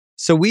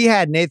So we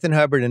had Nathan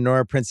Hubbard and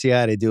Nora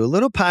Princiati do a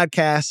little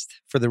podcast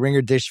for the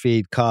Ringer Dish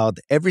feed called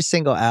Every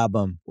Single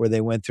Album, where they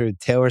went through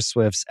Taylor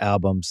Swift's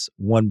albums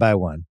one by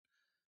one.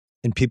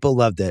 And people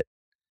loved it.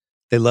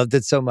 They loved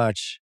it so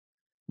much.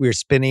 We are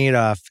spinning it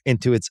off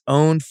into its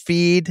own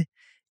feed.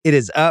 It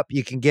is up.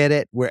 You can get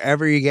it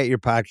wherever you get your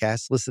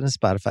podcasts. Listen to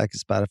Spotify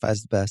because Spotify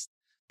is the best.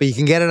 But you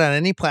can get it on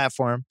any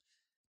platform.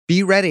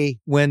 Be ready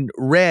when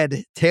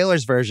Red,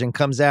 Taylor's version,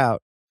 comes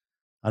out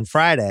on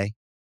Friday.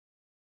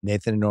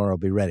 Nathan and Nora will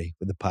be ready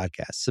with the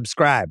podcast.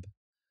 Subscribe,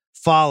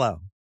 follow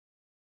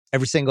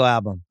Every Single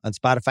Album on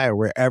Spotify or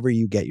wherever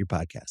you get your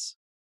podcasts.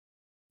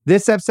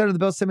 This episode of the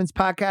Bill Simmons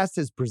Podcast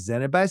is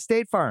presented by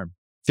State Farm.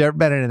 If you've ever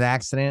been in an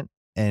accident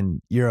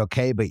and you're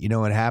okay, but you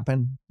know what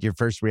happened, your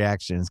first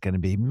reaction is going to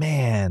be,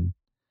 man,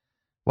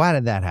 why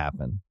did that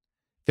happen?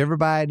 If you ever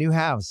buy a new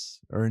house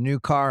or a new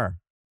car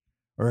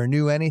or a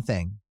new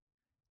anything,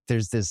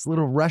 there's this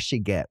little rush you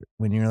get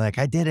when you're like,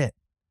 I did it.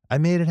 I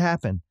made it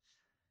happen.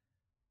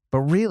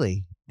 But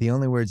really, the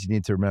only words you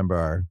need to remember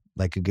are,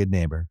 like a good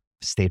neighbor,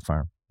 State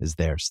Farm is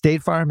there.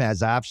 State Farm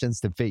has options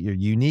to fit your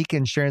unique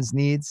insurance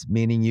needs,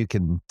 meaning you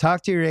can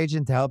talk to your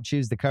agent to help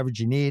choose the coverage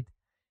you need,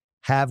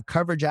 have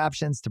coverage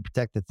options to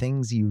protect the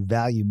things you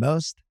value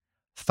most,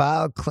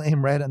 file a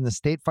claim right on the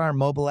State Farm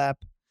mobile app,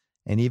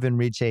 and even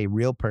reach a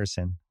real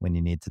person when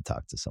you need to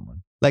talk to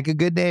someone. Like a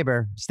good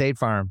neighbor, State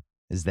Farm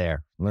is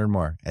there. Learn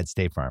more at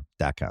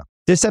statefarm.com.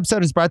 This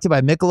episode is brought to you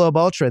by Michelob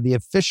Ultra, the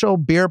official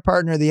beer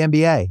partner of the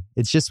NBA.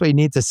 It's just what you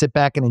need to sit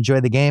back and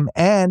enjoy the game,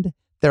 and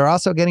they're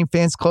also getting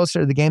fans closer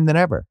to the game than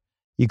ever.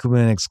 You can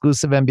win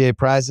exclusive NBA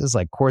prizes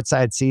like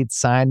courtside seats,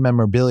 signed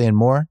memorabilia, and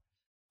more.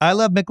 I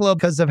love Michelob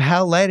because of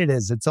how light it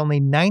is. It's only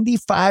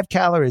 95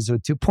 calories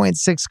with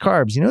 2.6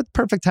 carbs. You know what the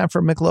perfect time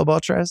for Michelob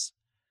Ultra is?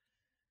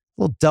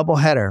 A little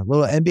doubleheader,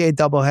 little NBA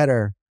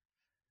doubleheader.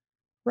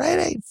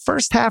 Right,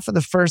 first half of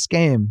the first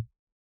game.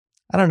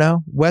 I don't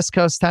know, West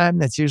Coast time.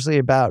 That's usually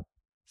about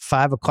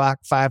 5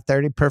 o'clock,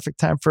 5:30. Perfect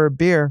time for a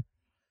beer.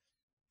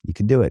 You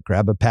can do it.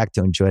 Grab a pack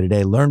to enjoy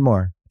today. Learn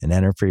more and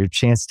enter for your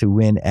chance to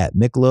win at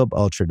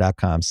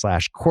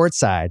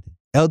MichelobUltra.com/courtside,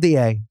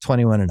 LDA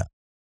 21 and up.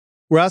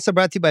 We're also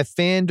brought to you by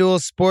FanDuel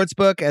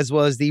Sportsbook, as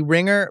well as the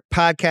Ringer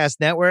Podcast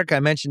Network.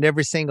 I mentioned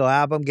Every Single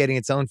Album getting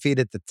its own feed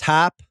at the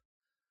top.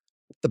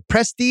 The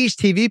Prestige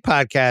TV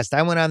podcast,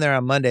 I went on there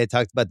on Monday,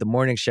 talked about the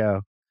morning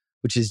show,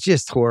 which is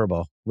just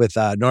horrible, with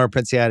Nora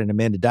Princiati and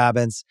Amanda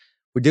Dobbins.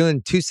 We're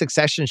doing 2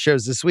 Succession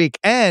shows this week,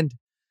 and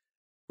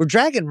we're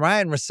dragging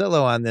Ryan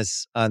Russillo on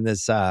this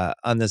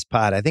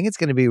pod. I think it's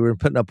going to be, we're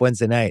putting up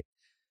Wednesday night,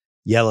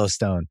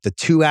 Yellowstone, the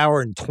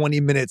 2-hour and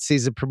 20-minute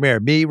season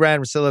premiere. Me,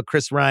 Ryan Russillo,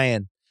 Chris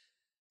Ryan.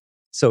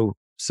 So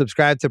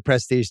subscribe to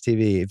Prestige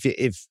TV.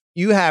 If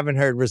you haven't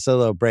heard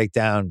Russillo break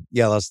down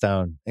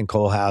Yellowstone and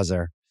Cole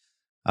Hauser,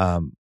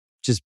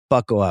 just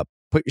buckle up.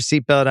 Put your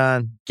seatbelt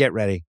on. Get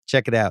ready.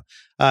 Check it out.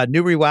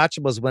 New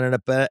Rewatchables went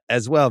up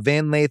as well.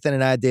 Van Lathan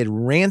and I did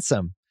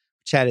Ransom,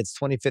 which had its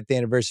 25th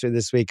anniversary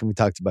this week, and we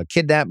talked about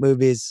kidnap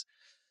movies.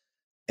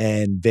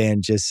 And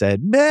Van just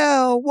said,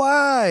 Mel,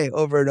 why?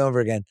 Over and over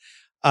again.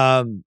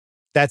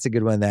 That's a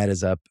good one. That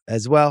is up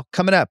as well.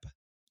 Coming up,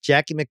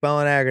 Jackie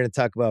MacMullan and I are going to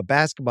talk about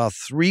basketball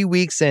 3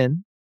 weeks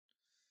in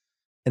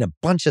and a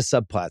bunch of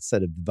subplots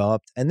that have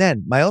developed. And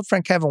then my old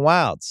friend Kevin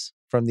Wildes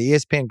from the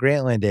ESPN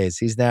Grantland days,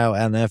 he's now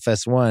on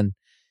FS1.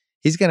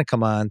 He's going to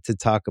come on to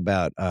talk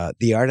about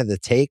the art of the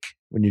take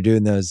when you're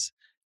doing those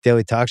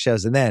daily talk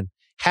shows. And then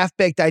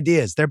Half-Baked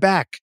Ideas. They're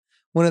back.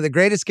 One of the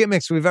greatest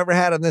gimmicks we've ever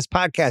had on this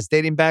podcast,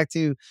 dating back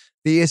to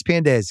the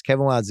ESPN days.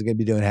 Kevin Wildes is going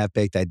to be doing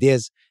Half-Baked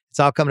Ideas. It's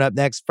all coming up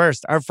next.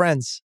 First, our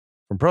friends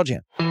from Pearl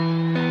Jam.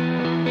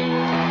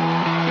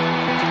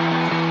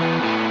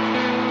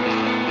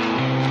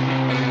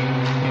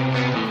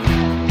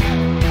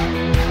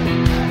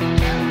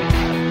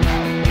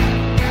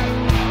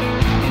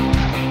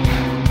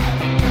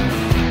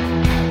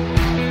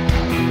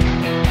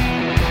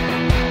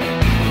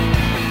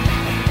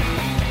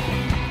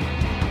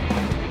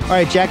 All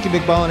right, Jackie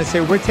MacMullan is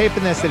here. We're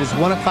taping this. It is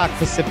 1 o'clock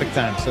Pacific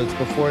time, so it's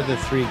before the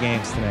 3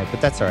 games tonight.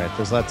 But that's all right.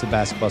 There's lots of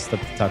basketball stuff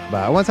to talk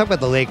about. I want to talk about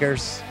the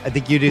Lakers. I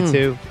think you do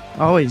too.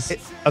 Always.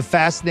 It's a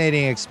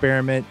fascinating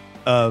experiment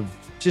of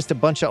just a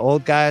bunch of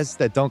old guys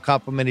that don't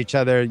complement each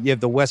other. You have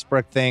the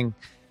Westbrook thing,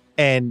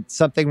 and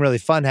something really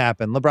fun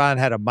happened. LeBron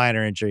had a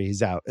minor injury.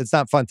 He's out. It's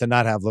not fun to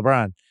not have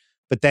LeBron.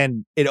 But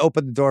then it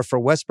opened the door for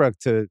Westbrook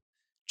to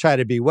try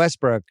to be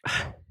Westbrook.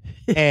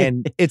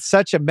 And it's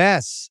such a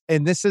mess.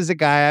 And this is a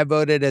guy I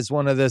voted as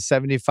one of the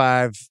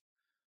 75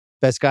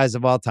 best guys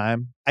of all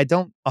time. I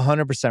don't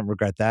 100%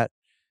 regret that.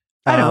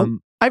 I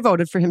don't. I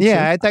voted for him too.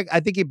 Yeah, I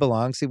think he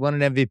belongs. He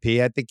won an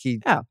MVP. I think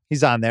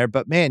he's on there.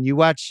 But man, you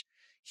watch,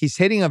 he's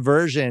hitting a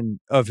version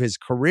of his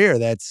career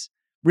that's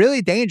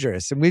really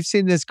dangerous. And we've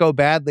seen this go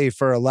badly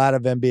for a lot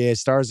of NBA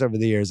stars over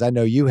the years. I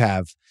know you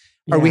have.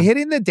 Are we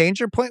hitting the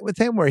danger point with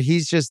him where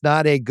he's just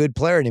not a good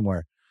player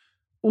anymore?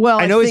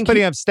 Well, I know he's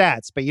putting up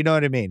stats, but you know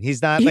what I mean?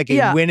 He's not like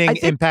a winning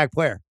impact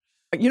player.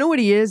 You know what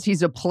he is?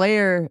 He's a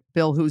player,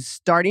 Bill, who's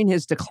starting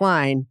his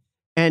decline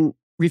and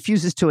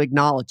refuses to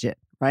acknowledge it,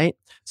 right?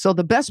 So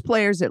the best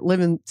players that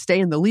stay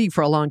in the league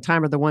for a long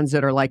time are the ones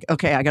that are like,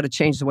 okay, I got to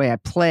change the way I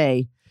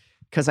play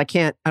because I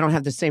don't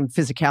have the same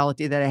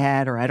physicality that I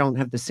had, or I don't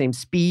have the same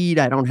speed.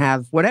 I don't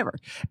have whatever.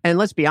 And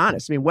let's be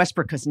honest. I mean,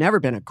 Westbrook has never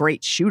been a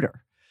great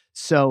shooter.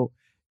 So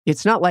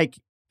it's not like,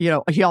 he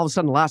all of a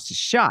sudden lost his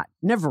shot.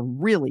 Never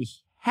really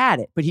had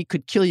it, but he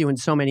could kill you in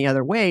so many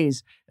other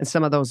ways. And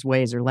some of those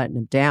ways are letting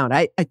him down.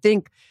 I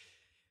think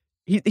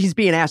he's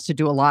being asked to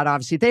do a lot.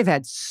 Obviously, they've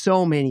had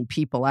so many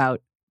people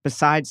out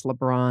besides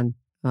LeBron.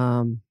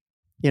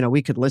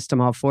 We could list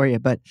them all for you.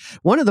 But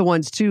one of the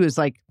ones too is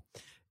like,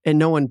 and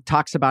no one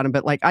talks about him,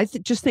 but like,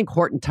 just think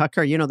Horton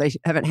Tucker, they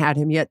haven't had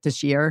him yet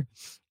this year.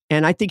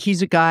 And I think he's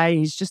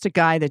just a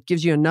guy that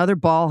gives you another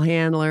ball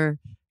handler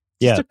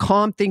just to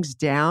calm things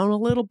down a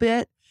little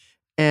bit.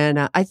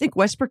 And I think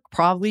Westbrook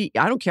probably,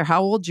 I don't care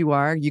how old you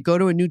are, you go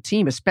to a new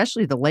team,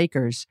 especially the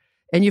Lakers,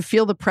 and you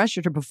feel the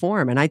pressure to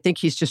perform. And I think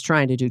he's just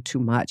trying to do too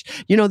much.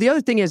 The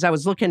other thing is I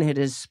was looking at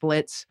his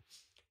splits.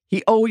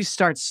 He always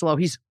starts slow.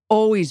 He's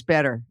always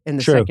better in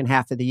the second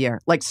half of the year,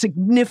 like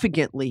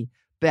significantly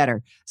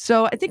better.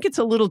 So I think it's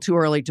a little too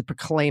early to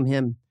proclaim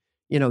him,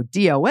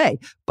 DOA.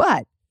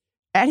 But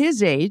at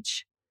his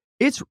age,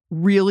 it's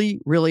really,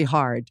 really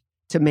hard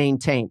to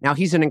maintain. Now,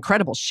 he's in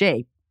incredible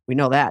shape. We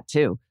know that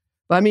too.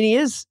 But I mean,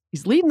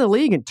 he's leading the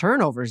league in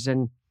turnovers,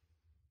 and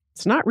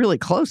it's not really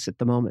close at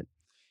the moment.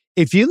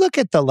 If you look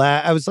at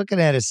I was looking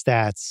at his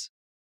stats,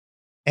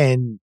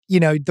 and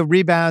the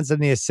rebounds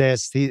and the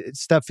assists,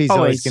 stuff he's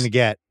always going to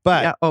get.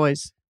 But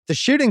always. The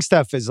shooting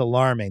stuff is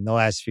alarming the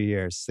last few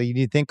years. So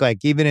you think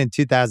like even in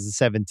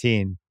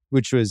 2017,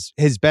 which was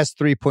his best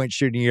 3-point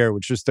shooting year,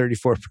 which was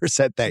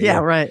 34% that year. Yeah,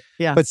 right.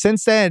 Yeah. But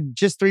since then,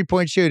 just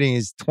 3-point shooting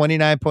is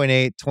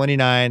 29.8,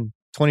 29,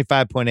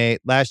 25.8.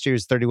 Last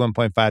year's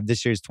 31.5.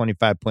 This year's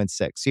 25.6.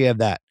 So you have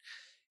that.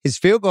 His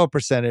field goal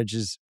percentage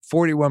is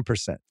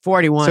 41%.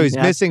 41. So he's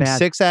missing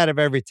 6 out of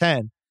every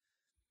 10.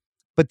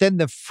 But then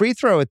the free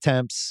throw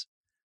attempts,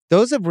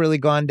 those have really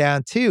gone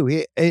down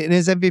too. In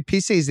his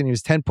MVP season, he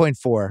was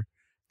 10.4.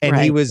 And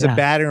he was a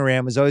battering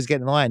ram, was always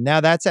getting in the line.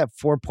 Now that's at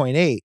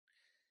 4.8.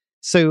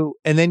 So,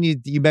 and then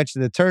you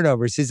mentioned the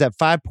turnovers. He's at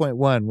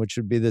 5.1, which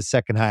would be the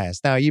second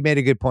highest. Now, you made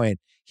a good point.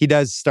 He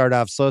does start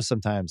off slow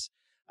sometimes.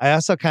 I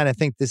also kind of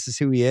think this is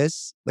who he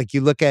is. Like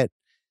you look at,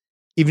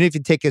 even if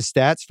you take his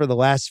stats for the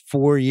last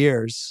 4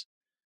 years,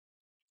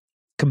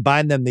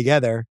 combine them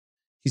together,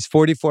 he's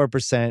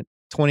 44%,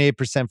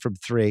 28% from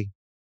 3,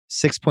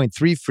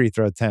 6.3 free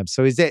throw attempts.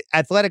 So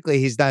athletically,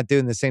 he's not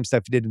doing the same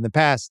stuff he did in the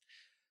past.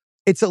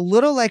 It's a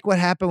little like what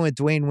happened with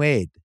Dwayne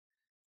Wade.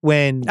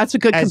 That's a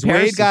good comparison. As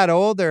Wade got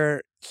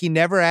older, he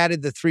never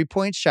added the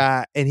 3-point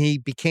shot, and he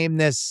became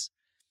this.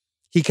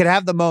 He could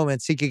have the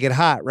moments, he could get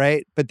hot,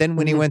 right? But then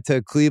when he went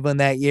to Cleveland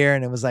that year,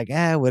 and it was like,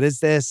 what is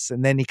this?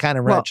 And then he kind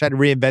of tried to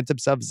reinvent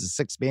himself as a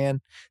sixth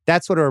man.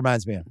 That's what it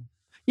reminds me of.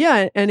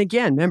 Yeah, and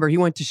again, remember, he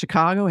went to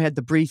Chicago, had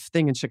the brief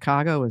thing in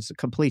Chicago. It was a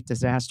complete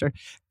disaster.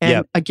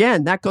 And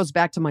again, that goes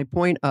back to my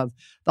point of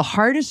the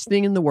hardest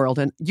thing in the world,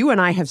 and you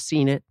and I have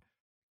seen it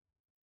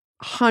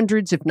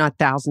hundreds, if not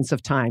thousands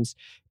of times,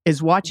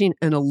 is watching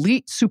an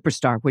elite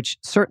superstar, which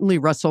certainly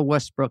Russell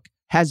Westbrook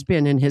has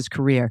been in his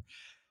career,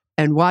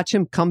 and watch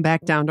him come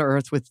back down to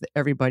earth with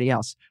everybody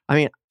else. I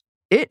mean,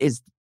 it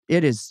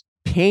is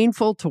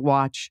painful to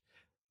watch.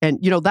 And,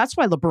 that's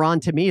why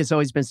LeBron to me has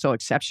always been so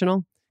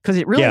exceptional, because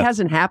it really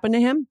hasn't happened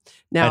to him.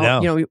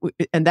 Now,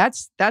 and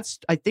that's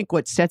I think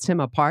what sets him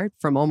apart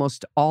from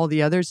almost all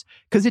the others,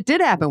 because it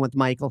did happen with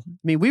Michael. I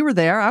mean, we were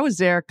there. I was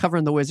there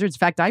covering the Wizards. In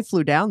fact, I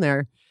flew down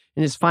there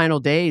in his final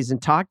days and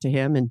talked to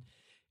him. And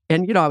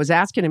I was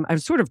asking him, I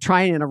was sort of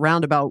trying in a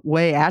roundabout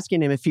way,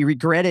 asking him if he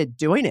regretted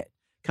doing it,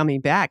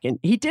 coming back. And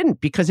he didn't,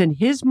 because in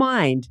his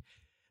mind,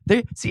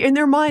 in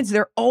their minds,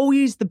 they're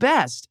always the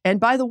best. And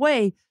by the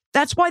way,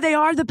 that's why they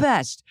are the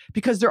best,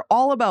 because they're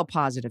all about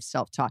positive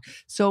self-talk.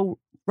 So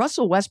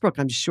Russell Westbrook,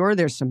 I'm sure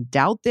there's some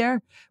doubt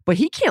there, but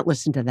he can't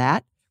listen to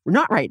that.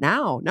 Not right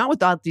now, not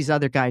with all these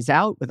other guys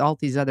out, with all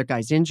these other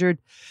guys injured.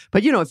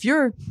 But, if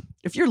you're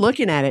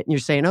looking at it and you're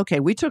saying, okay,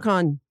 we took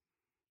on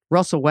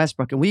Russell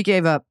Westbrook and we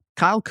gave up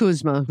Kyle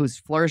Kuzma, who's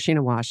flourishing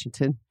in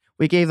Washington.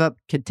 We gave up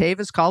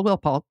Kentavious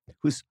Caldwell-Pope,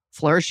 who's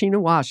flourishing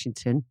in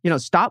Washington.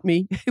 Stop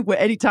me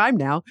anytime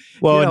now.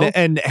 Well,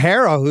 and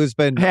Harrell, who's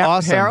been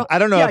awesome. Harrell, I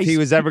don't know if he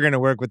was ever going to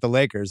work with the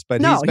Lakers,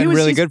 but he's been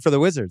really good for the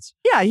Wizards.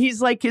 Yeah,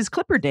 he's like his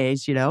Clipper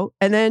days,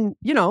 and then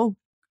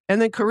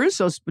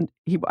Caruso's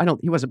he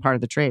wasn't part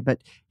of the trade,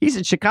 but he's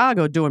in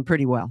Chicago doing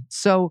pretty well.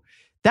 So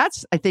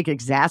that's, I think,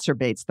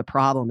 exacerbates the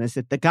problem, is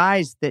that the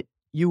guys that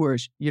you were,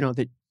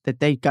 that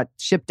they got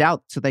shipped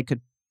out so they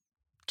could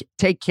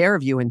take care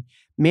of you and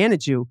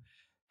manage you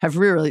have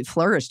really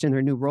flourished in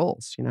their new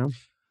roles,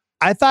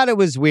 I thought it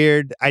was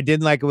weird. I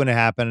didn't like it when it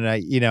happened.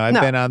 And I've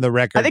been on the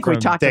record. I think we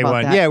talked day about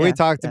one. that. Yeah, we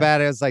talked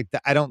about it. I was like,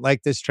 I don't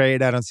like this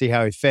trade. I don't see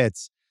how he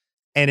fits.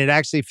 And it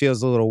actually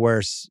feels a little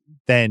worse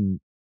than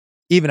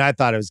even I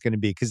thought it was going to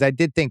be, because I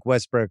did think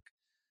Westbrook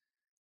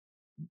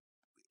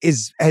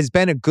has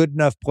been a good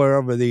enough player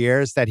over the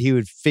years that he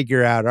would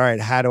figure out, all right,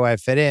 how do I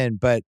fit in?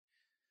 But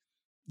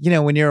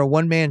when you're a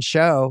one-man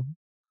show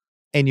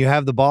and you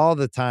have the ball all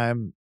the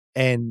time,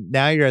 and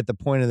now you're at the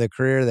point of the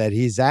career that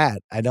he's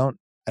at, I don't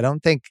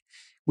think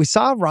we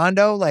saw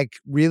Rondo like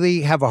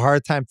really have a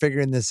hard time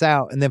figuring this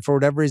out. And then for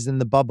whatever reason in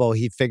the bubble,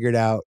 he figured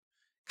out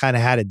kind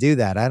of how to do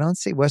that. I don't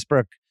see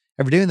Westbrook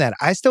ever doing that.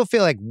 I still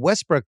feel like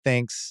Westbrook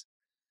thinks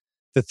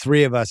the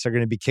three of us are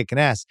going to be kicking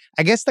ass.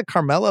 I guess the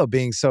Carmelo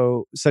being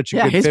such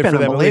a good fit for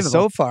them, at least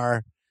so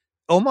far,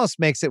 almost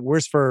makes it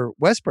worse for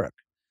Westbrook.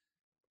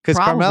 Because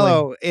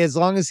Carmelo, as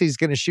long as he's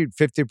going to shoot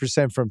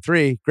 50% from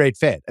three, great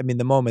fit. I mean,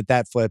 the moment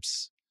that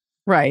flips.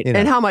 Right.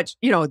 And how much,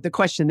 the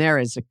question there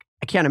is,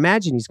 I can't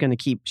imagine he's going to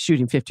keep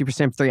shooting 50%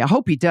 from three. I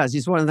hope he does.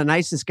 He's one of the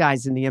nicest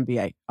guys in the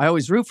NBA. I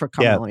always root for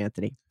Carmelo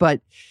Anthony.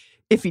 But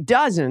if he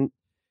doesn't,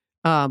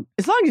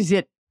 as long as he's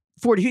at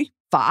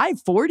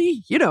 45,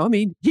 40,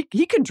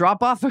 he can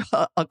drop off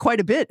quite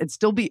a bit and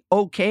still be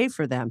okay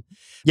for them.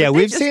 Yeah,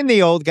 we've seen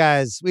the old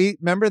guys. We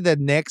remember the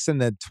Knicks in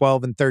the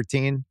 12 and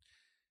 13.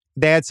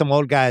 They had some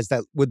old guys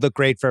that would look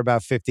great for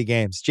about 50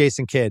 games.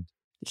 Jason Kidd.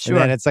 Sure.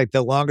 And then it's like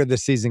the longer the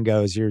season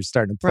goes, you're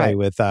starting to play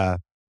with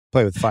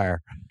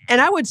fire.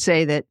 And I would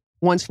say that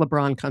once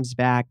LeBron comes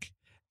back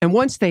and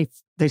once they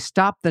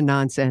stop the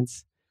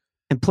nonsense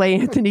and play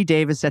Anthony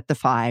Davis at the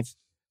 5,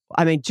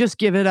 I mean, just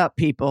give it up,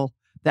 people.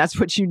 That's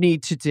what you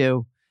need to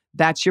do.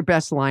 That's your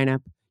best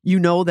lineup. You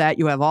know that.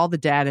 You have all the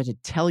data to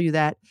tell you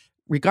that.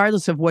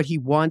 Regardless of what he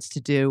wants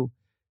to do,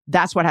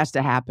 that's what has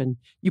to happen.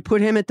 You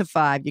put him at the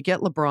 5. You get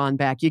LeBron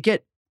back. You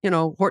get,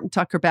 Horton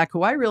Tucker back,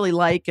 who I really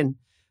like and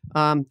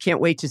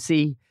can't wait to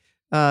see.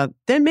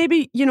 Then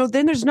maybe,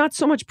 then there's not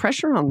so much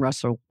pressure on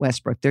Russell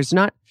Westbrook. There's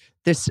not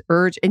this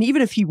urge. And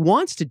even if he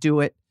wants to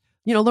do it,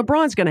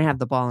 LeBron's going to have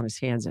the ball in his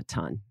hands a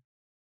ton.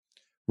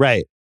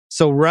 Right.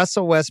 So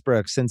Russell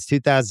Westbrook, since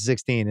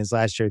 2016, his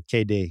last year at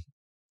KD,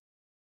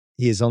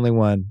 he has only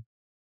won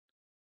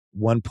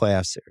one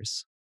playoff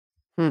series.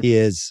 He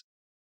is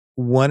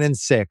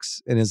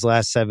 1-6 in his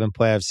last 7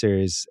 playoff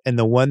series. And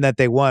the one that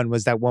they won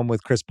was that one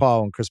with Chris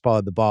Paul when Chris Paul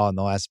had the ball in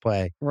the last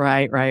play.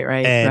 Right.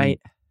 And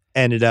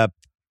ended up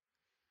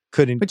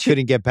couldn't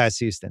get past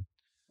Houston.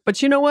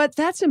 But you know what?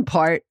 That's in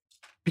part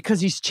because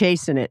he's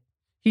chasing it.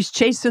 He's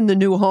chasing the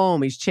new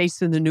home. He's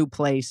chasing the new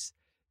place.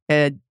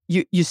 And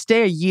you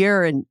stay a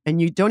year and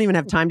you don't even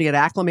have time to get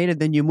acclimated.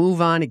 Then you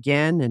move on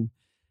again. And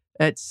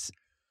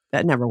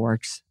that never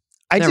works.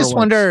 I just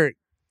wonder,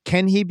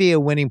 can he be a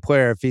winning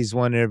player if he's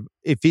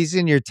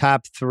in your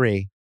top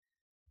 3?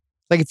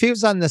 Like if he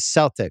was on the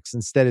Celtics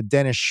instead of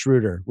Dennis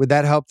Schroeder, would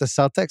that help the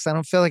Celtics? I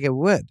don't feel like it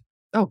would.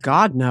 Oh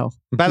God, no.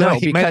 By the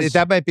way,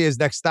 that might be his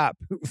next stop,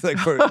 with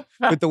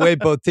the way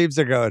both teams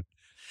are going.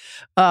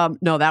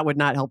 No, that would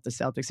not help the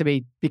Celtics. I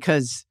mean,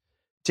 because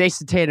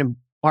Jason Tatum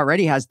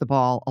already has the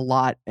ball a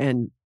lot,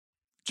 and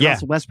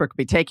Russell Westbrook would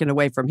be taken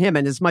away from him.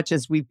 And as much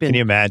as we've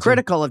been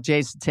critical of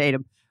Jason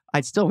Tatum,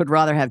 I still would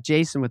rather have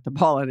Jason with the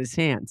ball in his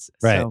hands.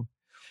 Right. So,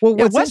 well,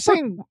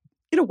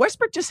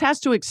 Westbrook just has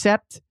to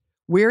accept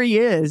where he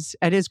is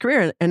at his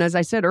career. And as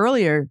I said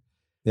earlier,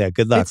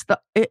 good luck.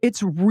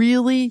 It's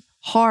really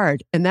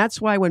hard, and that's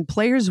why when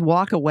players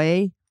walk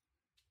away,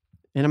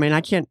 and I mean,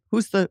 I can't.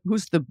 Who's the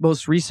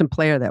most recent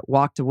player that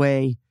walked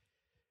away?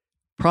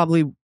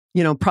 Probably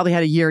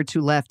had a year or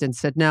 2 left and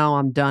said, "No,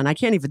 I'm done." I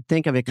can't even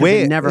think of it because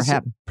it never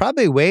happened.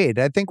 Probably Wade.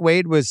 I think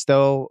Wade was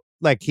still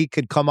like he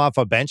could come off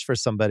a bench for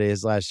somebody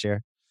his last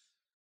year.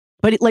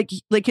 But like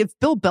if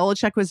Bill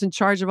Belichick was in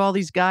charge of all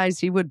these guys,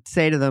 he would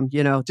say to them,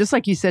 just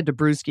like he said to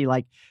Brewski,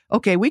 like,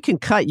 "Okay, we can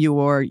cut you,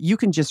 or you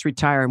can just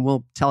retire, and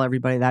we'll tell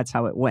everybody that's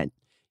how it went."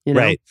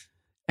 Right?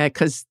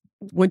 Because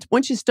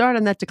once you start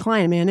on that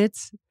decline, man,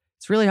 it's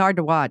really hard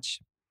to watch.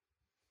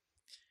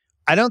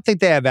 I don't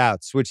think they have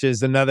outs, which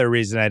is another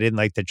reason I didn't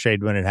like the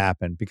trade when it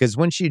happened. Because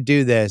once you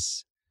do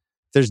this,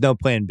 there's no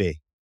plan B.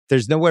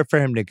 There's nowhere for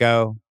him to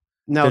go.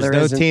 No,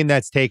 there's no team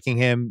that's taking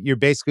him. You're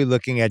basically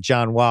looking at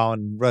John Wall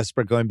and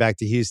Westbrook going back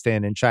to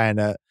Houston and trying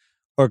to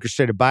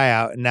orchestrate a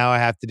buyout. And now I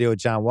have to deal with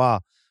John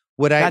Wall.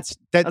 That's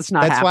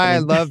why I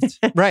loved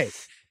right.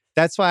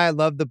 That's why I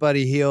love the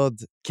Buddy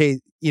Hield.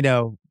 It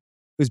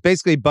was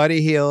basically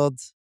Buddy Hield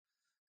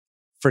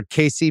for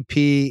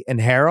KCP and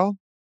Harrell,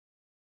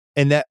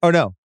 and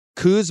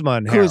Kuzma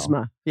and Harrell.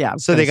 Kuzma, yeah.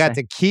 So they got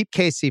to keep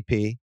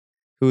KCP,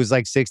 who was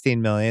like $16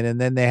 million, and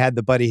then they had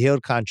the Buddy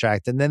Hield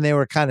contract, and then they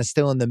were kind of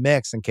still in the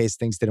mix in case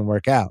things didn't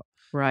work out.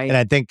 Right. And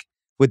I think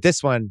with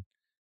this one,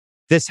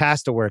 this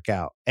has to work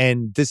out,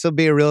 and this will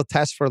be a real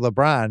test for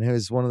LeBron, who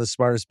is one of the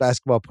smartest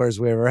basketball players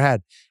we ever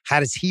had.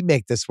 How does he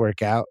make this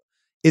work out?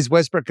 Is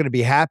Westbrook going to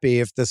be happy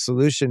if the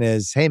solution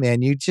is, hey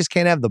man, you just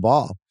can't have the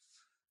ball?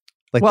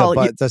 Like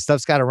the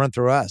stuff's got to run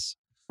through us.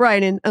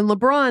 Right. And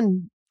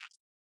LeBron,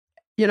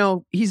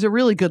 he's a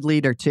really good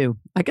leader too.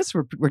 I guess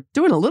we're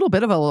doing a little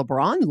bit of a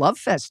LeBron love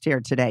fest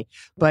here today.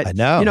 But I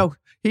know.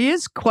 He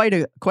is quite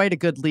a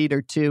good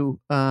leader too,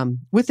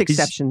 with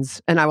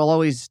exceptions. And I will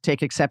always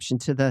take exception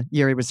to the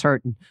year he was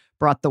hurt and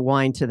brought the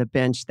wine to the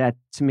bench. That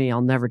to me,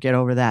 I'll never get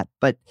over that.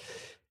 But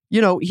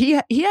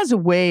he has a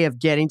way of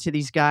getting to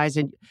these guys,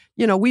 and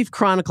we've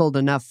chronicled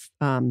enough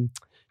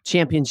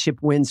championship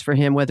wins for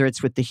him, whether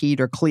it's with the Heat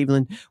or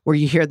Cleveland, where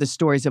you hear the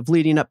stories of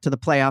leading up to the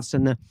playoffs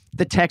and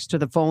the text or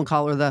the phone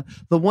call or the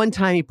one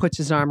time he puts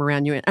his arm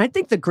around you. And I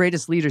think the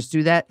greatest leaders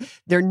do that.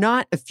 They're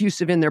not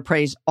effusive in their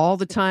praise all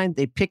the time.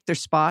 They pick their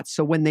spots.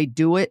 So when they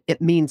do it,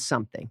 it means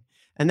something.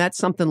 And that's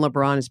something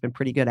LeBron has been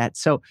pretty good at.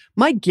 So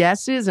my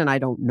guess is, and I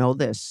don't know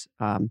this,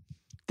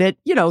 that,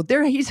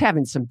 he's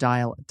having some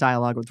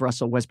dialogue with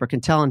Russell Westbrook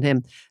and telling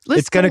him,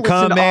 it's going to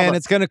come, man.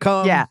 It's going to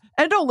come. Yeah.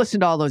 And don't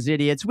listen to all those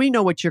idiots. We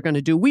know what you're going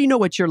to do. We know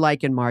what you're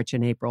like in March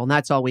and April. And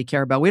that's all we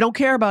care about. We don't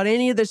care about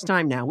any of this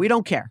time now. We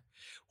don't care.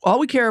 All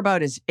we care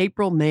about is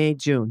April, May,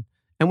 June.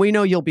 And we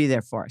know you'll be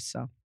there for us.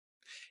 So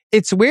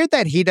it's weird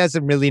that he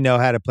doesn't really know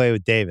how to play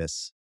with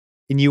Davis.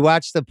 And you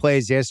watched the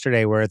plays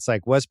yesterday where it's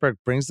like Westbrook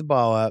brings the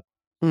ball up.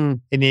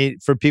 And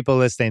for people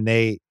listening,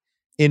 a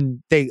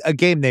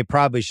game they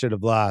probably should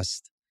have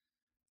lost.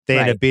 They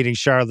ended up beating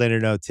Charlotte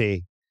in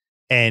OT.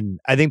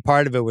 And I think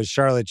part of it was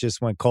Charlotte just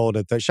went cold.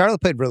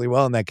 Charlotte played really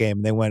well in that game,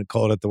 and they went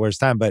cold at the worst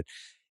time. But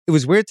it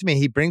was weird to me.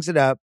 He brings it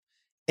up,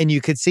 and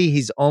you could see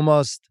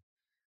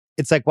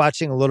it's like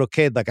watching a little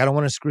kid. Like, I don't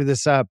want to screw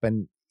this up.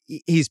 And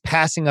he's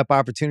passing up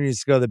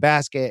opportunities to go to the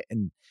basket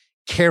and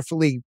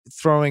carefully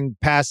throwing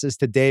passes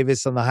to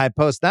Davis on the high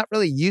post, not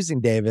really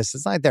using Davis.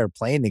 It's not like they were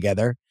playing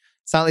together.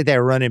 It's not like they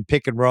were running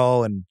pick and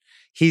roll, and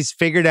he's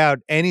figured out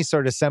any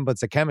sort of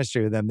semblance of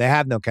chemistry with them. They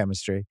have no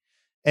chemistry.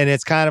 And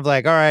it's kind of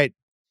like, all right,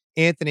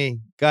 Anthony,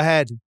 go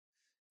ahead,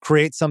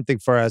 create something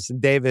for us.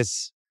 And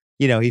Davis,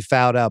 he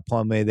fouled out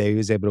Plumlee. He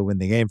was able to win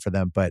the game for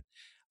them. But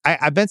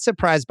I've been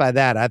surprised by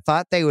that. I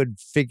thought they would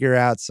figure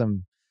out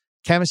some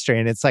chemistry.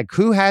 And it's like,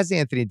 who has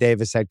Anthony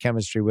Davis had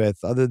chemistry with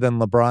other than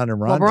LeBron and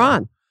Rondo?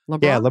 LeBron.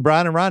 Yeah,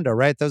 LeBron and Rondo,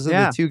 right? Those are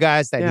the two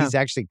guys that he's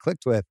actually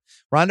clicked with.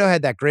 Rondo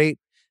had the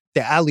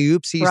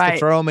alley-oops he used to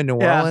throw him in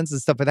New Orleans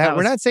and stuff like that.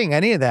 We're not seeing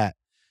any of that.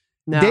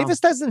 No. Davis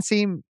doesn't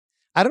seem...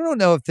 I don't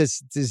know if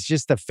this is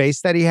just the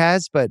face that he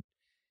has, but...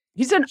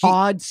 He's an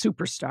odd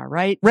superstar,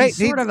 right? Right.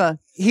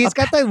 He's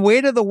got the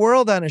weight of the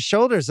world on his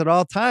shoulders at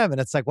all time. And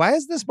it's like, why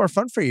is this more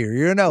fun for you?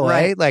 You're in LA.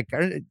 Right. Like,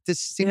 this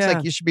seems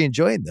like you should be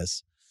enjoying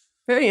this.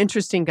 Very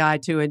interesting guy,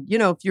 too. And,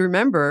 if you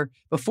remember,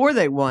 before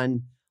they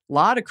won, a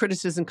lot of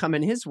criticism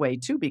coming his way,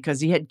 too,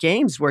 because he had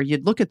games where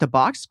you'd look at the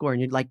box score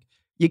and you'd like,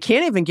 you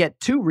can't even get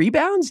 2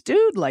 rebounds,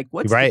 dude. Like,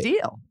 what's the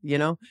deal?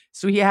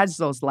 So he has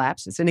those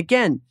lapses. And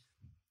again,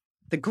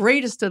 the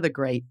greatest of the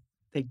great,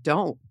 they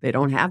don't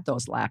have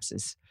those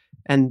lapses.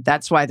 And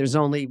that's why there's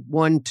only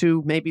 1,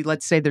 2, maybe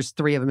let's say there's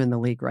 3 of them in the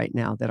league right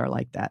now that are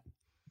like that.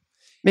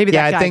 Maybe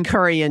that guy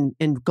Curry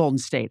in Golden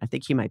State. I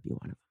think he might be one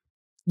of them.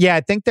 Yeah,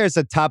 I think there's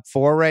a top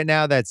 4 right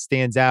now that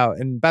stands out.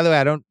 And by the way,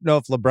 I don't know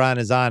if LeBron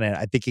is on it.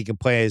 I think he can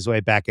play his way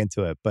back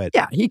into it. But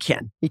yeah, he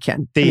can.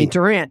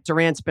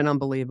 Durant's been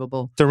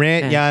unbelievable.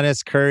 Durant,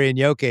 Giannis, Curry, and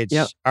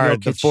Jokic are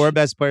the 4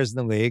 best players in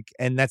the league,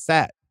 and that's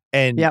that.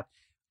 And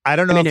I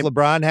don't know if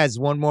LeBron has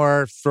one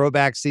more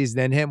throwback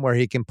season in him where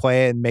he can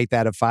play and make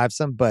that a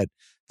 5-some, but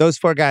those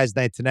 4 guys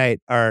night to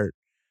night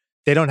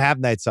they don't have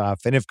nights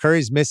off. And if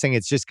Curry's missing,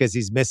 it's just because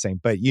he's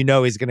missing. But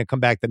he's going to come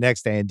back the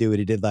next day and do what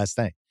he did last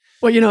night.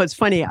 Well, it's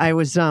funny. I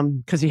was,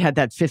 because he had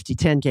that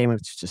 50-10 game,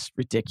 which was just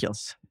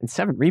ridiculous, and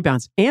 7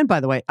 rebounds. And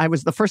by the way,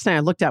 the first thing I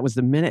looked at was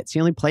the minutes.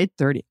 He only played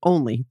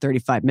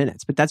 35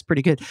 minutes, but that's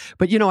pretty good.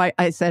 But,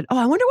 I said,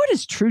 I wonder what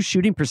his true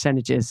shooting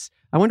percentage is.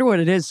 I wonder what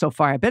it is so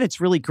far. I bet it's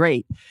really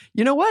great.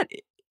 You know what?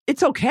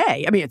 It's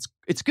okay. I mean,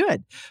 it's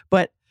good.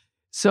 But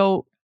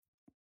so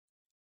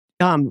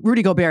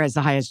Rudy Gobert has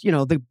the highest,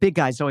 the big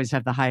guys always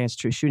have the highest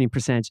true shooting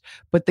percentage.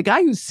 But the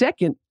guy who's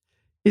second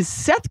is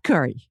Seth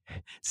Curry.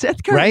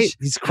 Right?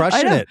 He's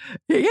crushing it.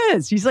 He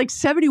is. He's like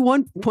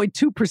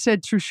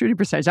 71.2% true shooting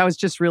percentage. I was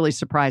just really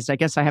surprised. I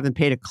guess I haven't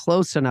paid a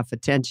close enough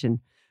attention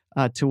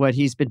to what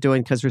he's been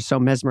doing because we're so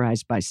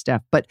mesmerized by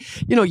Steph. But,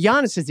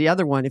 Giannis is the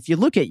other one. If you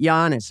look at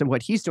Giannis and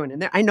what he's doing,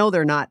 and I know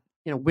they're not,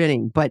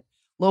 winning, but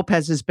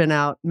Lopez has been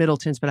out.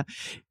 Middleton's been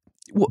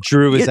out.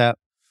 Drew is out.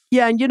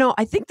 Yeah. And,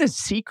 I think the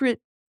secret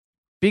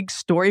big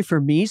story for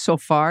me so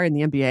far in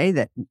the NBA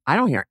that I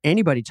don't hear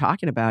anybody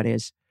talking about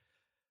is,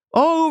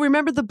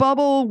 remember the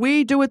bubble?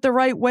 We do it the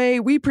right way.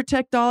 We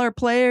protect all our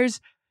players.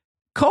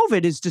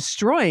 COVID is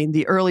destroying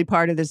the early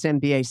part of this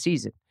NBA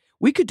season.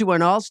 We could do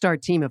an all-star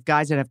team of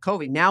guys that have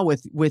COVID now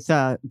with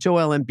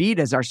Joel Embiid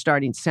as our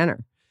starting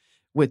center,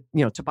 with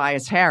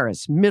Tobias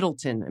Harris,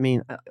 Middleton. I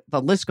mean,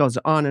 the list goes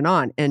on and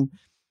on. And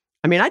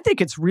I mean, I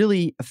think it's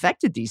really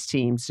affected these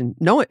teams. And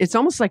it's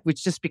almost like we've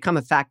just become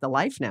a fact of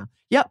life now.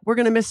 Yep, we're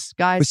going to miss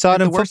guys. We saw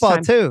it in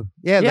football too.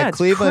 Yeah, the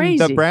Cleveland,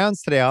 crazy. The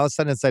Browns today. All of a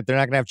sudden, it's like they're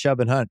not going to have Chubb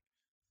and Hunt.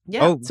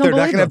 Yeah, they're not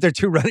going to have their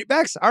 2 running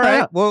backs? All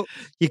right. Well,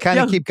 you kind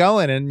of keep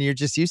going and you're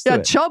just used to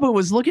it. Chubb, who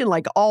was looking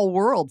like all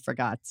world, for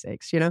God's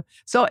sakes,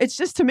 So it's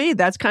just, to me,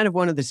 that's kind of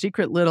one of the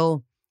secret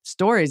little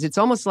stories. It's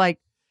almost like,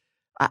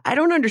 I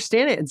don't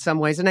understand it in some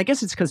ways. And I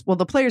guess it's because,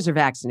 the players are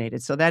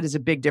vaccinated. So that is a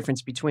big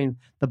difference between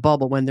the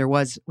bubble when there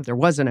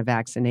wasn't a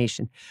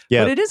vaccination.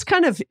 Yeah. But it is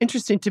kind of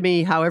interesting to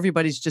me how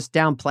everybody's just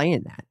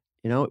downplaying that.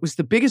 It was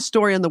the biggest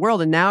story in the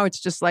world. And now it's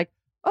just like,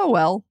 oh,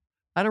 well,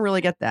 I don't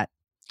really get that.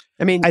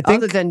 I mean, I think,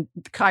 other than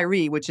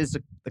Kyrie, which is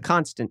the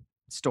constant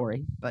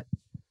story. But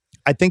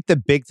I think the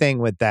big thing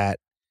with that,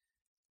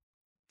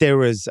 there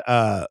was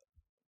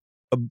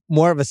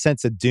more of a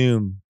sense of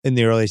doom in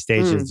the early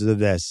stages of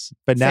this.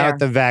 But now Fair. with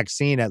the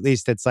vaccine, at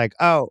least it's like,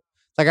 oh,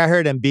 like I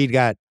heard Embiid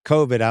got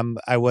COVID.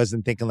 I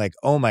wasn't thinking like,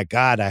 oh my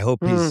God, I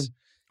hope he's,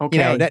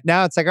 okay.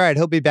 Now it's like, all right,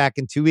 he'll be back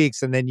in 2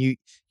 weeks. And then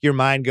your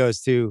mind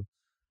goes to,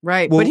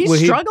 right. But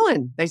he's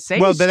struggling. They say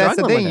well, he's but that's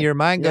the struggling thing. Your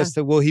mind goes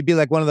to, will he be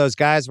like one of those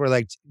guys where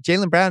like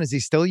Jaylen Brown, is he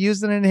still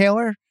using an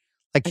inhaler?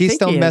 Like he's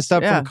still messed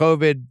up from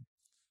COVID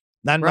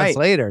 9 months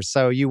later.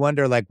 So you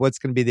wonder like what's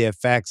going to be the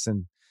effects.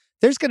 And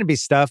there's going to be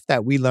stuff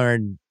that we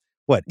learn,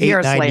 9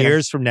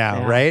 years from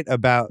now, right?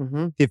 About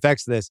the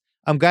effects of this.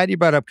 I'm glad you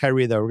brought up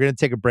Kyrie, though. We're going to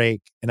take a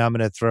break, and I'm going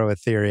to throw a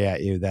theory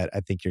at you that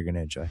I think you're going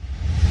to enjoy.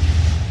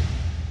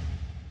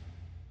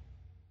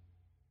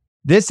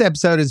 This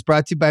episode is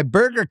brought to you by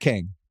Burger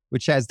King,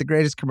 which has the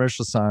greatest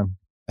commercial song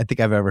I think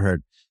I've ever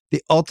heard.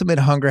 The ultimate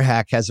hunger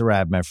hack has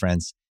arrived, my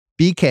friends.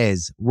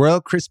 BK's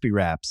Royal Crispy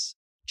Wraps.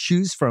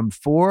 Choose from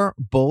 4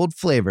 bold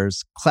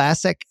flavors: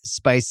 classic,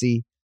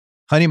 spicy,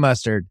 honey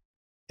mustard,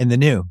 and the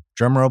new,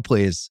 drumroll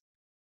please,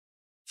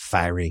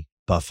 fiery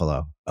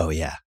buffalo. Oh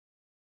yeah,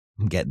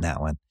 I'm getting that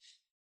one.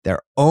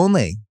 They're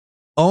only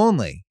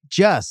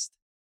just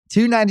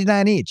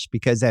 $2.99 each,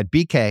 because at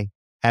BK,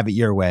 have it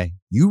your way.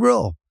 You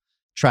rule.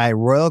 Try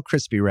Royal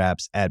Crispy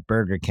Wraps at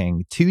Burger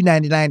King.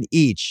 $2.99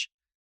 each.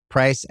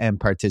 Price and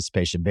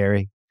participation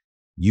vary.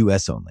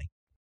 U.S. only.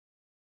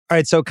 All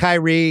right, so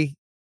Kyrie,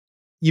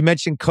 you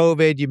mentioned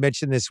COVID. You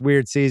mentioned this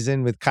weird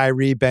season with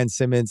Kyrie, Ben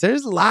Simmons.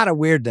 There's a lot of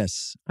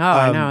weirdness. Oh,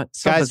 I know.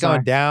 It's so guys bizarre.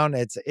 going down.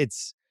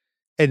 It's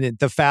and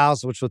the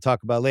fouls, which we'll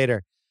talk about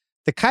later.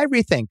 The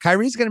Kyrie thing.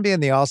 Kyrie's going to be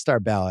in the All-Star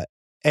ballot.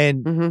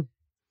 And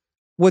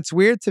what's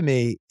weird to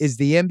me is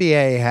the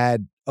NBA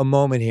had a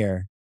moment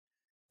here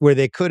where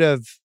they could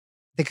have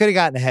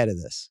gotten ahead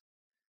of this.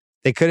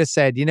 They could have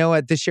said, you know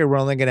what, this year we're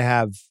only going to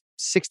have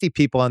 60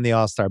 people on the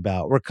All-Star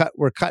ballot.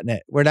 We're cutting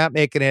it. We're not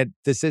making it.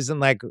 This isn't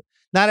like,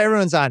 not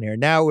everyone's on here.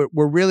 Now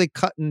we're really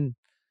cutting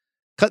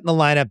the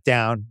lineup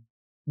down.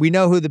 We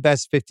know who the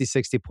best 50,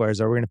 60 players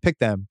are. We're going to pick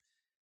them.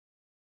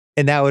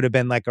 And that would have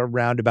been like a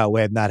roundabout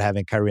way of not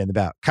having Kyrie on the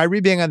ballot.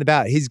 Kyrie being on the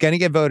ballot, he's going to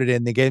get voted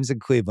in the games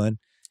in Cleveland.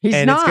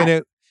 It's going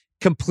to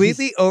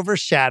completely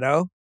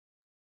overshadow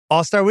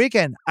All-Star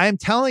Weekend. I'm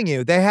telling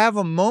you, they have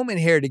a moment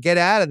here to get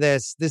out of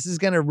this. This is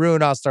going to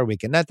ruin All-Star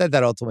Weekend. Not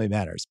that ultimately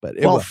matters, but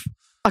it will.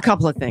 A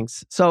couple of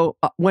things. So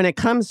when it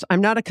comes,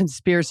 I'm not a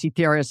conspiracy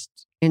theorist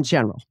in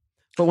general,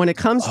 but when it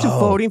comes to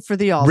voting for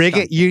the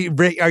All-Star.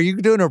 Are you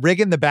doing a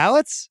rig in the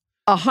ballots?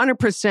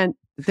 100%.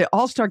 The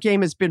All-Star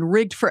game has been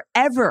rigged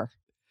forever.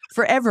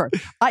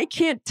 I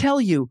can't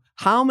tell you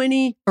how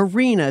many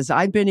arenas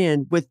I've been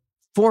in with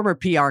former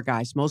PR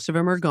guys. Most of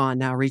them are gone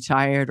now,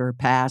 retired or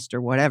passed or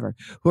whatever,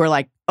 who are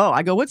like, oh,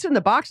 I go, what's in the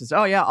boxes?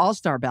 Oh, yeah,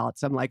 All-Star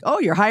ballots. I'm like, oh,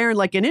 you're hiring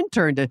like an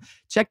intern to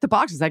check the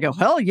boxes. I go,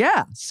 hell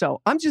yeah.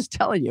 So I'm just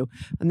telling you,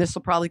 and this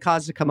will probably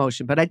cause a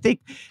commotion. But I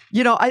think,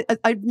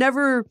 I've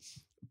never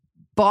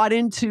bought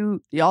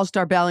into the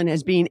All-Star ballot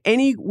as being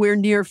anywhere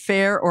near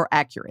fair or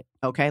accurate.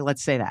 Okay,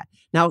 let's say that.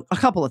 Now, a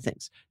couple of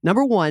things.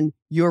 Number one,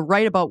 you're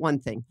right about one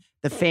thing.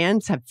 The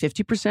fans have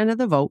 50% of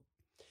the vote.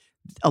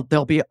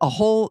 There'll be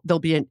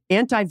an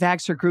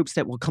anti-vaxxer groups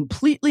that will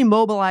completely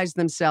mobilize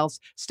themselves,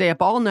 stay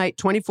up all night,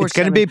 24/7. It's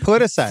going to be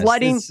politicized.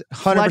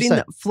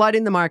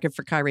 Flooding the market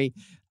for Kyrie.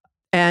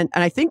 And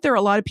I think there are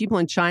a lot of people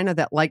in China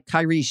that like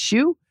Kyrie's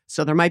shoe.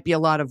 So there might be a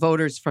lot of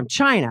voters from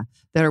China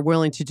that are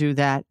willing to do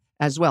that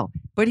as well.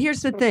 But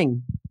here's the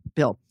thing,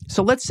 Bill.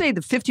 So let's say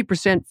the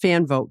 50%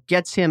 fan vote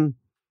gets him,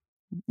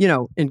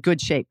 in good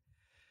shape.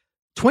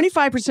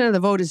 25% of the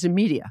vote is in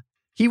media.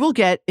 He will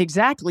get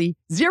exactly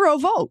 0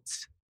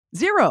 votes.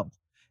 0.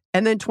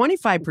 And then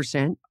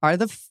 25% are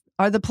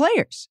the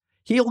players.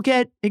 He'll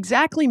get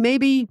exactly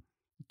maybe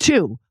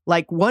 2,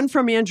 like 1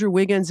 from Andrew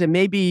Wiggins, and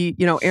maybe,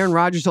 Aaron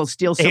Rodgers will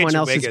steal someone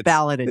else's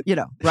ballot, and,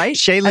 right?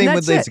 Shailene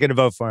Woodley's going to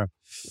vote for him.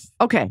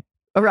 Okay.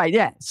 All right.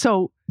 Yeah.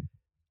 So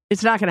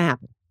it's not going to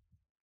happen.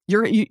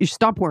 You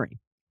stop worrying.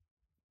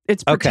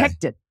 It's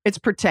protected. Okay. It's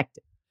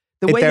protected.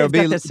 The way they've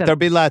got this set up. There'll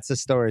be lots of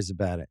stories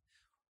about it.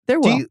 There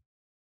will.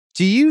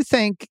 Do you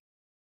think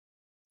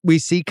we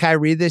see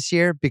Kyrie this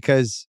year?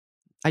 Because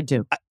I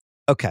do.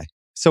 Okay.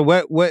 So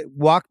what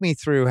walk me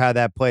through how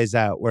that plays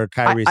out, where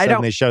Kyrie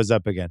suddenly shows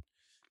up again.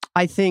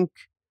 I think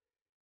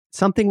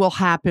something will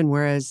happen,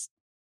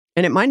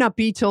 and it might not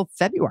be till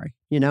February,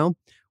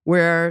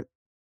 where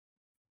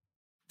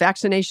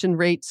vaccination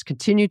rates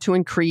continue to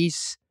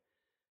increase.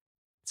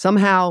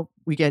 Somehow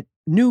we get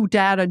new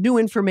data, new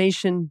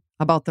information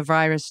about the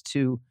virus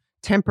to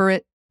temper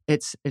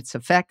its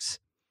effects.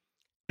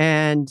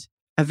 And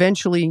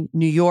eventually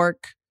New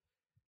York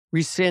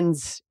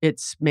rescinds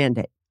its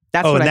mandate.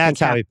 That's what I think. That's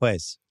how he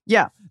plays.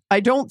 Yeah.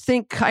 I don't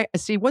think,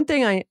 see, one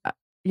thing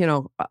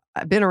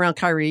I've been around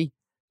Kyrie.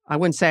 I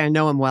wouldn't say I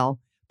know him well,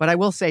 but I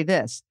will say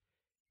this.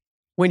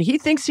 When he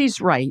thinks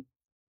he's right,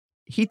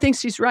 he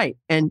thinks he's right.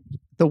 And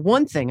the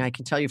one thing I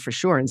can tell you for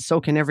sure, and so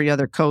can every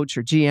other coach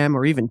or GM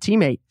or even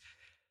teammate,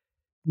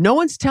 No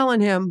one's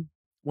telling him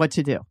what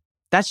to do.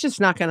 That's just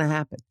not going to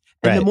happen.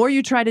 And the more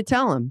you try to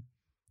tell him,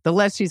 the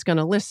less he's going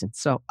to listen.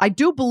 So I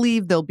do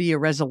believe there'll be a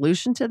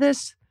resolution to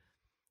this,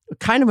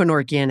 kind of an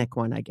organic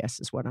one, I guess,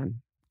 is what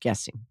I'm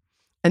guessing.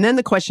 And then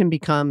the question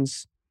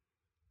becomes,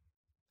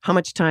 how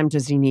much time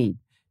does he need?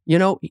 You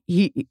know,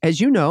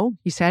 as you know,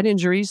 he's had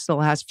injuries the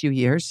last few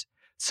years.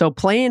 So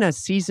playing a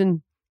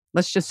season,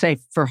 let's just say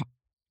for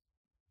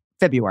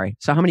February.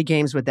 So how many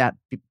games would that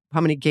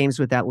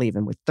leave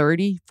him? With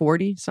 30,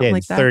 40, something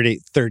like that?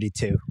 30,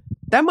 32.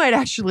 That might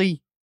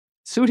actually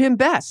suit him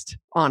best,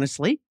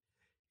 honestly.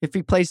 If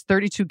he plays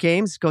 32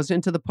 games, goes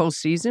into the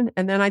postseason,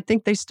 and then I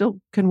think they still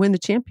can win the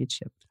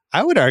championship.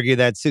 I would argue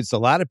that suits a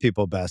lot of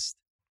people best.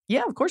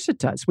 Yeah, of course it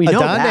does. We know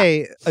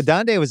that.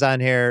 Adonde was on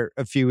here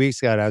a few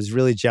weeks ago, and I was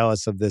really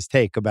jealous of this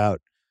take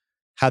about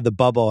how the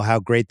bubble, how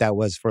great that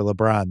was for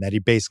LeBron, that he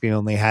basically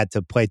only had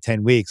to play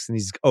 10 weeks, and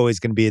he's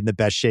always going to be in the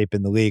best shape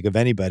in the league of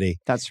anybody.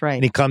 That's right.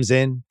 And he comes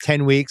in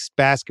 10 weeks,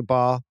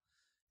 basketball,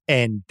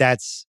 and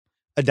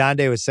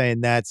Adonde was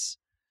saying that's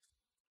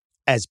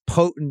as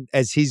potent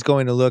as he's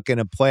going to look in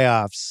a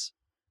playoffs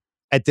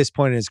at this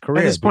point in his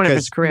career. At this point of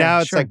his career, now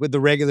it's like with the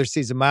regular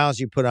season miles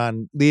you put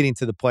on leading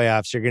to the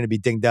playoffs, you're going to be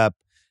dinged up.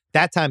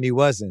 That time he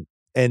wasn't,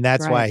 and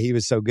that's why he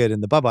was so good in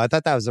the bubble. I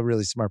thought that was a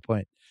really smart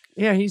point.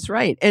 Yeah, he's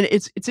right. And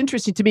it's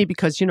interesting to me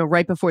because, you know,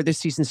 right before this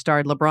season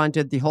started, LeBron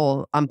did the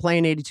whole, I'm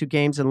playing 82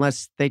 games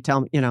unless they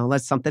tell me, you know,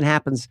 unless something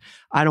happens.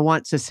 I don't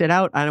want to sit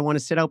out. I don't want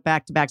to sit out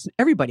back-to-backs.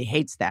 Everybody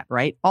hates that,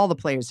 right? All the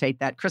players hate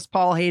that. Chris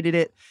Paul hated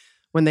it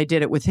when they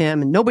did it with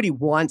him, and nobody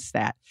wants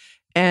that.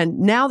 And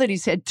now that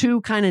he's had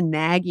two kind of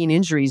nagging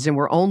injuries and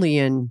we're only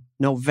in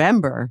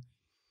November,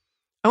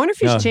 I wonder if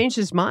he's changed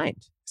his mind.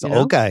 He's an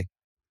old guy.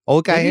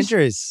 Old guy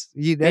injuries.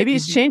 Maybe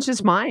he's changed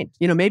his mind.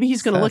 You know, maybe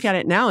he's going to look at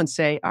it now and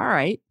say, all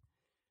right,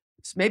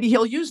 maybe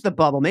he'll use the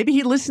bubble. Maybe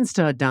he listens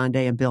to Adonde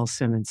and Bill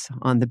Simmons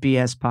on the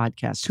BS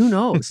podcast. Who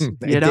knows?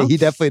 You know, he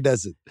definitely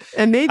does it.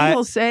 And maybe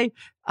he'll say,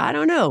 I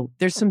don't know.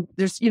 There's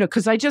you know,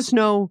 because I just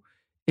know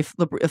if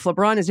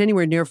LeBron is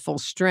anywhere near full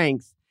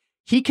strength,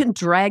 he can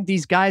drag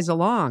these guys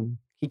along.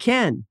 He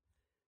can.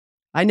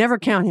 I never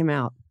count him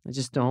out. I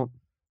just don't.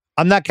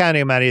 I'm not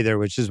counting him out either,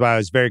 which is why I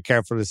was very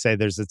careful to say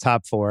there's the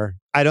top four.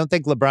 I don't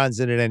think LeBron's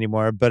in it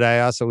anymore, but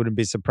I also wouldn't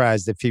be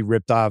surprised if he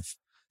ripped off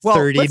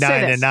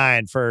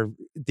 39-9 for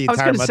the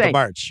entire month of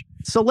March.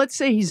 So let's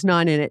say he's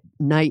not in it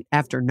night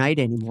after night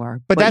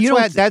anymore. But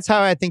that's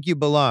how I think you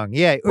belong.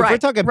 Yeah, if we're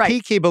talking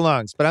peak, he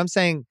belongs. But I'm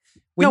saying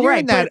when you're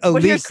in that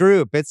elite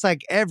group, it's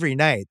like every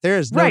night.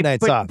 There's no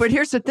nights off. But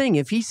here's the thing.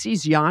 If he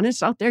sees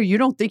Giannis out there, you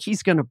don't think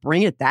he's going to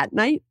bring it that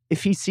night?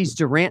 If he sees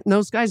Durant and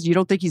those guys, you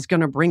don't think he's going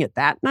to bring it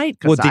that night?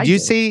 Well, did you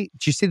see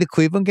the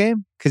Cleveland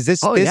game? Because this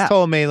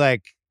told me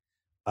like,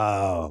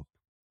 oh,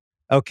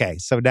 okay.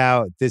 So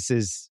now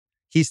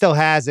he still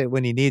has it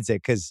when he needs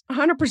it because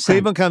 100%.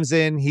 Cleveland comes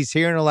in. He's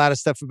hearing a lot of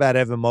stuff about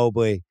Evan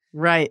Mobley.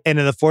 Right. And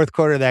in the fourth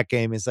quarter of that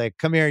game, he's like,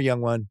 come here, young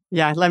one.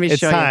 Yeah, let me show you.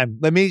 It's time.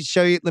 Let me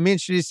show you. Let me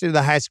introduce you to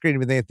the high screen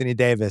with Anthony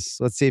Davis.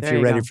 Let's see if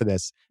you're ready for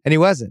this. And he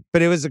wasn't.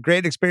 But it was a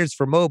great experience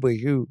for Mobley,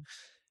 who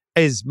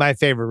is my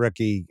favorite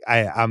rookie.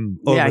 I'm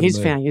over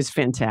the moon. He's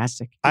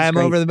fantastic. I am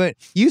over the moon.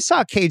 You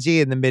saw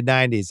KG in the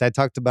mid-90s. I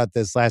talked about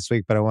this last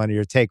week, but I wanted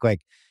your take.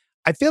 Like,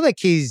 I feel like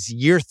he's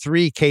year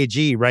 3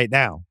 KG right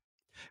now.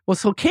 Well,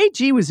 so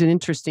KG was an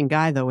interesting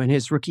guy, though, in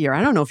his rookie year.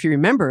 I don't know if you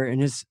remember, in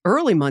his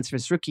early months of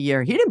his rookie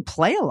year, he didn't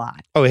play a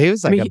lot. Oh, he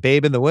was like a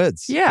babe in the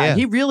woods. Yeah,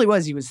 he really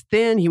was. He was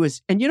thin.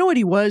 And you know what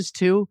he was,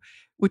 too,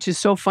 which is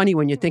so funny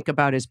when you think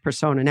about his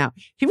persona now.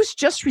 He was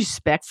just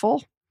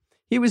respectful.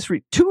 He was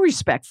too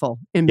respectful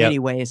in many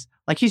ways.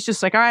 Like, he's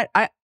just like, all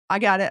right, I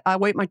got it. I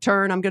wait my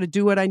turn. I'm going to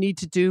do what I need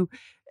to do.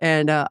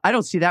 And I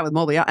don't see that with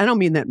Mobley. I don't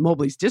mean that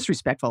Mobley's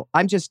disrespectful.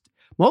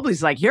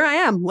 Mobley's like, here I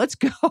am. Let's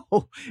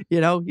go.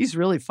 You know, he's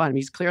really fun.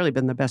 He's clearly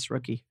been the best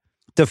rookie.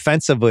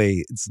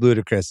 Defensively, it's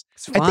ludicrous.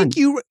 It's fun. I think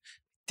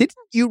didn't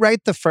you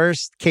write the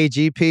first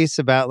KG piece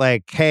about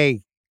like,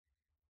 hey,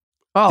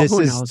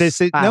 who knows?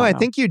 I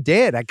think you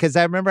did. Because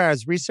I remember I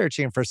was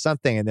researching for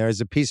something and there was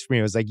a piece for me.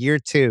 It was like year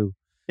 2.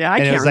 Yeah, I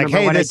can't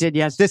remember what I did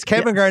yesterday. This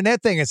Kevin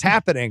Garnett thing is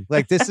happening.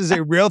 Like, this is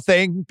a real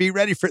thing. Be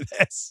ready for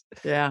this.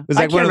 Yeah. It was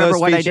like I can't remember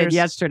what I did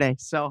yesterday.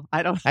 So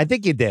I don't. I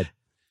think you did.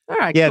 All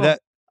right. Yeah. Cool.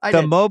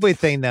 The Mobley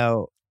thing,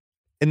 though,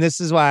 and this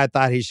is why I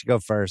thought he should go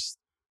first.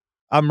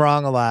 I'm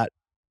wrong a lot.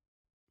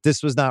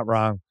 This was not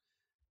wrong.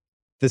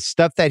 The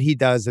stuff that he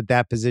does at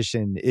that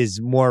position is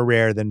more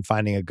rare than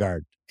finding a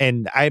guard.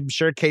 And I'm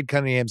sure Cade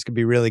Cunningham's could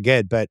be really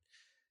good, but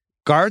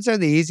guards are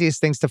the easiest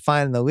things to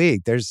find in the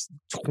league. There's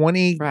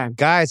 20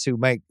 guys who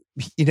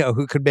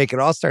who could make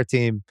an all-star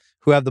team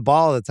who have the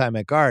ball all the time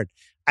at guard.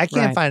 I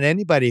can't find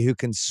anybody who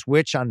can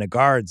switch on the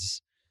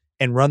guards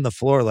and run the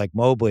floor like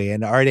Mobley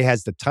and already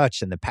has the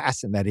touch and the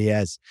passing that he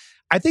has.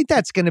 I think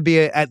that's going to be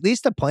at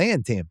least a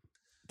playing team.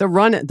 The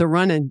run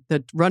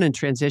and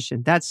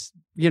transition. That's,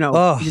 you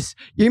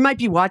might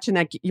be watching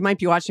that. You might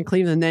be watching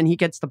Cleveland and then he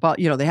gets the ball,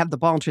 they have the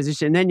ball in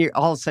transition and then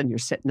all of a sudden you're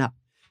sitting up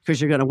because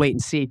you're going to wait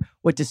and see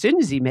what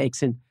decisions he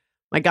makes. And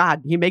my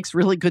God, he makes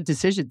really good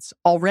decisions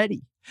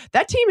already.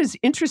 That team is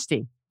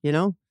interesting. You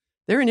know,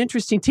 they're an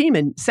interesting team,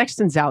 and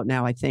Sexton's out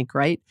now, I think,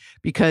 right?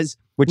 Because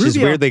which is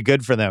weirdly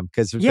good for them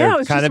because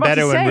they're kind of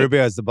better when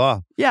Rubio has the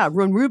ball. Yeah,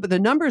 the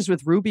numbers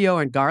with Rubio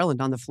and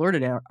Garland on the floor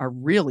today are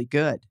really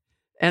good.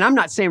 And I'm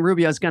not saying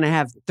Rubio's going to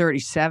have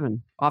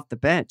 37 off the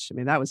bench. I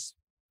mean, that was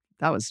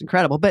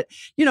incredible. But,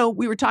 you know,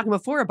 we were talking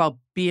before about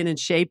being in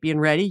shape, being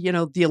ready. You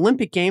know, the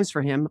Olympic Games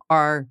for him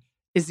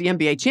is the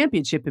NBA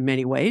championship in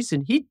many ways.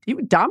 And he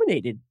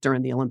dominated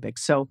during the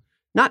Olympics. So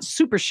not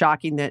super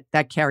shocking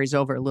that carries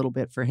over a little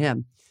bit for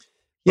him.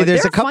 Yeah, but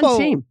there's a couple. Fun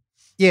team.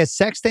 Yeah,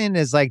 Sexton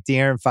is like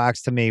De'Aaron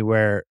Fox to me,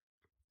 where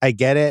I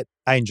get it.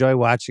 I enjoy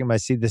watching him. I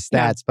see the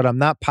stats, but I'm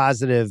not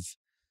positive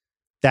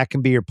that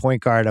can be your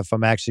point guard if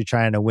I'm actually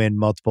trying to win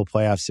multiple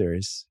playoff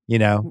series, you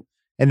know?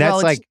 And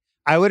that's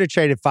I would have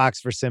traded Fox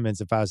for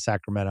Simmons if I was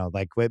Sacramento,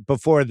 like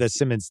before the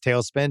Simmons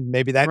tailspin.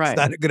 Maybe that's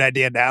not a good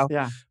idea now.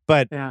 Yeah.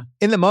 But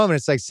in the moment,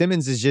 it's like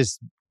Simmons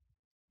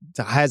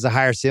has a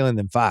higher ceiling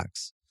than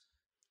Fox.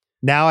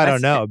 Now I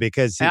don't know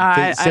because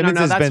Simmons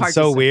has been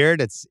so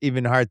weird. It's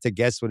even hard to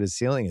guess what his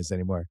ceiling is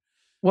anymore.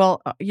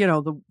 Well, you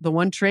know, the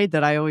one trade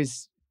that I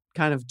always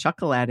kind of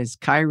chuckle at is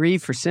Kyrie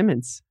for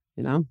Simmons,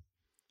 you know,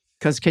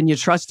 because can you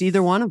trust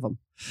either one of them?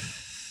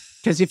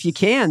 Because if you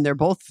can, they're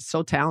both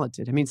so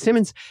talented. I mean,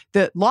 Simmons,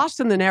 lost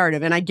in the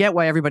narrative, and I get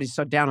why everybody's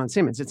so down on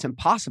Simmons. It's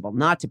impossible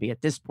not to be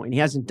at this point. He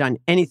hasn't done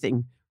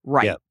anything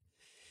right. Yep.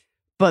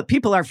 But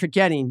people are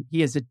forgetting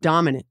he is a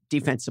dominant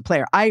defensive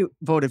player. I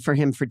voted for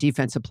him for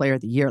Defensive Player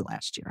of the Year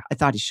last year. I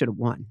thought he should have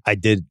won. I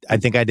did. I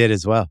think I did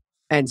as well.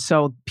 And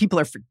so people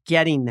are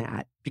forgetting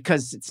that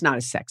because it's not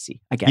as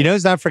sexy, I guess. You know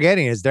who's not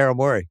forgetting is Daryl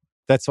Morey.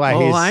 That's why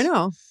he's... Oh, I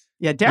know.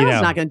 Yeah,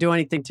 Daryl's not going to do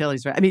anything till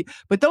he's right. I mean,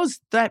 but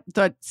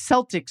the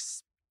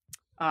Celtics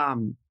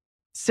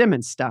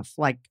Simmons stuff,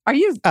 like, are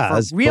you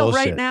for real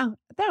bullshit right now?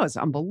 That was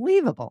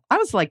unbelievable. I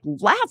was like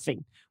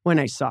laughing when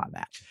I saw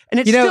that. And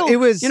it's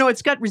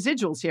it's got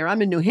residuals here.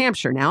 I'm in New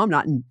Hampshire now. I'm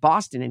not in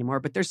Boston anymore,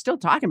 but they're still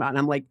talking about it. And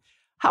I'm like,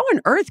 how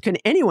on earth can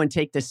anyone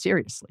take this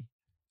seriously?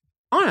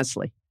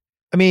 Honestly.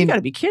 I mean, you got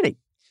to be kidding.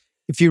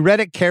 If you read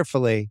it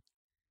carefully,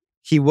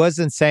 he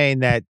wasn't saying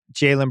that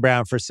Jaylen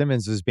Brown for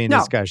Simmons was being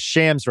discussed.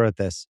 Shams wrote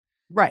this.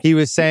 Right. He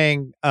was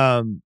saying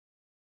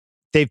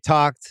they've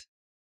talked.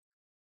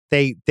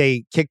 They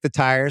kicked the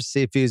tires,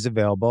 see if he was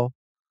available.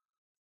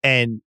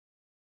 And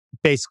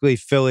basically,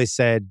 Philly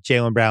said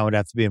Jaylen Brown would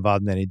have to be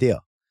involved in any deal.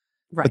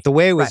 Right. But the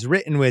way it was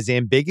written was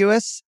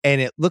ambiguous, and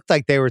it looked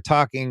like they were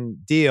talking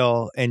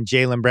deal, and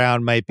Jaylen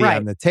Brown might be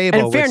on the table.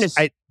 And in fairness,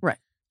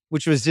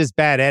 which was just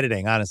bad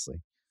editing,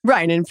 honestly.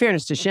 Right. And in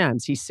fairness to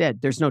Shams, he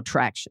said there's no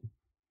traction.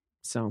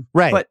 So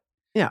but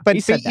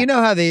you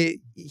know how he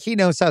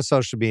knows how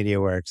social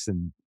media works,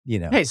 and you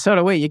know. Hey, so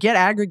do we. You get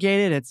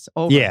aggregated, it's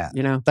over. Yeah,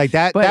 you know, like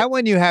that. That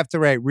one you have to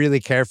write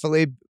really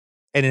carefully,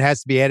 and it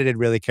has to be edited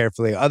really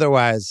carefully.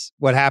 Otherwise,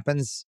 what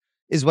happens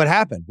is what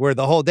happened. Where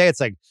the whole day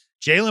it's like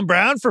Jaylen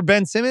Brown for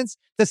Ben Simmons.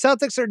 The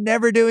Celtics are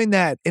never doing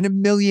that in a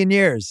million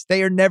years.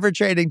 They are never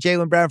trading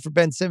Jaylen Brown for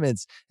Ben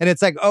Simmons. And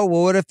it's like, oh,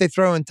 well, what if they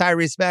throw in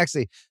Tyrese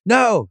Maxey?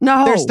 No,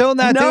 they're still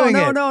not doing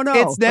it. No.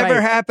 It's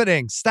never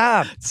happening.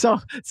 Stop.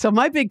 So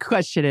my big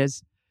question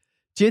is,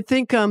 do you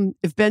think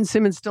if Ben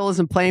Simmons still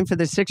isn't playing for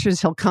the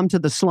Sixers, he'll come to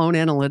the Sloan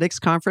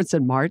Analytics conference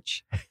in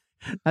March?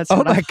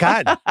 My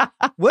God.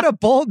 What a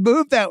bold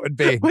move that would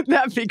be. Wouldn't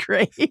that be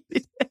great?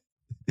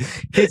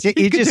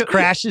 he just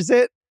crashes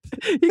it.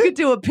 You could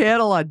do a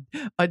panel on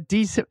a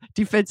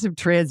defensive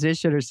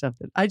transition or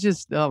something.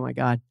 Oh my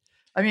God.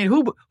 I mean,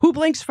 who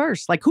blinks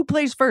first? Like, who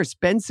plays first?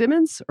 Ben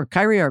Simmons or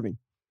Kyrie Irving?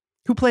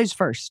 Who plays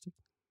first?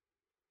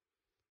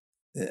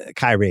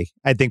 Kyrie,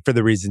 I think, for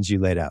the reasons you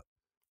laid out.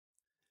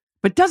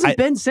 But doesn't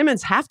Ben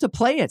Simmons have to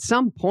play at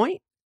some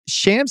point?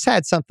 Shams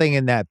had something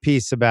in that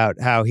piece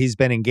about how he's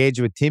been engaged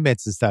with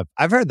teammates and stuff.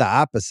 I've heard the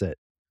opposite.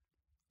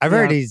 I've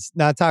heard he's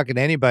not talking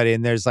to anybody,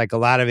 and there's like a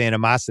lot of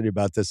animosity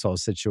about this whole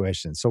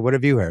situation. So what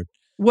have you heard?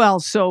 Well,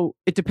 so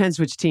it depends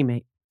which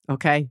teammate,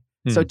 okay?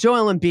 So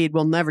Joel Embiid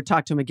will never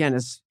talk to him again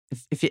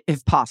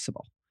if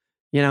possible.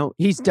 You know,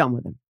 he's done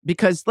with him.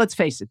 Because let's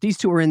face it, these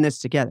two are in this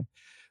together.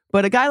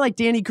 But a guy like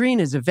Danny Green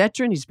is a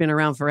veteran. He's been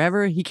around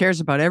forever. He cares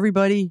about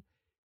everybody.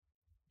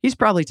 He's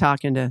probably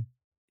talking to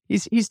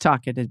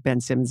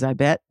Ben Simmons, I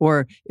bet.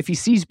 Or if he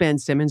sees Ben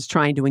Simmons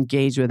trying to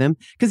engage with him,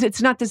 because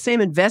it's not the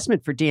same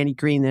investment for Danny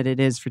Green that it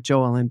is for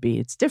Joel Embiid.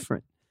 It's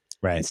different.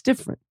 Right. It's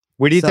different.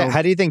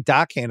 How do you think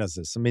Doc handles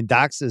this? I mean,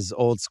 Doc's as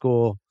old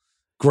school,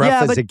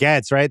 gruff as it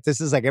gets, right?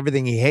 This is like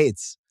everything he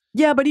hates.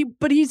 Yeah,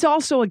 but he's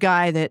also a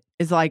guy that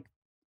is like,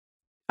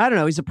 I don't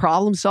know, he's a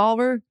problem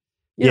solver.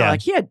 You know,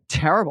 like he had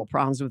terrible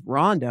problems with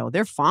Rondo.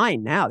 They're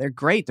fine now. They're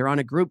great. They're on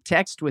a group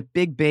text with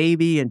Big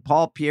Baby and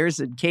Paul Pierce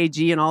and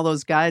KG and all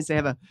those guys. They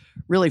have a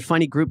really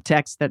funny group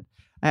text that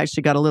I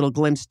actually got a little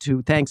glimpse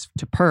to thanks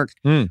to Perk.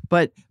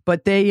 But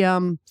they,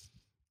 you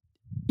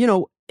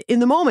know, in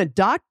the moment,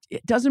 Doc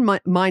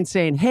doesn't mind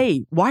saying,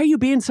 hey, why are you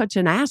being such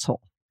an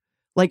asshole?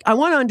 Like, I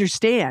want to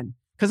understand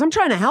because I'm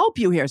trying to help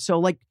you here. So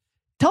like,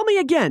 tell me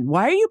again,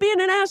 why are you being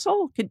an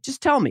asshole?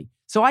 Just tell me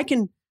so I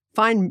can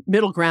find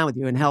middle ground with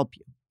you and help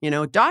you. You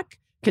know, Doc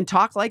can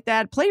talk like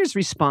that. Players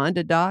respond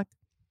to Doc.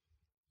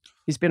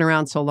 He's been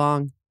around so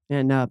long,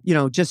 and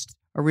just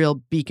a real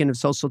beacon of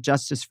social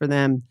justice for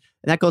them.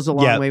 And that goes a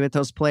long way with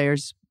those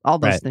players. All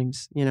those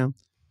things,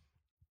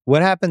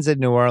 What happens in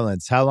New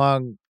Orleans? How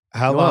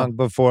long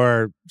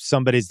before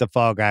somebody's the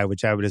fall guy,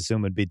 which I would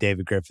assume would be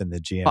David Griffin, the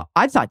GM?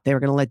 I thought they were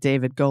going to let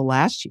David go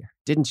last year.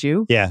 Didn't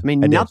you? Yeah. I mean,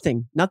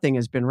 nothing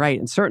has been right.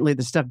 And certainly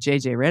the stuff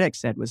JJ Redick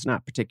said was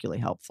not particularly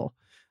helpful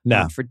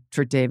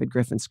for David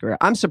Griffin's career.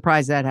 I'm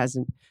surprised that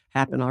hasn't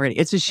happened already.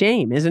 It's a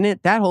shame, isn't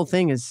it? That whole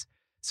thing is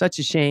such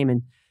a shame.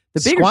 And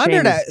the bigger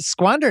shame is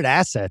squandered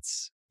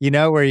assets,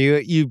 where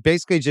you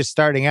basically just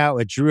starting out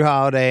with Drew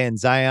Holiday and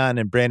Zion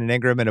and Brandon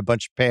Ingram and a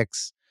bunch of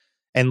picks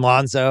and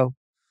Lonzo.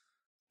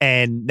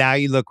 And now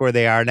you look where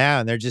they are now,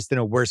 and they're just in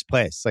a worse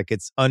place. Like,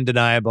 it's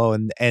undeniable,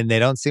 and they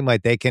don't seem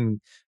like they can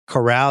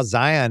corral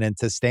Zion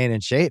into staying in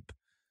shape.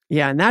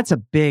 Yeah, and that's a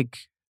big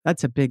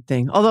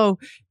thing. Although,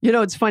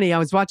 it's funny. I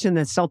was watching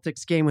the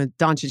Celtics game when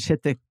Doncic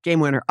hit the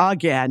game winner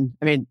again.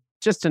 I mean,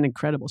 just an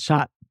incredible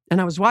shot. And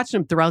I was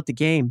watching him throughout the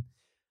game.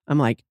 I'm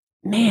like,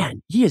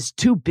 man, he is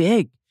too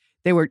big.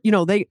 They were,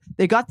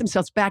 they got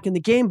themselves back in the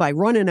game by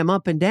running him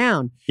up and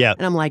down. Yeah,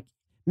 and I'm like,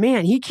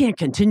 man, he can't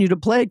continue to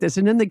play like this.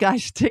 And then the guy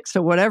sticks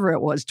a whatever it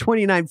was,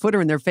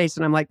 29-footer in their face.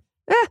 And I'm like,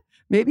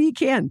 maybe he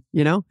can,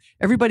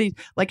 Everybody,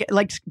 like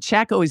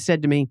Shaq always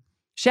said to me,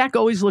 Shaq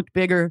always looked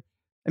bigger.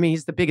 I mean,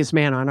 he's the biggest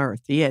man on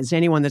earth. He is.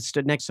 Anyone that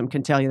stood next to him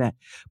can tell you that.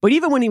 But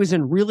even when he was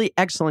in really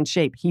excellent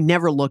shape, he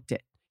never looked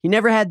it. He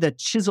never had the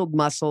chiseled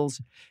muscles.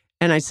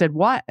 And I said,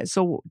 why?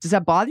 So does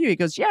that bother you? He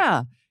goes,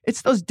 yeah,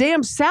 it's those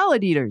damn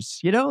salad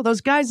eaters, those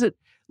guys that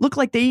look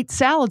like they eat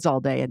salads all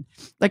day. And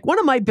like one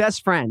of my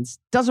best friends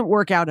doesn't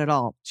work out at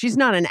all. She's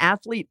not an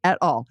athlete at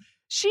all.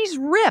 She's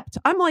ripped.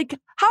 I'm like,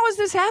 how is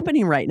this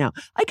happening right now?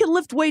 I can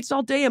lift weights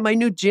all day in my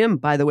new gym,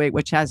 by the way,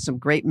 which has some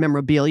great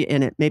memorabilia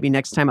in it. Maybe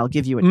next time I'll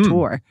give you a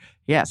tour.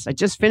 Yes, I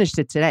just finished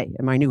it today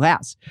in my new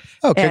house.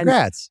 Oh,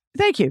 congrats.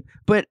 Thank you.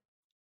 But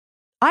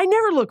I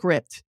never look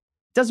ripped.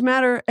 Doesn't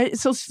matter.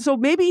 So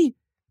maybe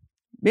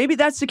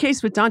that's the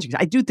case with Doncic.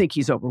 I do think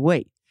he's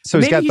overweight. So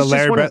he's got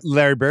the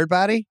Larry Bird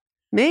body?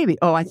 Maybe.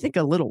 Oh, I think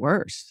a little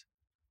worse.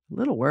 A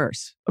little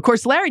worse. Of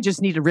course, Larry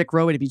just needed Rick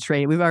Roby to be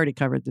traded. We've already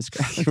covered this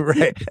guy.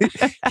 Right.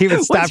 He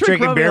would stop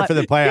drinking beer for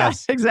the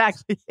playoffs. Yeah,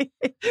 exactly.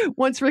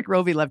 Once Rick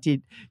Roby left,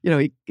 he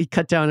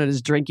cut down on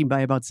his drinking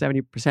by about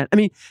 70%. I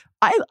mean,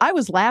 I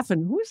was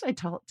laughing. Who was I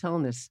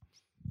telling this?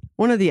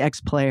 One of the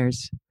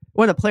ex-players.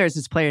 One of the players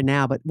that's playing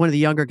now, but one of the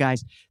younger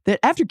guys. That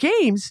after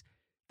games,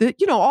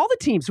 all the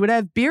teams would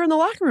have beer in the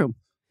locker room.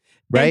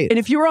 Right. And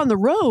if you were on the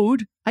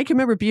road, I can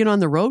remember being on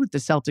the road with the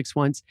Celtics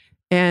once.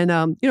 And,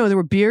 there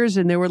were beers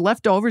and there were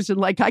leftovers.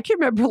 And I can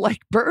remember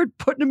Bird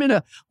putting them in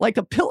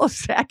a pillow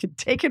sack and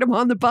taking them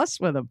on the bus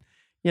with him.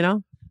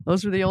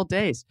 Those were the old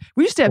days.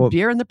 We used to have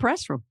beer in the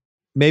press room.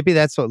 Maybe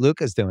that's what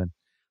Luka's doing.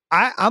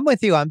 I'm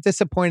with you. I'm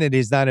disappointed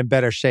he's not in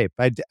better shape.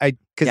 I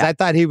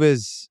thought he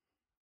was,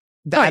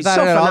 I thought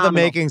he had all the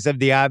makings of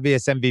the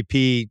obvious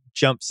MVP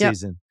jump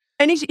season.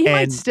 And he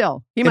might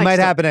still. It might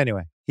happen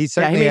anyway. He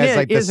certainly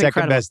has the second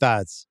incredible. Best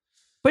odds.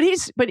 But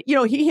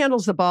he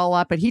handles the ball a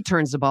lot, but he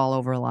turns the ball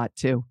over a lot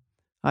too.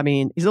 I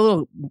mean, he's a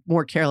little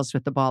more careless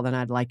with the ball than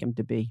I'd like him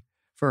to be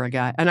for a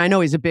guy. And I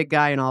know he's a big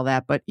guy and all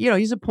that, but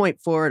he's a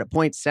point forward, a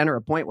point center,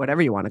 a point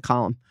whatever you want to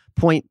call him,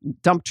 point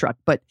dump truck.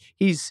 But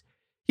he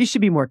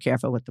should be more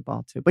careful with the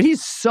ball too. But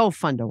he's so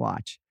fun to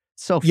watch.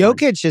 So fun.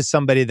 Jokic is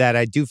somebody that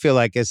I do feel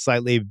like is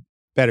slightly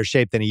better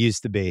shape than he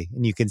used to be,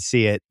 and you can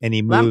see it, and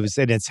he moves,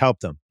 and it's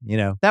helped him.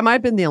 That might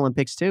have been the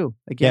Olympics too.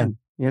 Again. Yeah.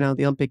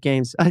 The Olympic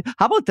Games.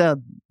 How about the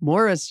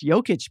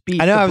Morris-Jokic beef?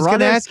 I know, I was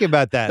going to ask you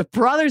about that. The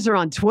brothers are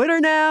on Twitter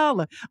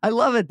now. I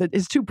love it.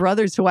 His two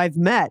brothers who I've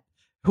met,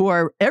 who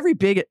are every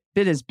bit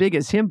as big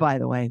as him, by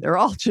the way. They're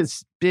all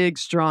just big,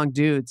 strong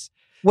dudes.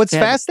 What's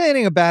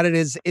fascinating about it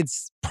is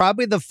it's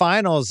probably the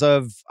finals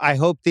of, I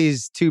hope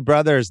these two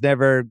brothers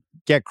never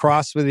get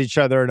crossed with each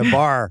other in a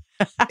bar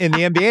in the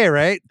NBA,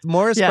 right? The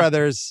Morris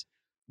brothers,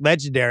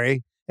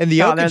 legendary. And the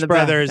Jokic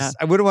brothers,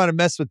 I wouldn't want to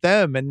mess with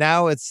them. And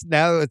now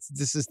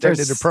this is turned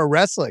into pro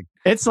wrestling.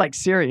 It's like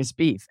serious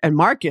beef. And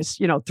Marcus,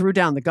 threw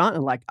down the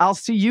gauntlet like, I'll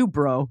see you,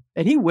 bro.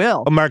 And he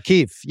will. Oh,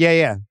 Markieff.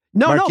 Yeah.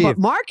 But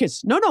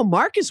Marcus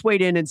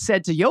weighed in and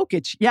said to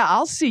Jokic, yeah,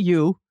 I'll see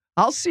you.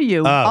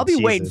 I'll be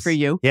waiting for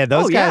you. Yeah,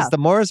 those guys, the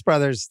Morris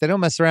brothers, they don't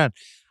mess around.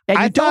 And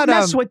you don't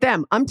mess with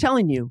them. I'm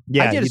telling you.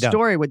 Yeah, I did a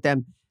story with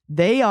them.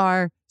 They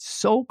are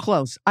so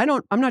close.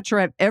 I'm not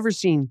sure I've ever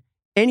seen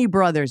any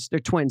brothers, they're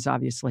twins,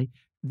 obviously,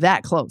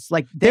 that close.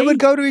 Like they would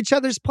go to each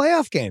other's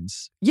playoff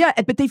games. Yeah,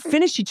 but they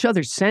finish each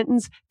other's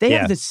sentence. They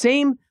have the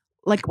same,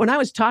 like when I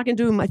was talking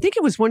to him, I think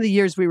it was one of the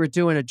years we were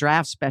doing a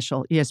draft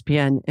special,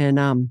 ESPN,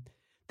 and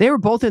they were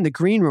both in the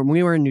green room.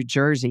 We were in New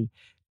Jersey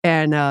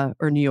and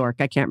or New York,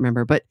 I can't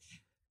remember. But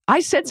I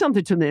said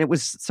something to them and it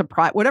was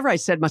surprise. Whatever I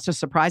said must have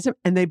surprised them.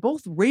 And they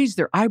both raised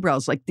their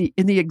eyebrows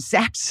in the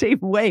exact same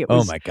way. It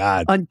was my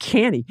God.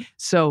 Uncanny.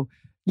 So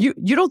you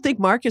don't think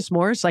Marcus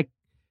Morris, like,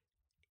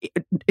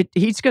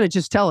 he's going to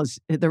just tell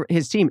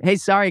his team, hey,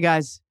 sorry,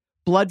 guys,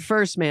 blood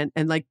first, man.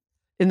 And like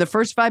in the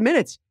first 5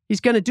 minutes, He's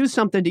going to do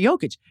something to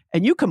Jokic.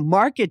 And you can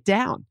mark it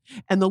down.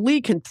 And the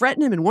league can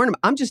threaten him and warn him.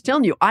 I'm just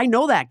telling you, I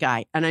know that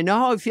guy. And I know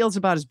how he feels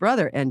about his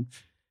brother. And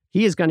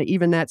he is going to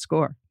even that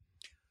score.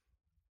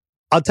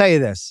 I'll tell you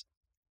this.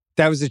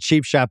 That was a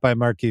cheap shot by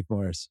Markieff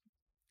Morris.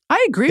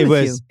 I agree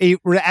with you.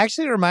 It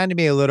actually reminded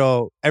me a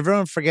little,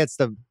 everyone forgets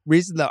the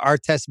reason the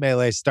Artest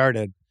melee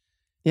started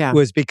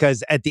was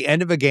because at the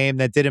end of a game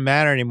that didn't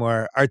matter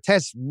anymore,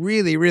 Artest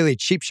really, really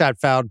cheap shot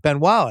fouled Ben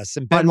Wallace.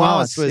 And Ben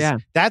Wallace was,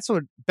 that's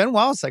what, Ben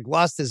Wallace like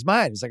lost his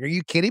mind. He's like, are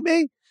you kidding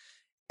me?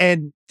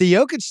 And the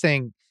Jokic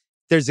thing,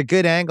 there's a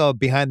good angle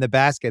behind the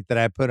basket that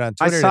I put on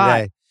Twitter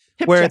today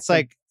where it's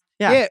like,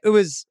 it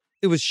was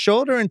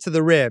shoulder into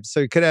the rib.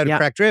 So he could have had a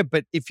cracked rib.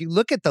 But if you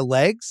look at the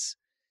legs,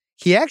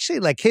 he actually,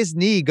 like his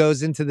knee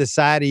goes into the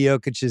side of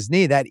Jokic's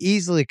knee. That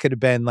easily could have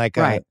been like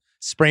a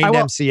sprained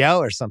MCL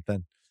or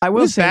something. I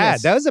will say bad.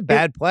 This. That was a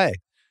bad play.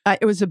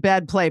 It was a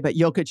bad play, but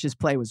Jokic's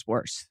play was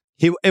worse.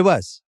 It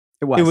was.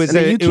 It was.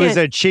 It was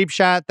a cheap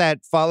shot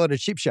that followed a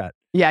cheap shot.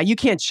 Yeah, you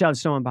can't shove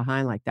someone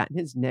behind like that. And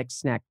his neck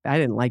snapped. I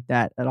didn't like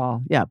that at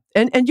all. Yeah,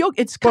 and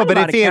it's kind of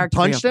but if he had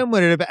punched him,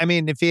 would it have been, I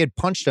mean, if he had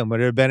punched him,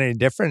 would it have been any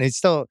different?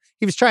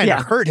 He was trying to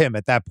hurt him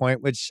at that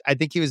point, which I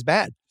think he was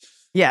bad.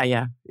 Yeah,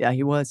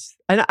 he was.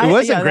 And it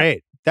wasn't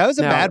great. That was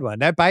a bad one.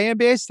 That by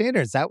NBA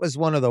standards, that was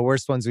one of the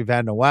worst ones we've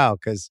had in a while.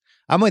 Because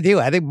I'm with you.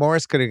 I think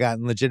Morris could have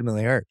gotten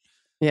legitimately hurt.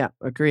 Yeah,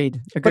 agreed.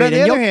 But on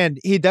the other hand,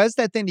 he does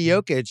that thing to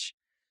Jokic,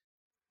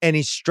 and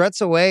he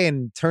struts away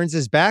and turns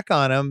his back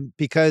on him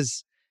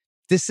because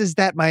this is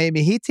that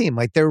Miami Heat team.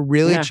 Like they're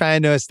really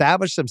trying to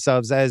establish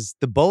themselves as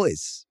the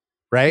bullies,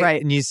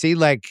 right? And you see,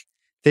 like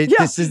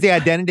this is the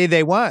identity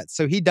they want.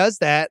 So he does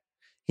that.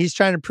 He's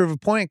trying to prove a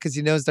point because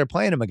he knows they're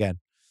playing him again.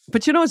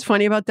 But you know what's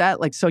funny about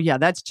that? Like, so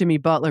that's Jimmy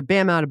Butler.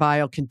 Bam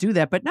Adebayo can do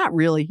that, but not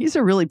really. He's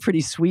a really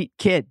pretty sweet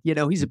kid. You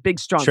know, he's a big,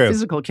 strong,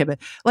 physical kid. But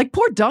like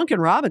poor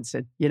Duncan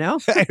Robinson, you know?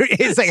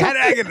 He's like, how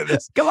did I get into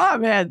this? Come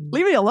on, man.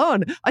 Leave me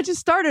alone. I just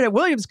started at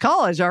Williams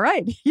College, all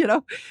right? You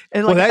know?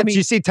 And like, did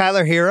you see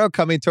Tyler Hero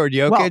coming toward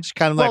Jokic?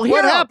 Kind of like,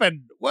 what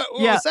happened? What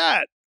was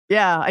that?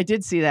 Yeah, I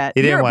did see that.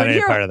 He didn't want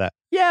any part of that.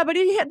 Yeah, but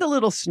he had the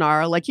little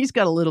snarl. Like he's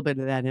got a little bit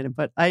of that in him.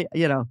 But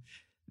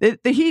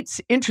the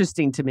Heat's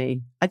interesting to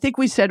me. I think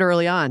we said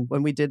early on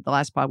when we did the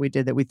last pod we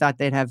did that we thought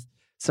they'd have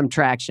some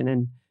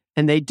traction,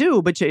 and they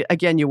do. But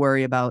you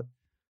worry about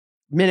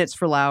minutes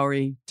for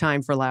Lowry,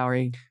 time for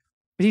Lowry.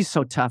 But he's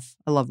so tough.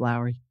 I love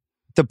Lowry.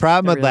 The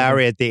problem with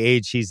Lowry at the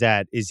age he's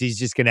at is he's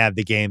just going to have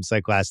the games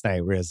like last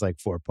night where he has like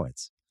 4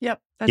 points.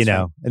 Yep. That's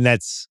right. And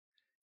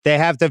they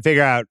have to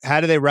figure out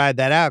how do they ride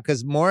that out?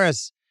 Because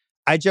Morris,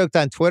 I joked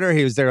on Twitter,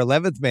 he was their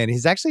 11th man.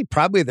 He's actually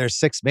probably their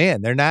 6th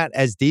man. They're not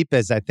as deep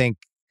as I think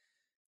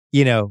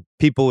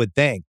people would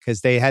think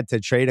because they had to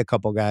trade a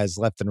couple guys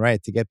left and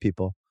right to get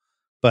people.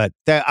 But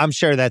I'm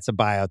sure that's a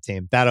buyout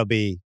team. There'll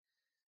be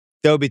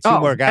 2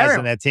 more guys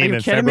on that team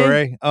in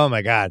February. Oh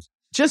my God.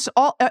 Just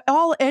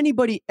all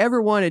anybody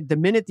ever wanted the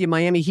minute the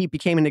Miami Heat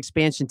became an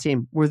expansion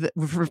team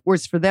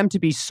was for them to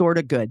be sort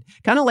of good.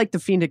 Kind of like the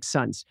Phoenix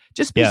Suns.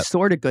 Just be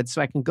sort of good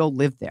so I can go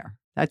live there.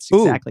 That's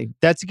exactly.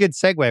 That's a good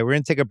segue. We're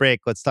going to take a break.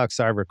 Let's talk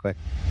Sarver quick.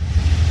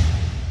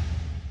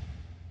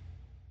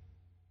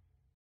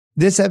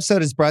 This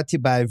episode is brought to you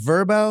by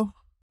Vrbo.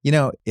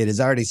 It is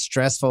already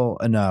stressful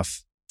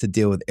enough to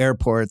deal with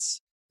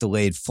airports,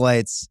 delayed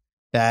flights,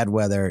 bad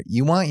weather.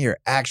 You want your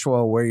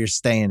actual where you're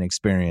staying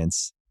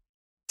experience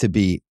to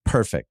be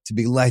perfect, to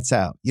be lights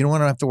out. You don't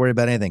want to have to worry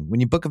about anything.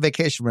 When you book a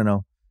vacation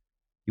rental,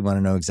 you want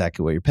to know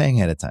exactly what you're paying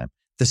ahead of time.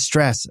 The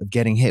stress of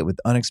getting hit with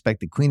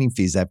unexpected cleaning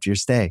fees after your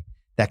stay,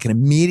 that can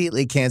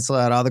immediately cancel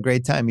out all the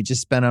great time you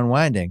just spent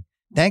unwinding.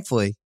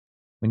 Thankfully,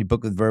 when you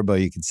book with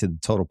Vrbo, you can see the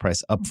total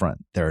price upfront.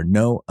 There are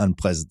no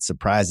unpleasant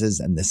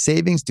surprises, and the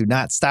savings do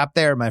not stop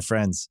there, my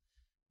friends.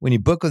 When you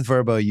book with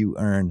Vrbo, you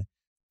earn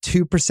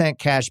 2%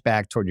 cash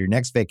back toward your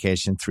next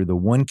vacation through the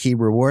One Key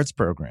Rewards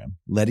program,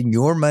 letting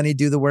your money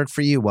do the work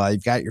for you while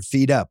you've got your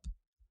feet up.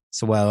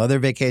 So while other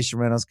vacation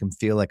rentals can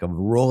feel like a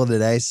roll of the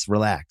dice,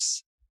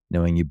 relax,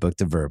 knowing you booked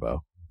a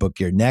Vrbo. Book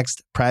your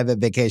next private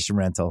vacation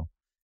rental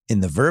in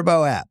the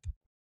Vrbo app.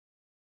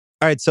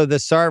 All right, so the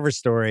Sarver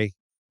story,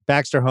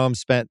 Baxter Holmes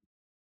spent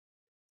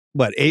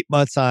 8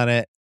 months on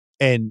it,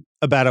 and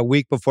about a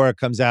week before it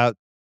comes out,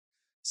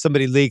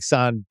 somebody leaks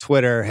on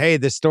Twitter, hey,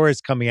 this story's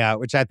coming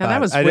out, which I thought,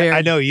 that was weird.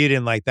 I know you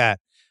didn't like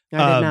that.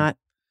 I did not.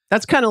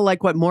 That's kind of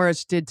like what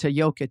Morris did to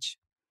Jokic.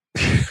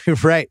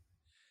 Right.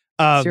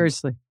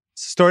 Seriously.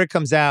 Story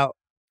comes out.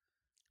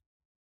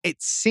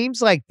 It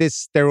seems like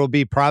there will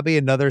be probably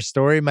another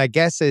story. My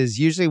guess is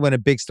usually when a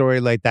big story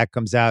like that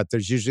comes out,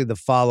 there's usually the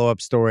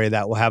follow-up story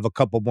that will have a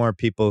couple more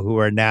people who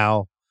are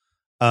now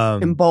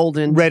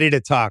emboldened, ready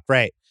to talk.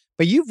 Right.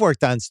 But you've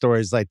worked on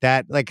stories like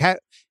that. Like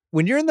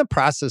when you're in the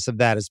process of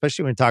that,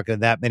 especially when you're talking to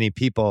that many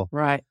people,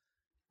 right?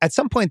 At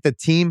some point, the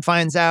team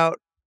finds out.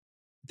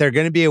 They're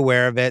going to be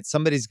aware of it.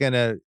 Somebody's going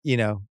to,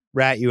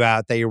 rat you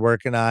out that you're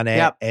working on it.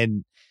 Yep.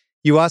 And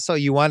you want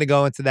to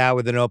go into that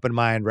with an open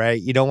mind,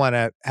 right? You don't want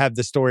to have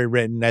the story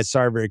written as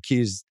Sarver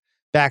accused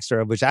Baxter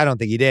of, which I don't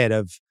think he did,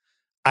 of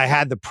I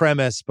had the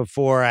premise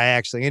before I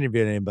actually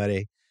interviewed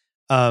anybody.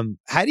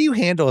 How do you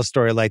handle a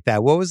story like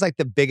that? What was like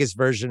the biggest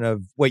version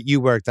of what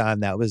you worked on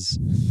that was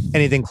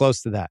anything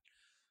close to that?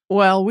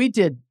 Well, we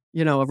did,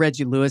 a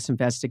Reggie Lewis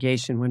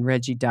investigation when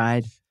Reggie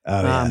died.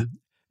 Oh, yeah.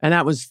 And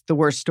that was the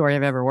worst story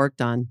I've ever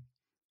worked on.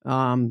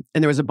 And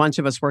there was a bunch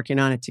of us working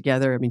on it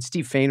together. I mean,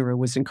 Steve Fainter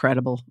was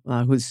incredible,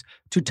 who's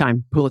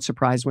two-time Pulitzer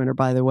Prize winner,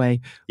 by the way,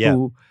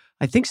 who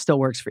I think still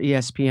works for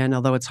ESPN,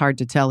 although it's hard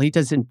to tell. He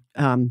doesn't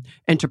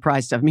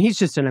enterprise stuff. I mean, he's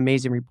just an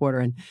amazing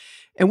reporter.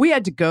 And we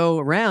had to go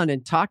around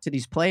and talk to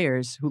these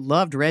players who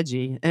loved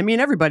Reggie. I mean,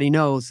 everybody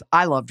knows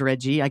I loved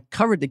Reggie. I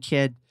covered the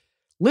kid.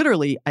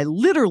 I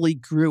literally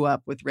grew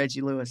up with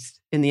Reggie Lewis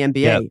in the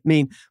NBA. Yep. I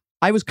mean,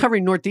 I was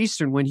covering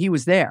Northeastern when he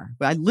was there.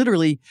 I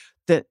literally,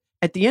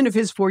 at the end of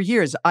his 4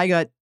 years, I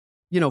got,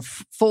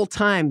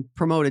 full-time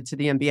promoted to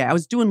the NBA. I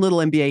was doing little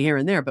NBA here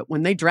and there, but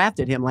when they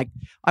drafted him, like,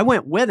 I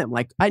went with him.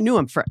 Like, I knew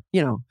him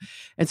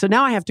and so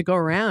now I have to go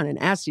around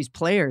and ask these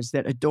players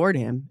that adored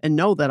him and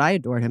know that I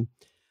adored him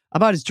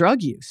about his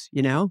drug use,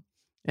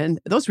 And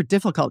those were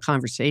difficult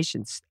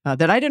conversations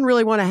that I didn't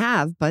really want to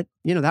have, but,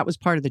 that was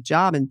part of the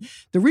job. And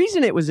the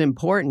reason it was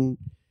important,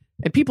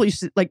 and people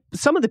used to, like,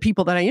 some of the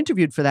people that I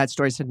interviewed for that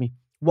story said to me,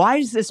 why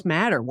does this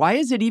matter? Why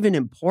is it even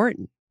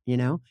important?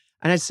 And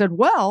I said,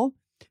 well,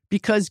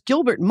 because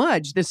Gilbert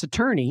Mudge, this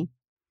attorney,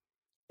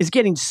 is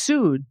getting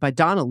sued by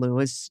Donna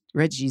Lewis,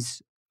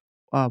 Reggie's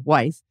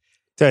wife.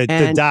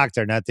 The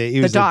doctor, not the...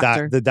 He was the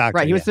doctor. The doctor,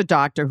 right. He was the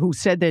doctor who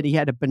said that he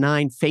had a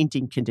benign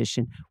fainting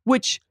condition,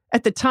 which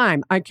at the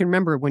time, I can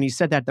remember when he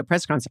said that at the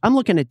press conference, I'm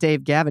looking at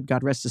Dave Gavitt,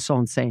 God rest his soul,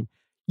 and saying,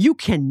 you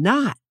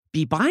cannot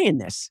be buying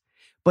this.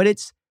 But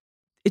it's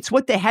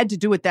what they had to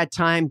do at that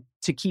time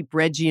to keep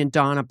Reggie and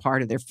Donna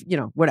part of their,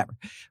 whatever.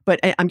 But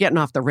I'm getting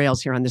off the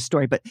rails here on this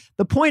story. But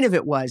the point of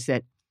it was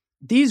that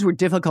these were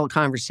difficult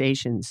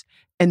conversations.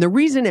 And the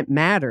reason it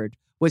mattered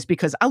was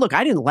because,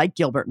 I didn't like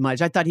Gilbert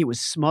Mudge. I thought he was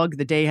smug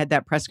the day he had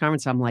that press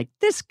conference. I'm like,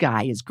 this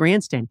guy is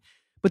grandstand.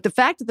 But the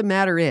fact of the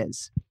matter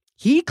is,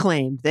 he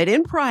claimed that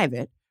in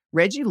private,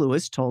 Reggie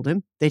Lewis told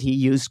him that he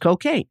used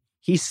cocaine.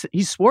 He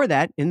swore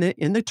that in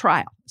the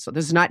trial. So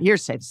this is not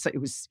hearsay.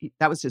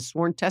 That was his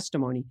sworn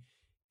testimony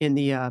in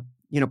the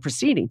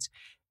proceedings.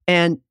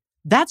 And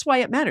that's why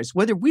it matters.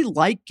 Whether we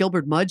like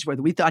Gilbert Mudge,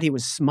 whether we thought he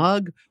was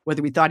smug,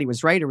 whether we thought he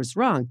was right or was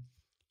wrong,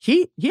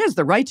 he has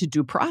the right to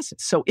due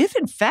process. So if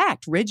in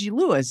fact Reggie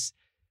Lewis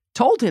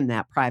told him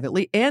that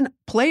privately and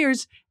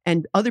players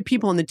and other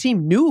people on the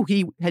team knew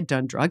he had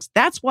done drugs,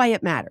 that's why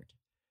it mattered.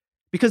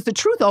 Because the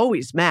truth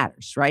always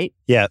matters, right?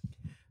 Yeah.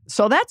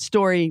 So that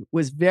story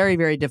was very,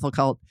 very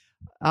difficult.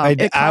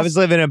 I was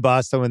living in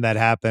Boston when that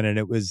happened, and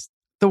it was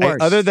the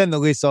worst. Other than the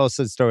Lisa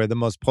Olson story, the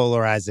most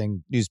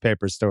polarizing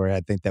newspaper story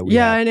I think that we had.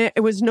 Yeah, and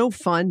it was no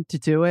fun to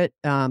do it.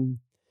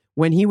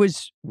 When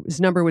his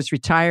number was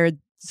retired,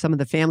 some of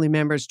the family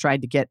members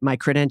tried to get my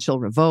credential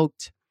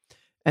revoked.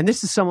 And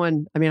this is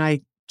someone,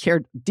 I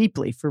cared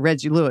deeply for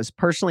Reggie Lewis,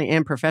 personally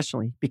and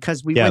professionally,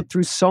 because we went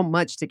through so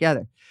much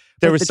together.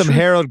 There was some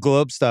Herald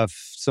Globe stuff,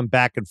 some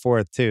back and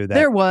forth too.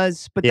 There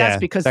was, but that's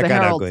because the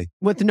Herald, ugly.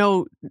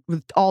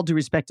 with all due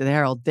respect to the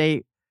Herald,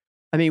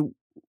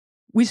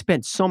 we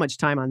spent so much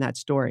time on that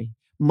story,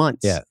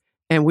 months. Yeah.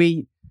 And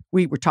we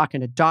were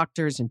talking to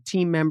doctors and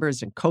team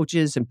members and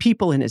coaches and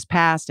people in his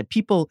past and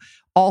people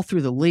all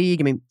through the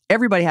league.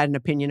 Everybody had an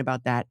opinion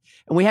about that.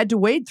 And we had to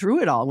wade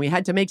through it all and we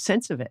had to make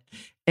sense of it.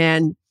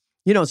 And,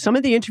 some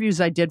of the interviews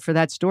I did for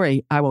that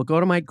story, I will go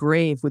to my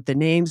grave with the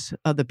names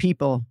of the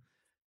people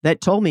that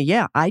told me,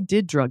 yeah, I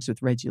did drugs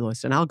with Reggie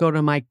Lewis, and I'll go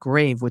to my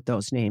grave with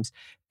those names.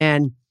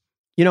 And,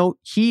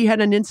 he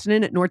had an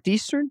incident at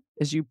Northeastern,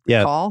 as you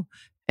recall,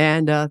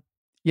 and,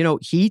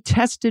 he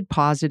tested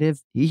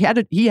positive. He had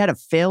a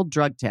failed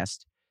drug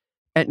test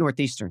at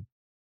Northeastern.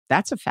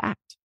 That's a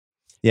fact.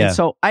 Yeah. And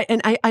so I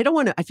don't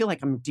want to, I feel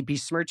like I'm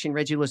besmirching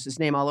Reggie Lewis's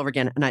name all over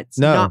again. And it's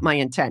not my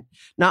intent.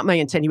 Not my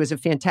intent. He was a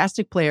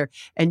fantastic player.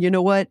 And you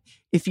know what?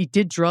 If he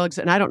did drugs,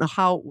 and I don't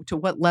know to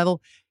what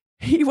level,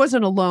 he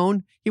wasn't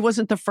alone. He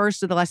wasn't the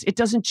first or the last. It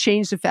doesn't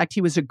change the fact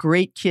he was a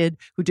great kid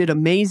who did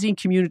amazing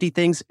community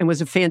things and was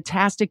a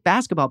fantastic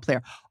basketball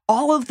player.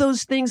 All of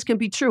those things can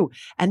be true.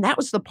 And that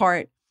was the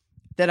part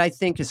that I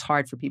think is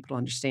hard for people to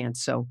understand.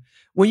 So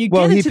when you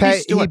get into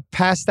these stories, he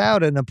passed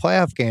out in a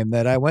playoff game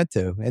that I went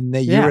to, and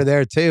you were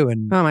there too.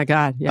 And oh my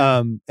God,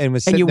 yeah. And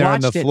was sitting there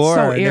on the floor,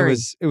 so and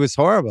it was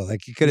horrible.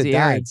 Like he could have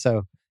died.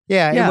 So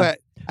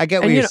I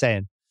get what you're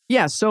saying.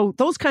 Yeah. So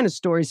those kind of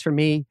stories for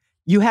me,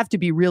 you have to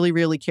be really,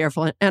 really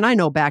careful. And I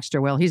know Baxter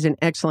well. He's an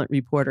excellent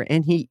reporter,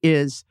 and he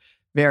is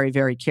very,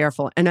 very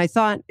careful. And I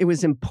thought it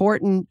was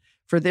important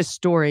for this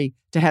story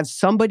to have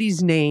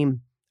somebody's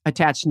name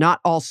attached,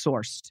 not all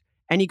sourced.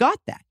 And he got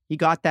that. He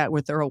got that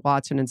with Earl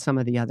Watson and some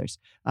of the others,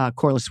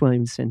 Corliss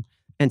Williamson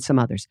and some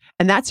others.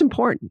 And that's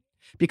important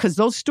because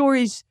those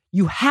stories,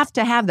 you have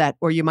to have that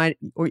or you might,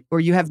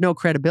 or you have no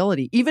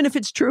credibility. Even if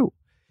it's true,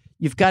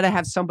 you've got to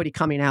have somebody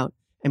coming out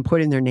and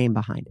putting their name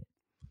behind it.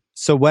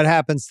 So what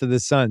happens to the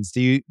Suns?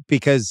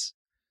 Because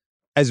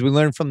as we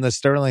learned from the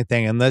Sterling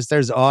thing, unless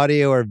there's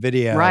audio or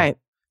video, right.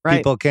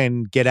 people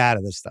can get out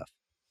of this stuff.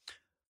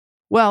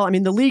 Well, I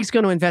mean, the league's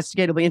going to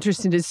investigate. It'll be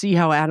interesting to see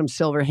how Adam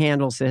Silver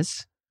handles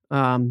this.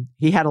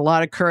 He had a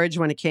lot of courage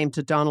when it came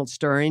to Donald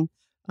Sterling.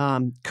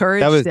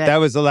 Courage that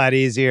was a lot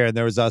easier, and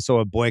there was also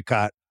a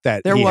boycott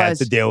that he had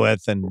to deal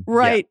with. And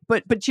right,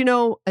 yeah. But you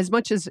know, as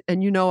much as,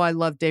 and you know, I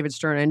love David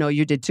Stern. I know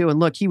you did too. And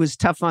look, he was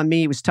tough on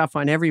me. He was tough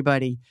on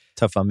everybody.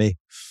 Tough on me.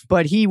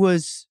 But he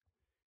was,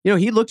 you know,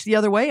 he looked the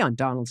other way on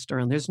Donald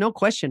Sterling. There's no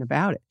question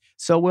about it.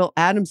 So will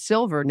Adam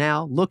Silver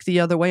now look the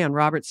other way on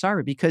Robert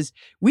Sarver? Because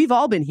we've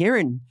all been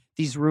hearing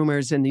these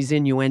rumors and these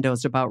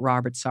innuendos about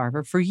Robert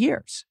Sarver for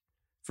years.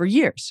 For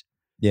years.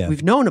 Yeah.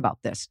 We've known about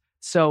this.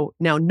 So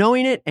now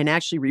knowing it and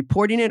actually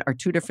reporting it are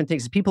two different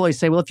things. People always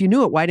say, well, if you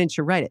knew it, why didn't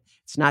you write it?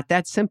 It's not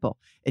that simple.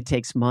 It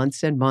takes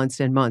months and months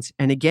and months.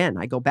 And again,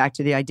 I go back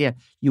to the idea,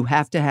 you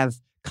have to have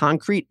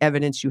concrete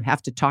evidence. You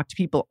have to talk to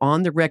people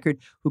on the record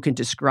who can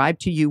describe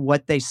to you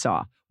what they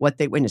saw, what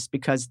they witnessed,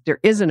 because there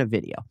isn't a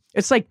video.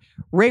 It's like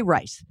Ray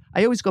Rice.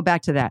 I always go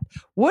back to that.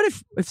 What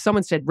if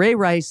someone said Ray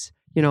Rice,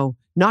 you know,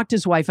 knocked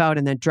his wife out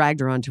and then dragged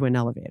her onto an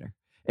elevator?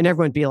 And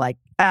everyone would be like,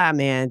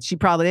 man,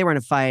 they were in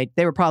a fight.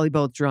 They were probably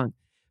both drunk.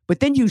 But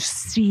then you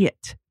see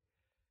it.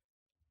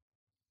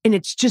 And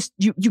it's just,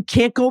 you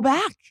can't go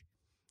back.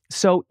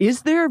 So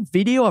is there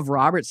video of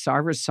Robert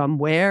Sarver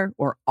somewhere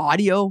or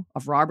audio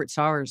of Robert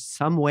Sarver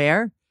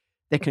somewhere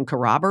that can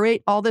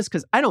corroborate all this?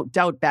 Because I don't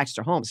doubt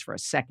Baxter Holmes for a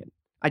second.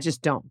 I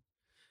just don't.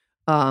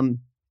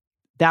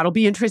 That'll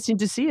be interesting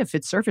to see if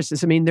it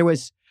surfaces. I mean,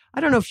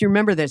 I don't know if you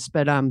remember this,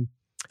 but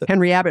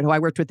Henry Abbott, who I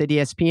worked with at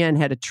ESPN,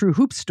 had a True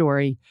Hoop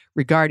story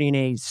regarding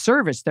a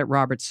service that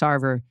Robert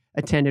Sarver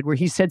attended where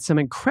he said some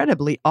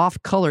incredibly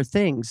off-color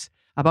things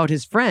about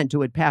his friend who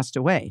had passed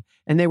away.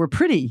 And they were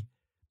pretty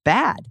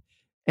bad.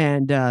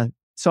 And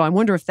so I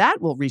wonder if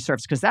that will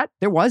resurface, because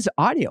there was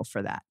audio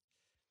for that.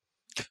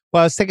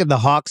 Well, I was thinking the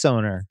Hawks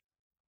owner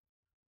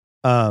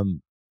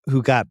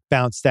who got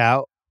bounced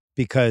out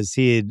because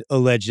he had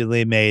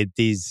allegedly made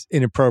these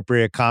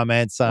inappropriate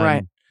comments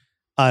on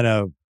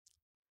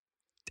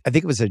I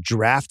think it was a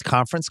draft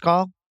conference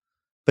call,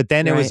 but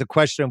then it was a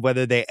question of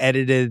whether they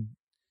edited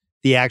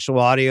the actual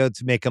audio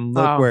to make him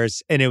look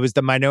worse. And it was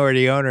the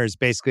minority owners.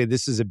 Basically,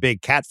 this is a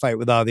big cat fight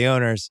with all the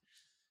owners.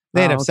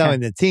 They end up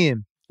selling the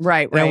team.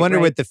 Right. And I wonder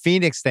with the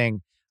Phoenix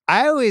thing,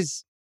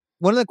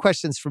 one of the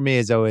questions for me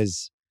is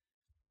always,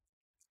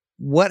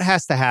 what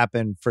has to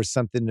happen for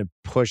something to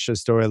push a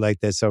story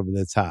like this over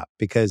the top?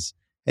 Because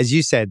as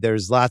you said,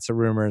 there's lots of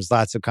rumors,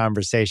 lots of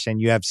conversation.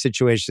 You have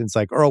situations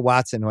like Earl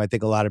Watson, who I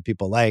think a lot of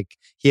people like.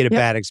 He had a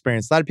bad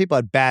experience. A lot of people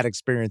had bad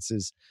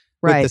experiences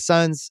with the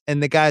Suns,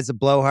 and the guy's a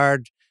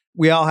blowhard.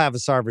 We all have a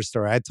Sarver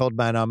story. I told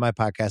mine on my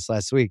podcast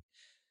last week.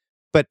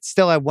 But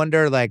still, I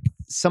wonder, like,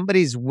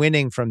 somebody's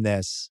winning from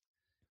this,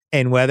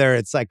 and whether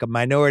it's like a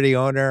minority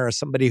owner or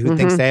somebody who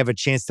thinks they have a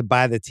chance to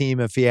buy the team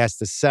if he has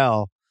to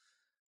sell,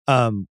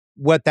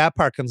 what that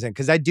part comes in.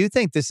 Because I do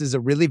think this is a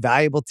really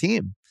valuable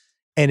team.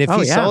 And if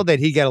he sold it,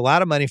 he'd get a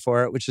lot of money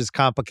for it, which is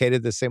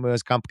complicated the same way it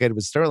was complicated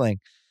with Sterling.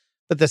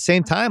 But at the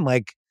same time,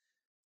 like,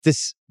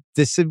 this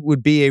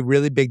would be a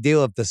really big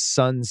deal if the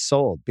Suns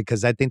sold,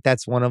 because I think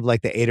that's one of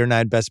like the 8 or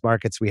 9 best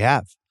markets we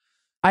have.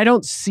 I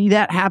don't see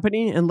that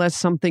happening unless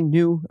something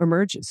new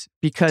emerges.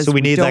 Because so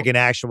we need like an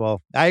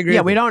actual. I agree.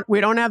 Yeah, we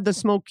don't have the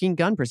smoking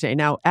gun per se.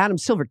 Now, Adam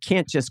Silver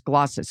can't just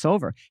gloss this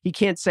over. He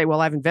can't say,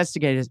 "Well, I've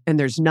investigated and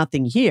there's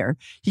nothing here."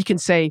 He can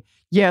say,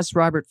 "Yes,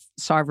 Robert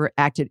Sarver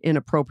acted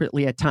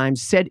inappropriately at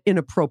times, said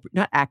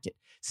inappropriate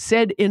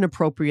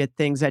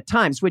things at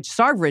times," which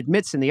Sarver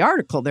admits in the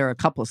article. There are a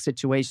couple of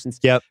situations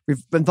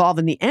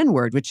involving the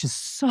N-word, which is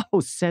so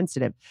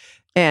sensitive.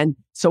 And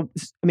so,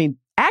 I mean,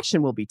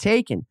 action will be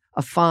taken.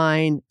 A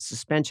fine,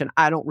 suspension,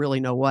 I don't really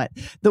know what.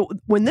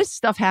 When this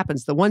stuff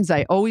happens, the ones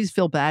I always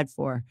feel bad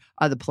for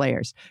are the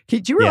players.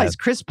 Do you realize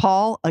Chris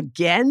Paul,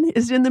 again,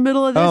 is in the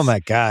middle of this? Oh, my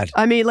God.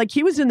 I mean, like,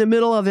 he was in the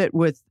middle of it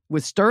with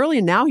Sterling,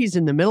 and now he's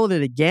in the middle of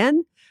it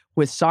again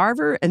with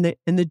Sarver. And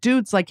the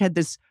dude's, like, had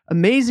this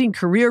amazing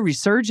career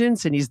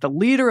resurgence, and he's the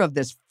leader of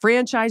this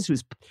franchise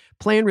who's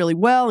playing really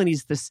well, and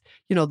he's this,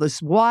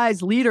 this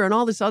wise leader and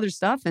all this other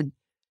stuff. And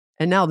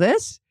now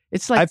this?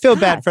 It's like, I feel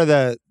bad for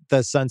the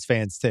Suns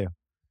fans, too.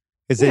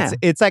 Because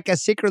it's like a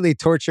secretly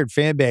tortured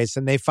fan base,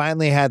 and they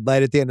finally had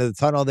light at the end of the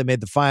tunnel. They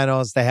made the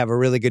finals. They have a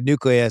really good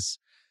nucleus.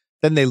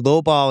 Then they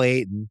lowball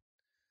Ayton.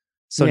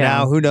 So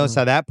now who knows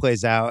how that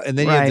plays out? And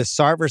then you have the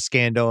Sarver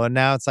scandal, and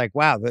now it's like,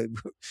 wow, where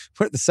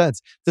are the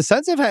Suns? The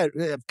Suns have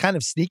kind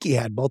of sneaky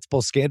had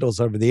multiple scandals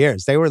over the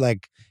years. They were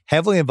like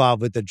heavily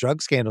involved with the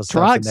drug scandal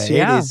stuff in the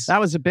 80s. That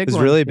was a big one. It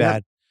was really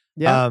bad.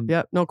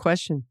 Yeah, no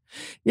question.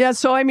 Yeah,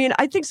 so I mean,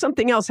 I think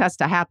something else has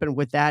to happen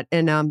with that,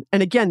 and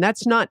again,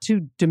 that's not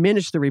to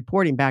diminish the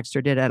reporting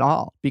Baxter did at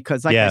all,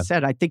 because, like I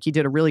said, I think he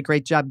did a really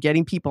great job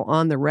getting people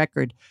on the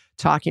record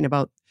talking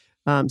about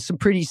some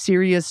pretty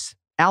serious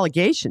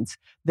allegations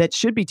that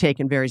should be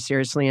taken very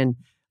seriously, and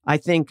I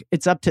think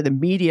it's up to the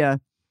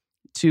media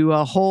to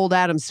hold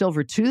Adam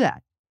Silver to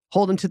that,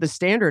 hold him to the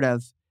standard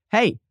of,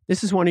 hey,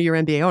 this is one of your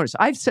NBA owners.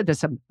 I've said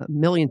this a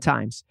million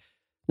times,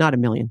 not a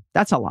million.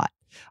 That's a lot.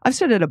 I've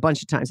said it a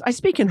bunch of times. I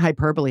speak in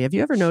hyperbole. Have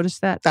you ever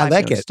noticed that? I I've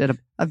like noticed it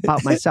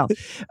about myself.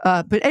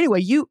 But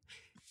anyway,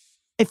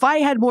 if I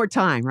had more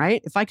time,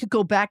 right? If I could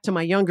go back to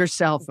my younger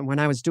self and when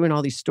I was doing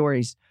all these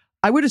stories,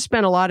 I would have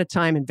spent a lot of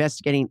time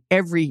investigating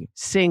every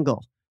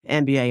single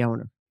NBA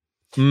owner.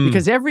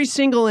 Because every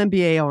single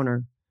NBA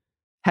owner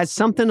has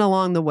something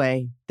along the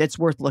way that's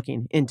worth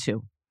looking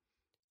into.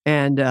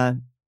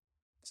 And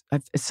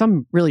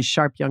some really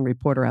sharp young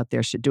reporter out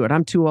there should do it.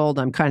 I'm too old.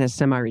 I'm kind of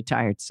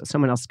semi-retired, so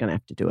someone else is going to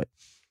have to do it.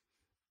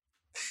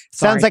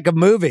 Sounds like a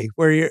movie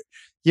where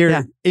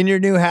you're in your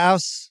new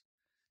house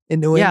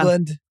in New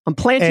England. I'm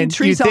planting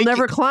trees I'll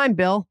never climb,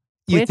 Bill.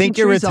 You think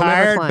you're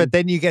retired, but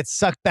then you get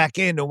sucked back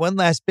into one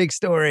last big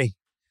story.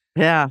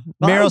 Yeah.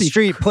 Well, Meryl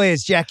Streep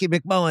plays Jackie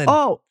MacMullan.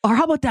 Oh, or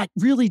how about that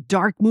really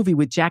dark movie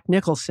with Jack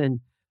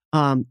Nicholson?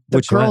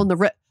 Which girl one? in the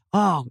red.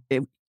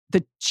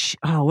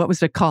 What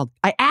was it called?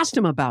 I asked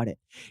him about it.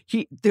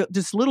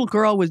 This little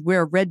girl would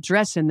wear a red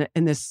dress, and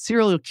this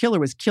serial killer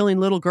was killing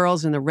little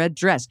girls in the red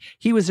dress.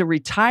 He was a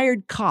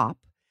retired cop.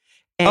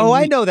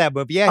 I know that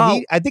movie. Yeah,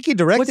 I think he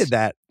directed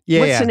that.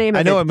 Yeah, what's the name of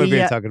it? I know what movie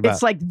you're talking about.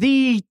 It's like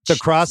The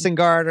Crossing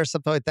Guard or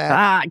something like that.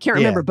 I can't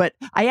remember, but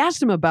I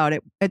asked him about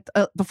it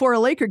before a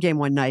Laker game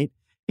one night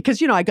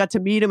because I got to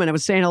meet him and I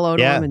was saying hello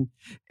to him,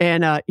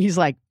 and he's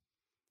like,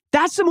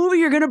 "That's the movie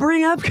you're going to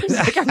bring up?" Because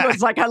I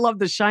was like, "I love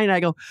The Shine."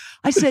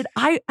 I said,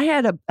 I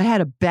had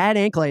a bad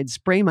ankle. I had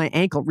sprained my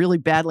ankle really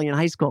badly in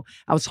high school.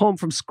 I was home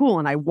from school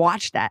and I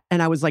watched that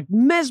and I was like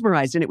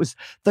mesmerized. And it was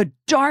the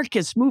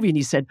darkest movie. And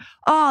he said,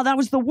 "Oh, that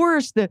was the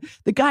worst. The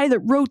guy that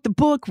wrote the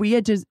book, we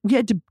had to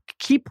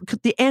keep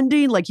the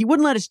ending. Like he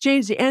wouldn't let us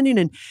change the ending."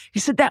 And he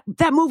said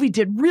that movie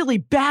did really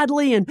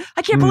badly. And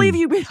I can't believe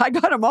I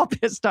got him all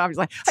pissed off. He's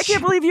like, "I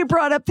can't believe you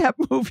brought up that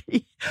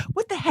movie.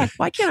 What the heck?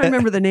 Why can't I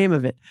remember the name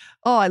of it?"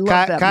 Oh, I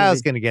love that Kyle's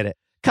movie. going to get it.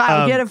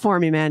 Kyle, get it for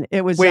me, man.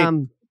 It was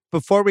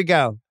before we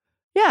go.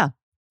 Yeah.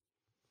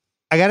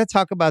 I got to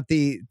talk about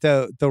the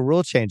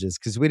rule changes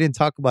because we didn't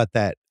talk about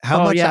that.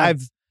 How much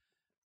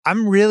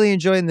I'm really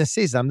enjoying this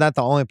season. I'm not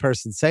the only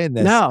person saying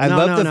this. I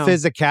love the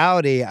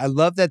physicality. I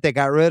love that they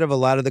got rid of a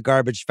lot of the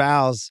garbage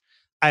fouls.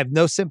 I have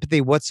no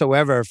sympathy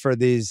whatsoever for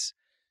these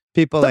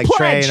people like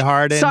Trey and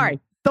Harden. Sorry.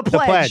 The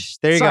pledge.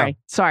 There you go.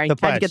 Sorry. Had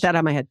to get that out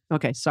of my head.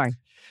 Okay. Sorry.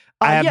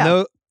 I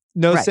have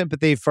no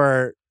sympathy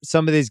for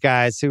some of these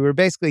guys who were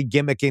basically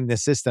gimmicking the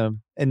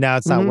system and now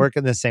it's not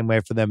working the same way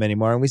for them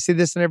anymore. And we see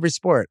this in every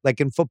sport, like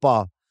in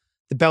football,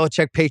 the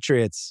Belichick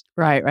Patriots.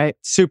 Right.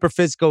 Super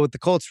physical with the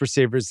Colts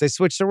receivers. They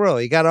switched the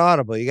rule. You got to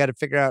audible. You got to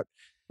figure out.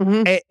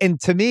 And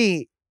to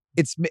me,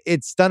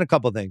 it's done a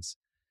couple things.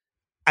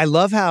 I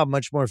love how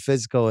much more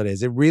physical it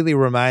is. It really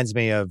reminds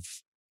me of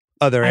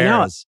other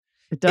eras.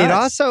 It does. It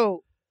also,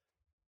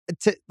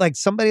 like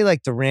somebody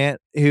like Durant,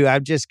 who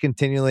I'm just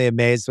continually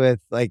amazed with,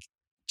 like,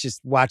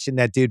 just watching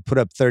that dude put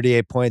up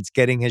 38 points,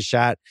 getting his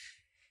shot.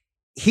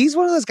 He's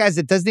one of those guys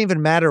that doesn't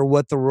even matter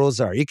what the rules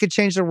are. You could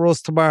change the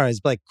rules tomorrow. He's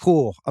like,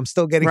 cool, I'm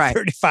still getting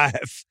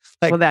 35.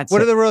 Like,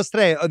 what are the rules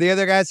today? Oh, the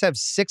other guys have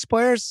 6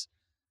 players?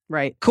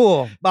 Right.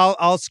 Cool.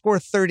 I'll score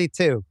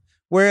 32.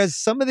 Whereas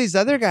some of these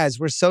other guys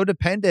were so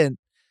dependent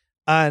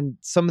on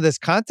some of this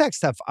contact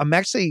stuff. I'm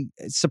actually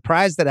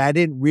surprised that I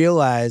didn't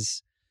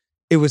realize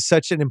it was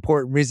such an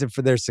important reason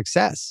for their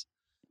success.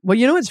 Well,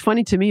 what's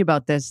funny to me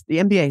about this? The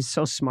NBA is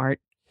so smart.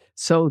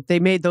 So they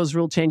made those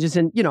rule changes.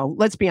 And,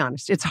 let's be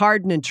honest, it's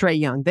Harden and Trae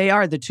Young. They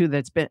are the two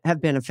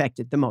have been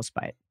affected the most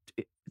by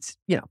it. It's,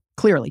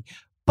 clearly.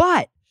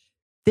 But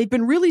they've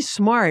been really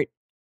smart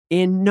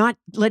in not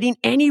letting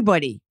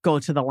anybody go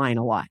to the line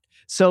a lot.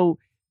 So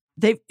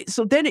they're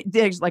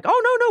like,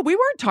 oh, no, we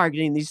weren't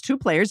targeting these 2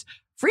 players.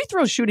 Free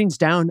throw shooting's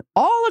down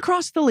all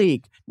across the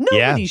league.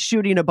 Nobody's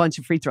shooting a bunch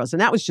of free throws.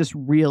 And that was just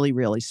really,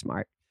 really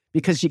smart.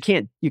 Because you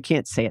can't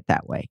say it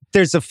that way.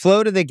 There's a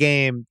flow to the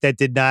game that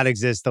did not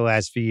exist the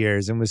last few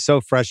years and was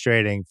so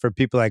frustrating for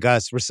people like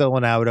us. Russell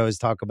and I would always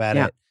talk about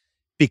it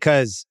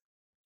because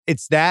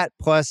it's that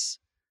plus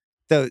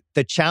the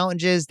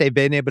challenges they've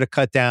been able to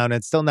cut down.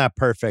 It's still not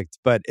perfect,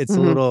 but it's a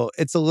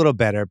little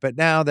better. But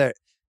now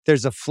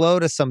there's a flow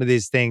to some of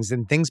these things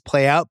and things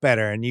play out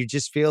better. And you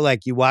just feel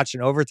like you watch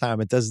an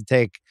overtime. It doesn't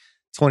take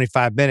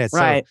 25 minutes.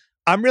 Right. So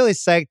I'm really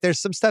psyched. There's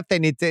some stuff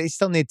they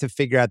still need to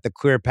figure out, the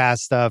clear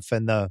pass stuff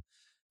and the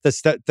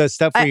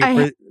stuff where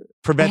you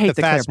prevent the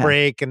fast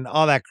break and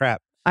all that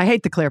crap. I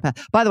hate the clear pass.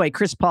 By the way,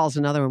 Chris Paul's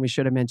another one we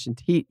should have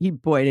mentioned. He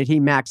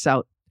max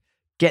out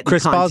getting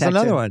Chris Paul's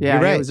another one. Yeah,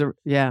 you're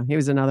right. He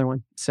was another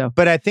one. So,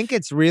 but I think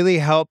it's really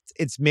helped.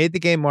 It's made the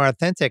game more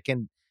authentic.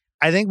 And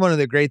I think one of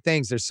the great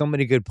things, there's so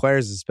many good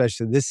players,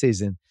 especially this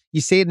season.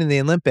 You see it in the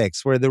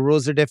Olympics where the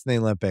rules are different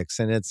in the Olympics.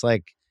 And it's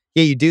like,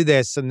 yeah, you do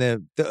this, and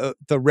the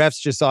refs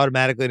just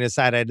automatically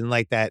decide I didn't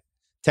like that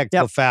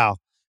technical foul,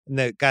 and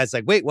the guy's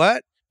like, "Wait,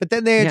 what?" But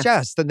then they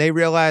adjust and they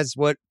realize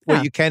what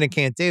you can and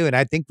can't do, and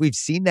I think we've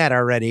seen that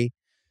already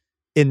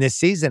in this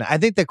season. I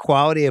think the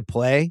quality of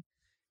play.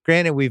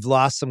 Granted, we've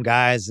lost some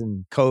guys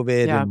in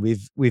COVID, and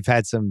we've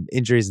had some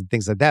injuries and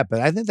things like that,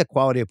 but I think the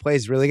quality of play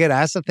is really good.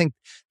 I also think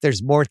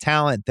there's more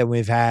talent than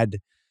we've had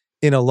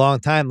in a long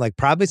time, like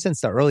probably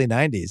since the early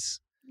 90s.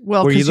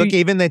 Well, where you look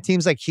even at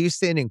teams like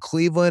Houston and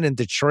Cleveland and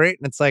Detroit,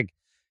 and it's like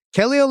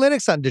Kelly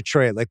Olynyk's on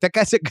Detroit. Like that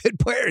guy's a good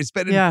player. He's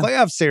been in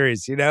playoff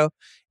series,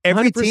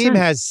 Every 100%. team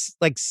has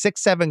like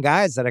 6-7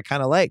 guys that I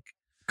kind of like.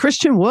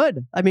 Christian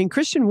Wood. I mean,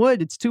 Christian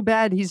Wood, it's too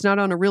bad he's not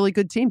on a really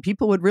good team.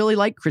 People would really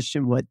like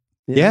Christian Wood.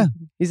 Yeah.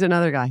 He's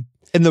another guy.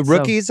 And the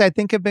rookies, I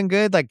think, have been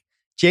good. Like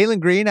Jalen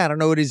Green, I don't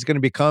know what he's going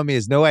to become. He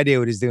has no idea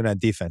what he's doing on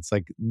defense.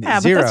 Like zero.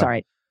 But that's all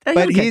right.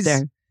 But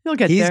He'll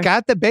get there. He's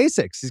got the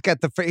basics.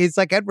 He's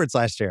like Edwards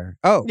last year.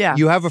 Oh, yeah.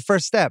 You have a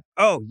first step.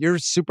 Oh, you're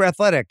super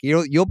athletic.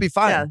 You'll be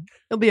fine. Yeah,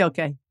 he'll be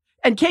okay.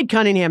 And Cade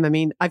Cunningham, I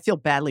mean, I feel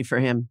badly for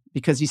him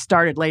because he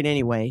started late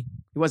anyway.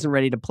 He wasn't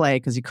ready to play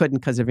because he couldn't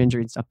because of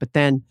injury and stuff. But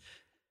then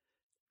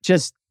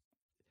just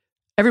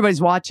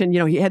everybody's watching.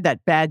 He had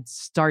that bad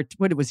start.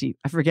 What was he?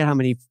 I forget how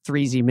many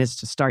threes he missed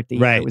to start the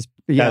year. Right. It was,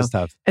 that was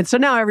tough. And so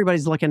now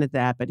everybody's looking at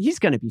that, but he's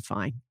going to be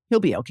fine. He'll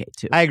be okay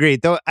too. I agree.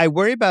 Though I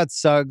worry about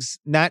Suggs,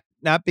 not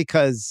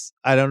because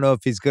I don't know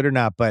if he's good or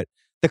not, but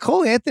the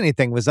Cole Anthony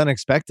thing was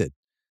unexpected.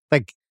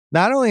 Like,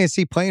 not only is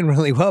he playing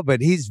really well,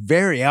 but he's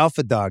very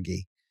alpha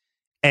doggy.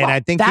 And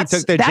I think he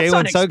took the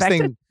Jalen Suggs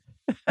thing.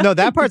 No,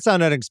 that part's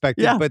not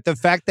unexpected. Yeah. But the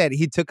fact that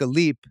he took a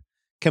leap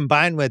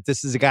combined with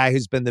this is a guy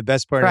who's been the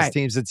best player on his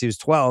team since he was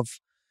 12.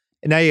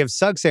 And now you have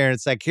Suggs there, and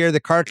it's like, here are the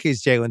car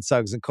keys, Jalen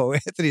Suggs. And Cole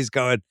Anthony's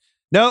going,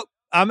 nope,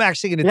 I'm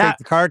actually going to take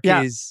the car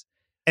keys.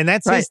 And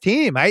that's his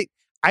team. I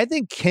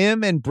think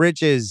him and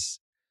Bridges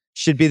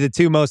should be the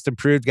two most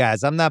improved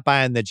guys. I'm not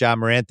buying the Ja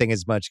Morant thing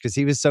as much because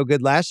he was so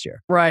good last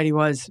year. Right, he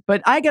was.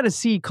 But I got to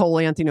see Cole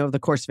Anthony over the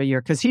course of a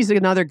year because he's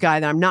another guy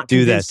that I'm not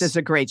convinced is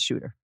a great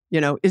shooter.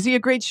 Is he a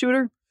great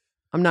shooter?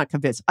 I'm not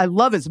convinced. I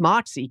love his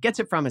moxie. He gets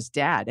it from his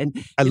dad.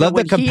 And I love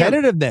the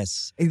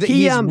competitiveness.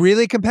 He's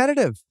really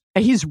competitive.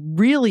 He's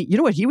really,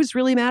 what he was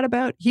really mad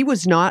about? He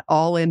was not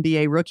all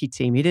NBA rookie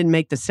team. He didn't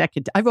make the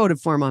second. I voted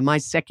for him on my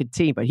second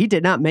team, but he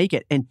did not make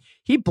it. And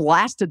he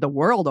blasted the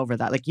world over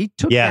that. Like he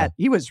took that.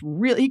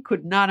 He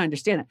could not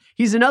understand it.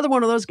 He's another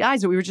one of those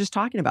guys that we were just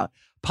talking about.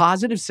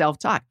 Positive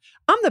self-talk.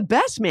 I'm the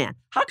best, man.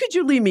 How could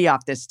you leave me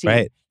off this team?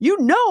 Right.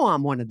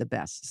 I'm one of the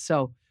best.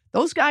 So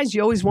those guys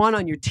you always want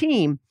on your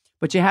team,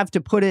 but you have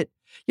to put it,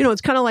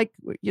 it's kind of like,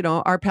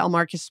 our pal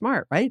Marcus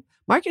Smart, right?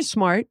 Marcus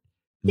Smart,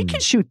 he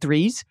can shoot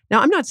threes. Now,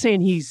 I'm not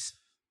saying he's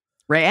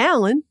Ray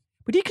Allen,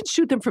 but he can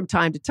shoot them from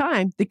time to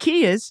time. The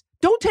key is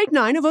don't take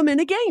 9 of them in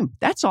a game.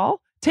 That's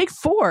all. Take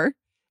 4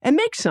 and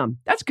make some.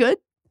 That's good.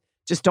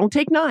 Just don't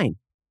take 9.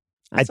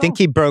 I think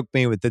he broke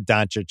me with the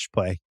Doncic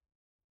play.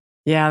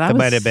 Yeah, that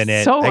might have been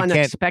it. So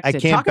unexpected. I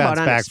can't Talk bounce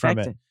about back from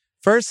it.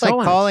 First,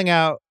 calling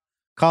out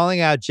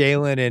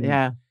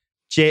Jalen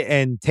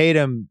and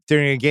Tatum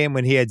during a game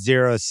when he had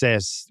 0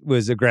 assists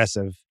was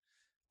aggressive.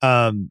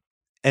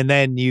 And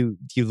then you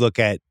look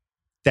at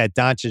that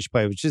Doncic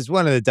play, which is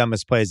one of the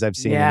dumbest plays I've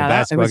seen in a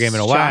basketball game in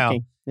a while.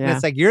 Yeah. And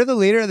it's like, you're the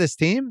leader of this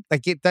team.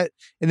 Like that.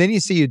 And then you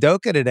see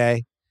Udoka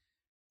today.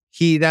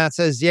 He now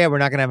says, we're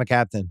not going to have a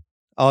captain.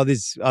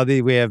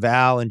 We have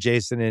Al and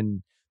Jason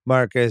and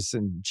Marcus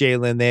and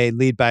Jalen. They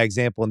lead by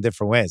example in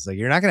different ways. Like,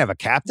 you're not going to have a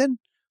captain?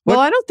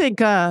 Well, I don't think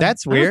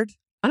that's weird.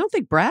 I don't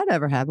think Brad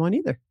ever had one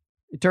either.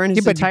 During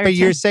his entire but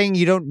you're saying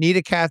you don't need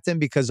a captain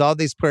because all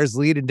these players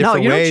lead in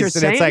different ways.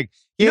 And it's like,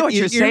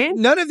 you're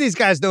saying? None of these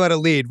guys know how to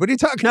lead. What are you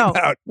talking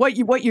about?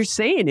 What you're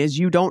saying is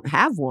you don't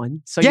have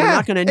one, so you're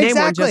not going to name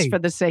one just for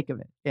the sake of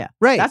it. Yeah,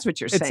 right. That's what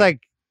you're saying. It's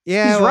like, he's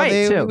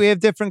right too. We have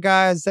different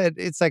guys that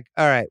it's like,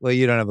 all right, well,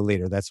 you don't have a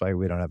leader. That's why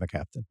we don't have a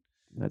captain.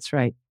 That's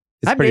right.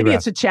 Maybe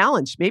it's a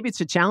challenge. Maybe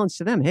it's a challenge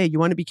to them. Hey, you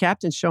want to be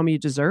captain? Show me you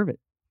deserve it.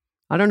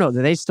 I don't know.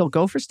 Do they still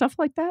go for stuff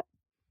like that?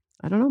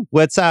 I don't know.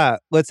 Let's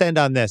end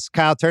on this.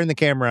 Kyle, turn the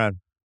camera on.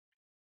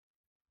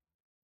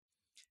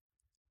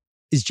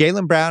 Is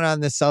Jaylen Brown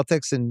on the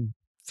Celtics in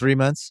 3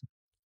 months?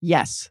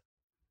 Yes.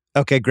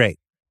 Okay, great.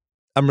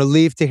 I'm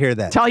relieved to hear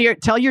that. Tell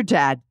your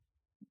dad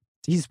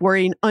he's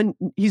worrying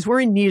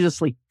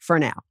needlessly for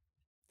now.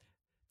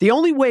 The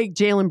only way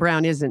Jaylen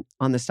Brown isn't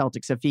on the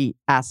Celtics if he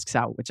asks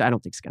out, which I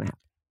don't think is going to happen.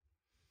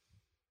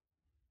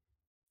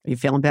 Are you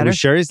feeling better? Are you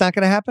sure he's not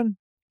going to happen?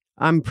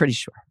 I'm pretty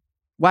sure.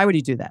 Why would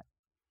he do that?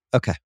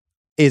 Okay.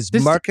 Is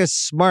Marcus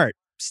Smart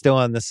still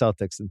on the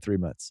Celtics in 3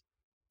 months?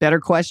 Better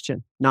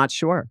question. Not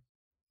sure.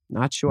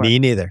 Me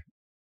neither.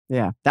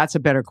 Yeah, that's a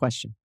better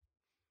question.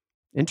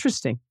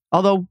 Interesting.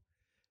 Although,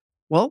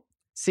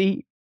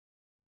 see,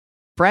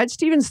 Brad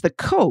Stevens, the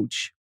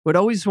coach, would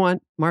always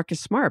want Marcus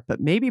Smart, but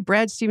maybe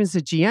Brad Stevens,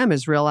 the GM,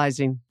 is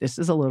realizing this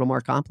is a little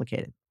more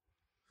complicated.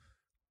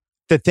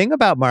 The thing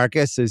about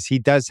Marcus is he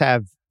does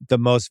have the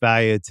most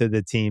value to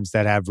the teams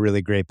that have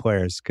really great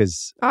players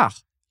because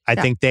I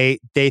think they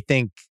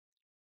think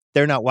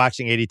they're not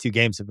watching 82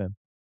 games of him.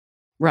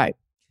 Right.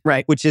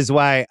 Which is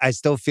why I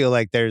still feel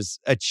like there's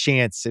a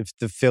chance if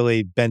the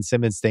Philly Ben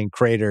Simmons thing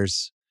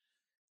craters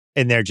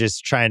and they're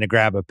just trying to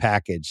grab a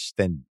package,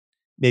 then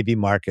maybe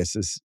Marcus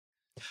is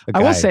a guy.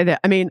 I will say that.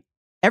 I mean,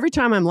 every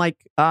time I'm like,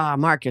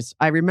 Marcus,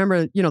 I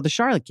remember, the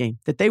Charlotte game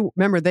that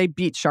they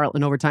beat Charlotte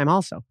in overtime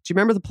also. Do you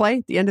remember the play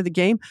at the end of the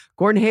game?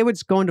 Gordon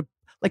Hayward's going to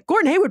Like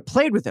Gordon Hayward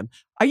played with him.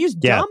 Are you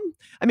dumb?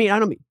 I mean, I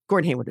don't mean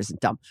Gordon Hayward isn't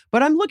dumb,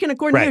 but I'm looking at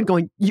Gordon Hayward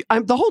going,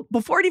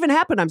 before it even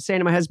happened, I'm saying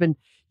to my husband,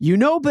 you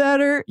know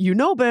better.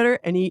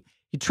 And he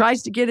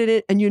tries to get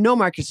it in, and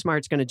Marcus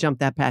Smart's going to jump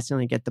that pass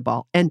and get the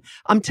ball. And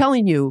I'm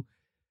telling you,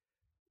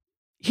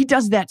 he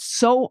does that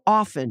so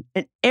often.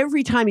 And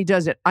every time he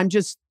does it,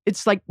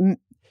 it's like.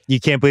 You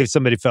can't believe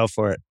somebody fell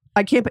for it.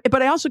 I can't,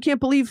 but I also can't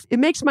believe it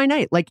makes my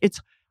night. Like it's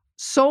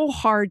so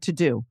hard to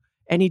do.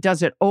 And he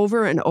does it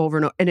over and over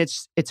and over. And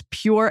it's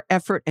pure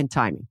effort and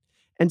timing.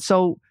 And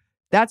so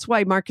that's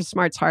why Marcus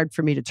Smart's hard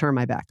for me to turn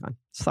my back on.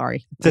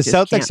 Sorry. The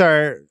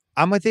Celtics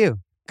I'm with you.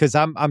 Because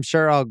I'm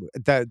sure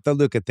the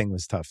Luka thing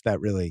was tough.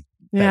 That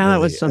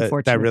was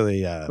unfortunate. That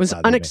really was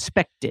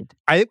unexpected.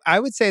 I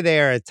would say they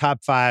are a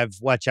top 5.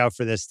 Watch out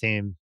for this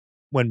team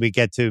when we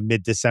get to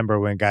mid-December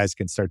when guys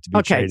can start to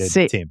be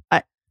traded. Team.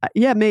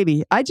 Yeah,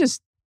 maybe.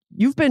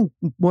 You've been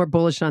more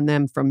bullish on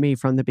them from me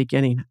from the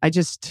beginning.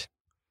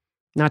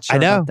 Not sure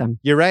about them.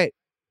 You're right.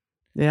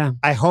 Yeah.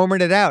 I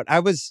homered it out. I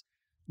was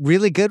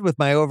really good with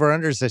my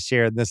over-unders this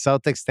year. The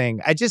Celtics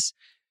thing.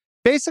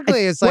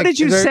 What did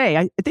you say?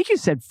 I think you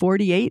said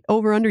 48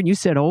 over-under and you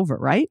said over,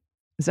 right?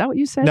 Is that what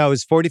you said? No, it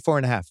was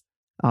 44.5.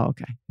 Oh,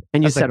 okay.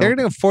 And you said they're going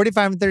to go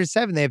 45 and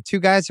 37. They have 2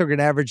 guys who are going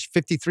to average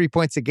 53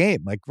 points a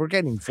game. Like we're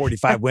getting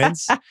 45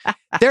 wins.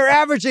 They're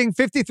averaging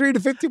 53 to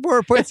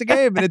 54 points a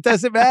game, and it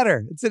doesn't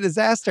matter. It's a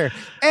disaster.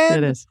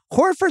 And it is.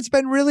 Horford's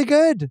been really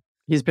good.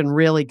 He's been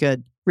really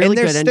good. Really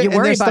good. And you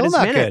worry about his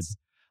minutes.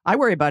 Good. I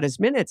worry about his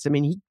minutes. I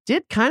mean, he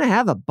did kind of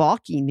have a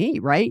bulky knee,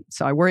 right?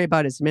 So I worry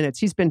about his minutes.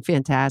 He's been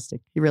fantastic.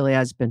 He really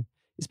has been.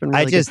 He's been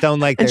really good. I just don't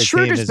like their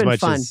team as much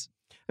fun.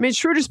 I mean,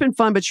 Schroeder's been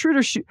fun, but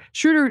Schroeder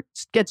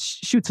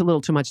shoots a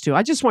little too much too.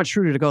 I just want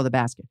Schroeder to go to the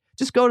basket.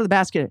 Just go to the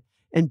basket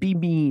and be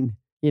mean,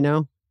 You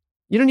don't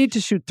need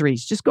to shoot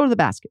threes. Just go to the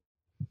basket.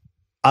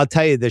 I'll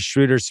tell you, the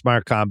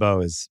Schroeder-Smart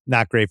combo is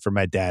not great for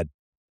my dad.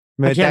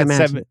 I can't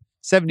imagine.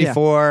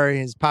 74,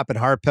 he's popping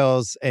heart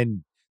pills,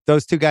 and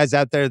those 2 guys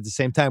out there at the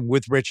same time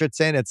with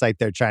Richardson, it's like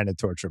they're trying to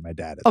torture my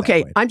dad.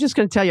 Okay, I'm just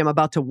going to tell you, I'm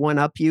about to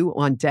one-up you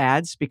on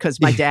dads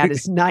because my dad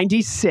is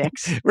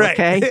 96. Right.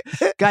 Okay?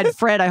 God,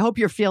 Fred, I hope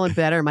you're feeling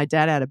better. My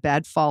dad had a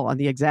bad fall on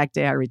the exact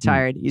day I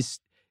retired.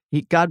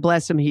 God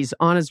bless him. He's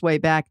on his way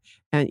back.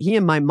 And he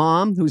and my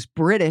mom, who's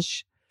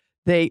British,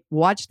 they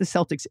watch the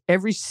Celtics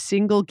every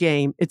single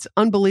game. It's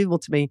unbelievable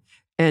to me.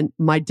 And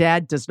my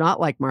dad does not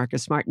like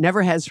Marcus Smart,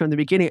 never has from the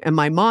beginning. And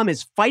my mom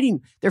is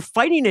fighting. They're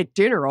fighting at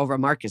dinner over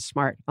Marcus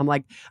Smart. I'm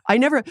like,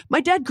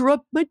 my dad grew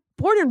up,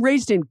 born and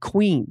raised in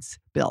Queens,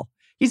 Bill.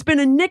 He's been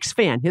a Knicks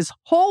fan his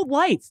whole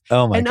life.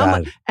 Oh my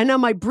God. And now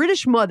my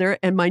British mother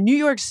and my New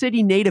York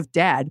City native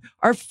dad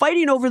are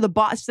fighting over the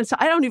Boston.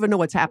 I don't even know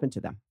what's happened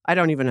to them. I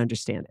don't even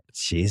understand it.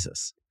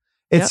 Jesus.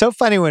 It's so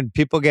funny when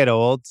people get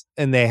old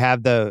and they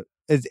have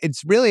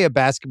it's really a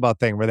basketball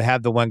thing where they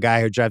have the one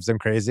guy who drives them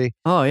crazy.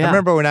 Oh, yeah. I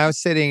remember when I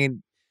was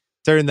sitting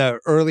during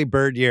the early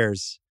Bird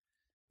years,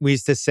 we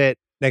used to sit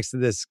next to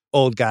this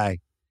old guy,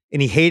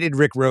 and he hated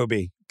Rick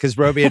Roby because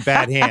Roby had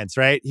bad hands,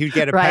 right? He would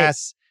get a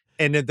pass,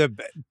 and the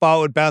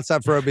ball would bounce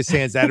off Roby's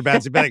hands out of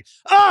bounds. He'd be like,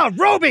 "Oh,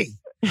 Roby!"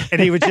 And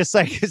he would just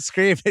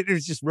scream. It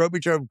was just Roby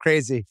drove him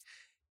crazy.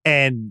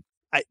 And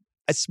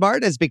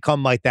Smart has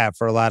become like that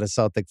for a lot of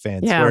Celtic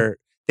fans, where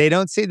they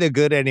don't see the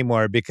good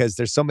anymore because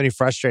there's so many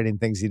frustrating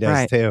things he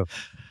does too.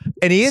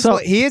 And he is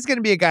going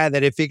to be a guy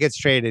that if he gets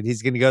traded,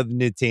 he's going to go to the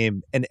new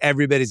team and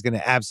everybody's going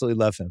to absolutely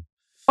love him.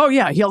 Oh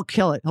yeah, he'll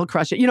kill it. He'll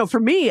crush it. For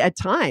me at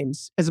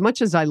times, as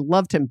much as I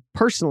loved him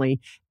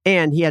personally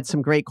and he had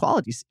some great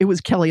qualities, it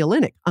was Kelly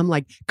Olynyk. I'm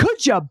like,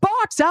 could you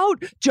box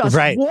out just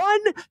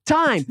one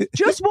time?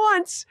 Just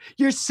once.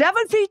 You're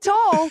 7 feet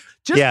tall.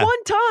 Just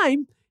one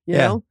time. You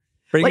know?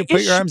 Put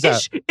your arms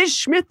out.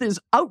 Ish Smith is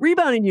out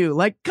rebounding you.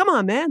 Like, come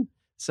on, man.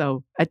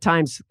 So at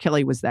times,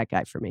 Kelly was that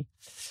guy for me.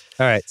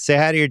 All right. Say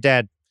hi to your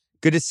dad.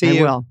 Good to see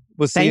you. Will.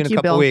 We'll see you in a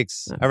couple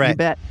weeks. All right. You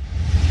bet.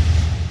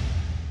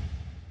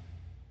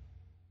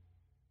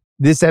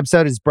 This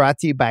episode is brought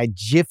to you by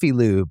Jiffy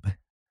Lube.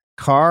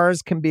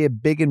 Cars can be a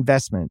big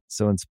investment,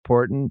 so it's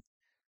important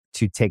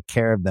to take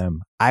care of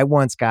them. I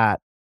once got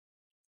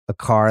a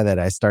car that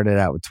I started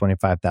out with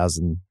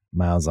 25,000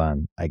 miles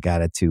on. I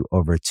got it to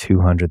over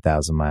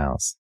 200,000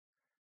 miles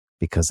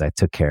because I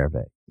took care of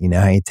it. You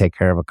know how you take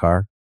care of a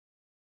car?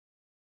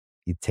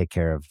 You take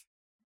care of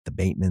the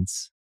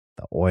maintenance,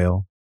 the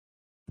oil,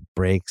 the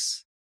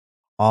brakes,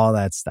 all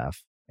that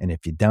stuff. And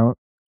if you don't,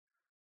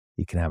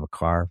 you can have a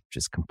car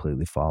just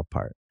completely fall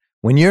apart.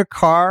 When your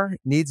car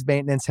needs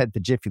maintenance, head to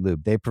Jiffy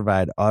Lube. They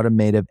provide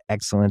automotive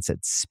excellence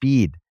at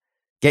speed.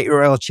 Get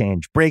your oil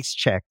change, brakes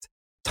checked,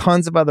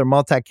 tons of other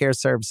multi-care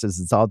services.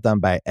 It's all done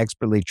by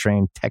expertly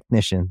trained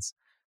technicians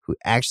who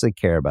actually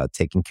care about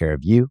taking care of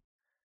you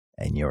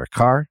and your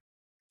car.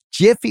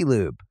 Jiffy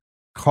Lube,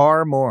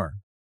 car more.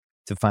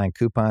 To find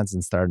coupons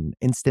and start an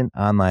instant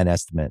online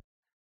estimate,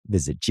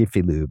 visit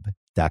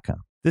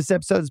jiffylube.com. This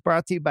episode is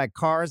brought to you by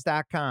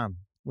Cars.com.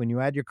 When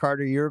you add your car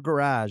to your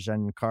garage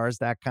on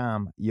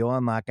Cars.com, you'll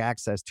unlock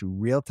access to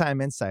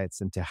real-time insights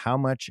into how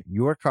much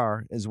your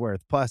car is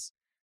worth. Plus,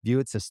 view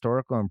its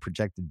historical and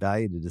projected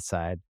value to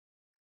decide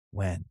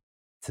when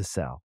to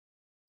sell.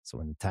 So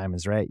when the time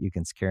is right, you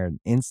can secure an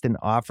instant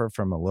offer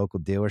from a local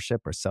dealership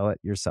or sell it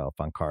yourself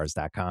on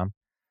Cars.com.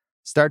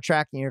 Start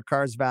tracking your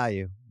car's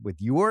value with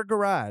your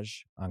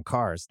garage on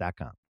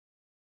Cars.com.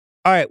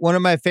 All right, one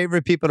of my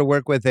favorite people to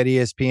work with at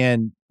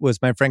ESPN was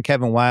my friend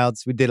Kevin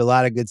Wildes. We did a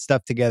lot of good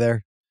stuff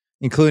together,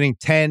 including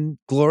 10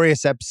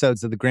 glorious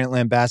episodes of the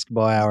Grantland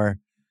Basketball Hour,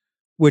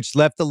 which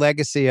left a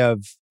legacy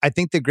of, I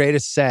think, the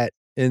greatest set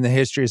in the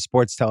history of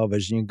sports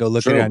television. You can go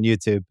look at it on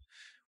YouTube.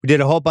 We did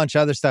a whole bunch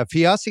of other stuff.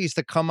 He also used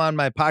to come on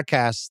my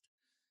podcast,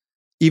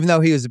 even though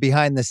he was a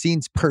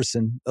behind-the-scenes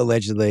person,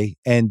 allegedly,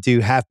 and do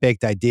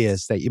half-baked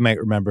ideas that you might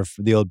remember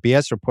from the old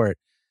BS Report.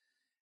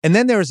 And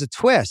then there was a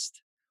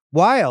twist.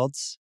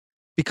 Wildes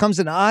becomes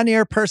an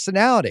on-air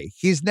personality.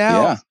 He's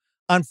now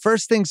on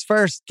First Things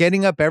First,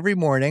 getting up every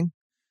morning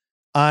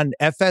on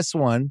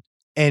FS1,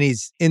 and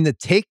he's in the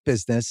take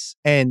business.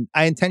 And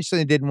I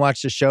intentionally didn't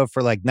watch the show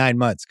for like 9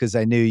 months because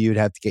I knew you'd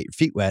have to get your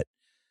feet wet.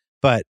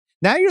 But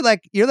now you're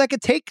like a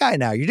take guy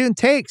now. You're doing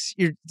takes.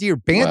 You're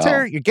banter.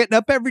 Well, you're getting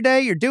up every day.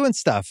 You're doing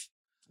stuff.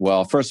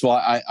 Well, first of all,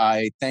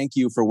 I thank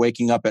you for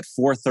waking up at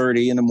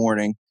 4:30 in the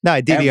morning. No,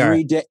 I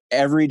DVR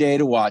every day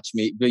to watch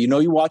me. But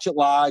you watch it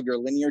live. You're a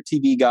linear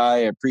TV guy. I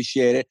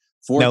appreciate it.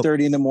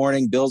 4:30 in the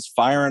morning. Bill's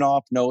firing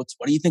off notes.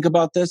 What do you think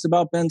about this?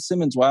 About Ben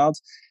Simmons?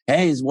 Wildes.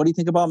 Hey, what do you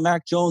think about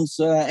Mac Jones'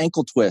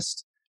 ankle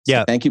twist? So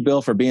yeah. Thank you,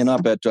 Bill, for being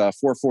up at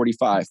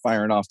 4:45,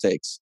 firing off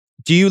takes.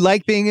 Do you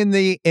like being in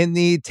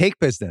the take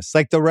business?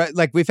 Like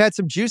we've had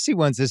some juicy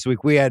ones this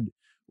week. We had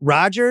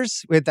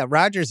Rodgers.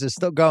 Rodgers is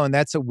still going.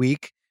 That's a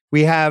week.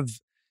 We have,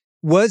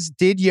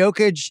 did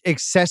Jokic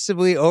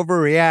excessively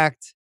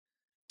overreact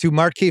to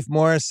Markieff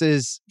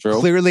Morris's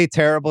clearly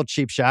terrible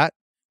cheap shot?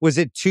 Was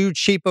it too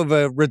cheap of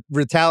a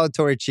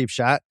retaliatory cheap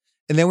shot?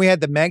 And then we had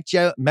the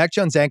Mac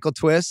Jones ankle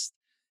twist.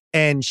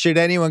 And should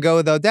anyone go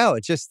with Odell?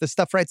 It's just the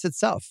stuff writes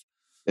itself.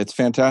 It's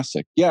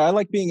fantastic. Yeah, I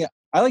like being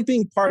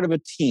part of a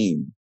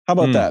team. How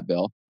about that,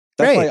 Bill?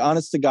 That's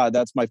honest to God,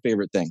 that's my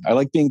favorite thing. I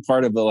like being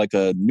part of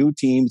a new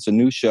team. It's a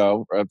new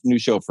show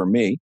for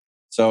me.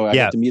 So I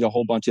get to meet a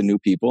whole bunch of new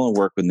people and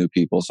work with new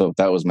people. So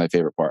that was my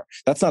favorite part.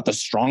 That's not the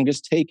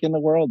strongest take in the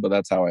world, but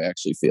that's how I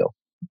actually feel.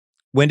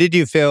 When did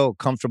you feel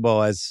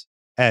comfortable as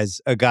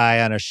a guy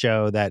on a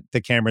show that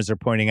the cameras are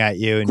pointing at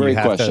you and you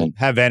have to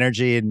have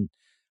energy? And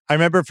I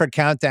remember for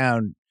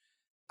Countdown,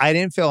 I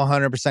didn't feel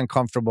 100%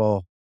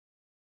 comfortable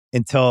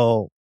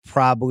until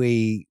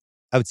probably,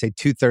 I would say,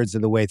 2/3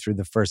 of the way through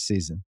the first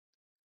season.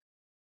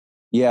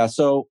 Yeah.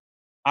 So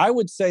I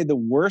would say the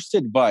worst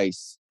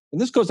advice, and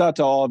this goes out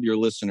to all of your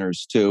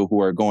listeners too,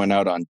 who are going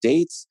out on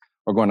dates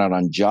or going out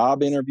on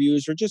job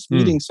interviews or just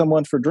meeting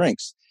someone for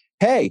drinks.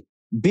 Hey,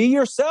 be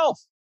yourself.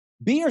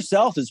 Be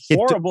yourself is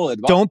horrible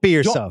advice. Don't be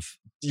yourself.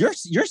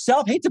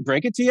 Yourself, hate to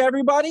break it to you,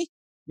 everybody.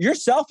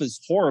 Yourself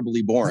is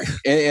horribly boring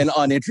and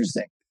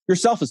uninteresting.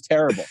 Yourself is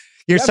terrible.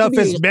 Yourself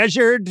is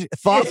measured,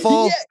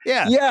 thoughtful.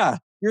 Yeah.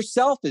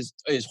 Yourself is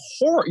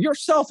horror.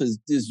 Yourself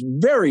is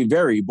very,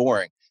 very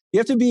boring. You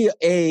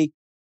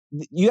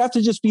have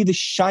to just be the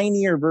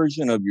shinier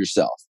version of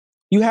yourself.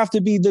 You have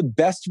to be the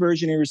best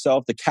version of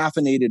yourself, the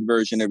caffeinated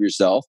version of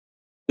yourself.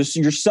 Just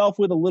yourself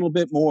with a little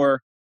bit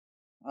more,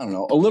 a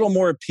little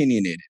more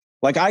opinionated.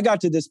 Like I got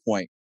to this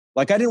point,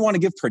 like I didn't want to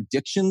give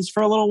predictions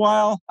for a little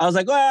while. I was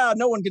like, well,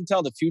 no one can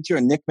tell the future.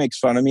 And Nick makes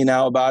fun of me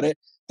now about it.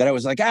 That I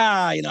was like,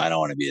 I don't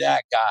want to be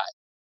that guy.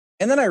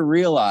 And then I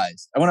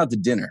realized, I went out to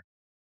dinner.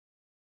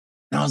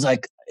 And I was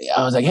like,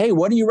 hey,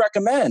 what do you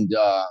recommend?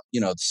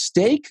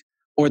 Steak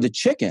or the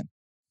chicken?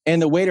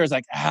 And the waiter was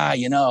like,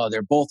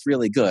 they're both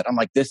really good. I'm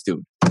like, this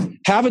dude,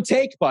 have a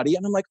take, buddy.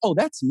 And I'm like, oh,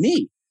 that's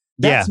me.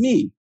 That's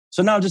me.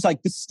 So now I'm just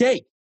like, the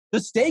steak. The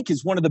steak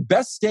is one of the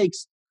best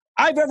steaks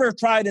I've ever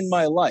tried in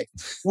my life.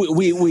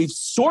 We've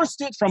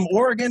sourced it from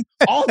Oregon.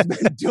 All it's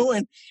been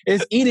doing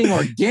is eating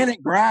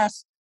organic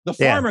grass. The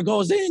farmer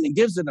goes in and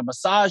gives it a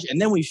massage, and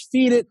then we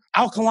feed it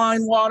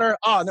alkaline water.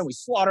 And then we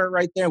slaughter it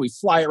right there. We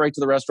fly it right to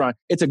the restaurant.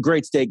 It's a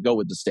great steak. Go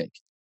with the steak.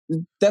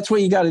 That's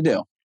what you got to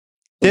do.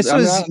 That's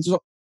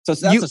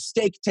a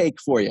steak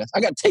take for you.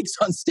 I got takes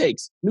on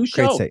steaks. New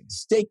show,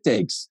 steak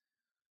takes.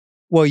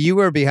 Well, you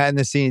were behind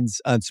the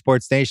scenes on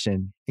Sports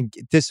Nation. And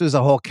this was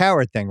a whole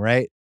coward thing,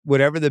 right?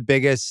 Whatever the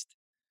biggest,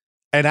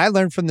 and I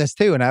learned from this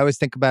too, and I always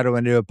think about it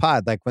when I do a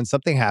pod, like when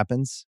something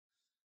happens,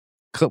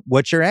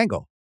 what's your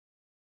angle?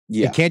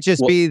 Yeah. It can't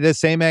just be the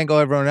same angle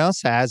everyone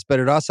else has, but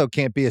it also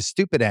can't be a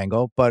stupid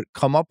angle, but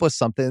come up with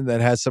something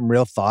that has some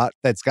real thought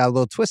that's got a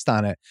little twist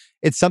on it.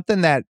 It's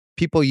something that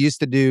people used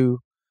to do,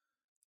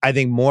 I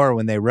think, more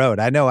when they wrote.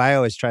 I know I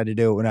always tried to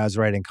do it when I was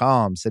writing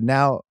columns, and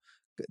now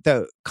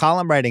the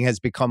column writing has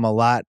become a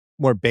lot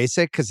more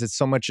basic because it's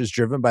so much is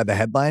driven by the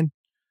headline,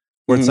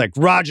 where it's like,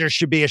 Rodgers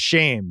should be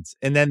ashamed.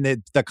 And then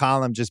the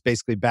column just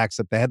basically backs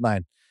up the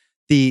headline.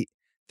 The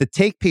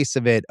take piece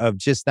of it, of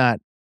just not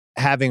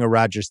having a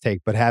Rodgers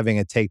take, but having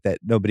a take that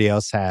nobody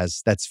else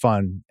has, that's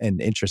fun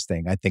and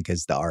interesting, I think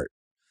is the art.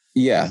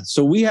 Yeah.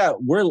 So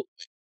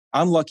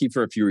I'm lucky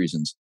for a few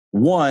reasons.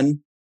 One,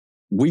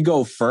 we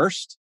go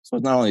first. So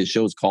it's not only the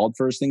show's called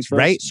First Things First.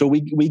 Right. So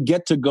we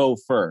get to go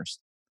first.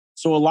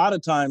 So a lot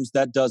of times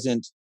that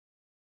doesn't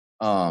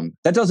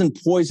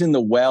poison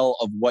the well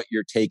of what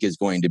your take is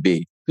going to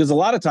be. Because a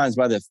lot of times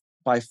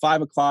by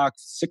 5 o'clock,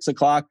 6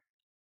 o'clock,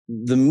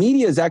 the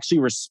media is actually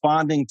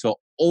responding to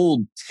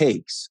old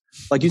takes.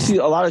 Like you see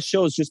a lot of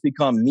shows just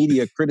become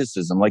media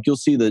criticism. Like you'll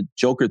see the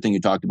Joker thing you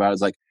talked about is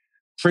like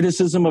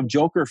criticism of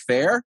Joker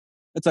fair.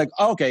 It's like,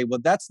 okay, well,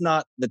 that's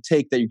not the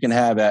take that you can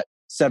have at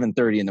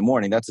 7:30 in the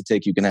morning. That's a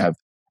take you can have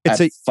at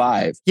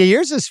 5. Yeah,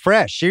 yours is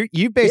fresh.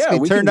 You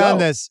basically turned on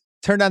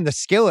the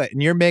skillet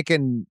and you're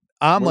making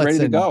omelets. We're ready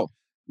to go.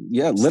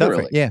 Yeah,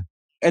 literally. Yeah.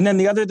 And then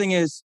the other thing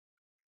is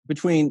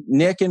between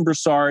Nick and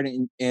Broussard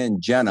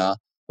and Jenna,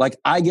 like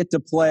I get to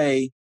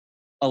play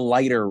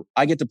like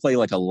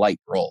a light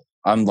role.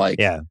 I'm like,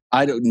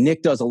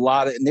 Nick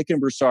and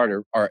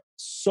Broussard are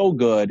so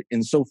good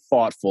and so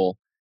thoughtful.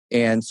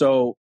 And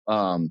so,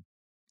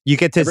 you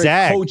get to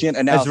zag,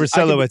 as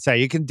Russillo would say.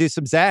 You can do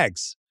some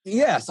zags.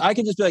 Yes, I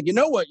can just be like, you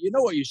know what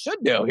you should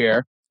do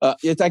here.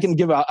 I can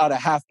give out a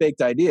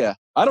half-baked idea.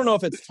 I don't know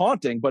if it's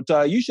taunting, but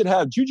you should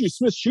have Juju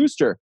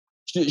Smith-Schuster.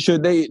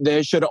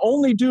 They should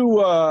only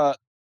do.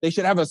 They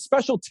should have a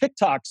special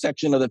TikTok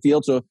section of the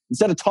field. So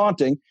instead of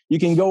taunting, you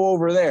can go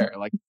over there.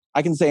 Like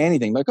I can say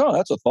anything. Like, oh,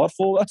 that's a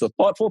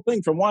thoughtful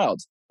thing from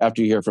Wilds.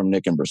 After you hear from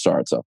Nick and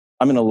Broussard, so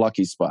I'm in a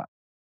lucky spot.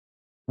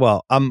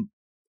 Well,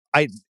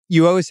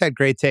 you always had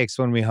great takes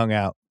when we hung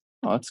out.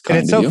 Oh, that's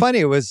kind and it's so funny.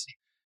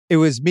 It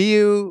was me,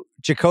 you,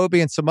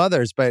 Jacoby, and some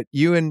others, but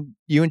you and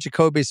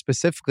Jacoby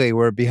specifically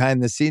were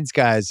behind the scenes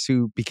guys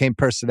who became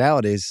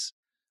personalities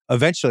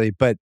eventually.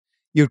 But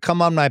you'd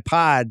come on my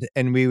pod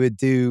and we would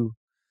do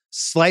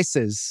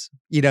slices.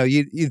 You know,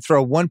 you'd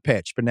throw one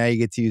pitch, but now you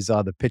get to use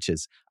all the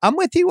pitches. I'm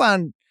with you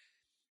on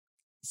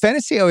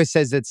fantasy. Always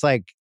says it's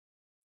like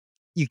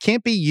you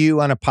can't be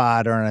you on a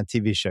pod or on a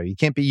TV show. You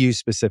can't be you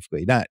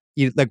specifically. Not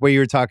you, like what you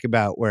were talking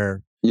about,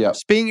 where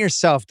just being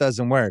yourself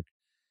doesn't work.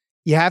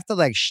 You have to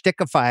like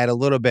shtickify it a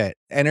little bit,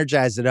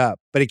 energize it up,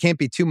 but it can't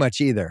be too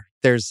much either.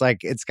 There's like,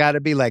 it's got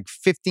to be like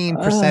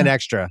 15%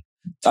 extra,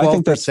 12%. I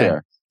think that's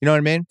fair. You know what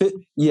I mean?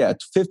 Yeah,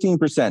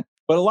 15%.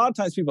 But a lot of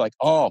times people are like,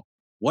 oh,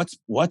 what's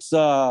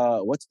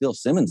Bill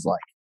Simmons like?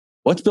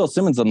 What's Bill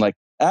Simmons? I'm like,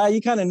 you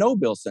kind of know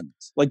Bill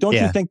Simmons. Like, don't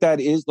you think that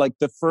is like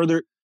the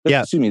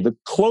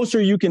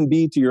closer you can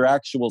be to your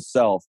actual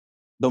self,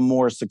 the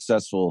more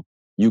successful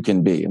you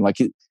can be. And like,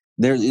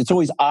 it's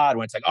always odd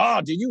when it's like,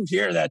 oh, did you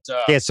hear that?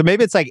 So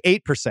maybe it's like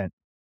 8%.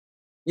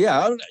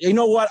 Yeah, you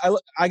know what?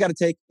 I got to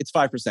take, it's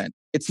 5%.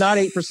 It's not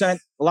 8%.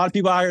 A lot of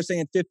people out here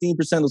saying 15%.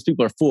 Those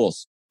people are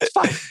fools. It's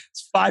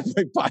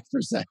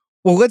 5.5%.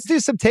 Well, let's do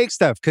some take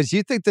stuff because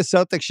you think the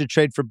Celtics should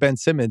trade for Ben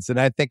Simmons, and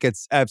I think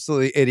it's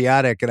absolutely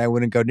idiotic, and I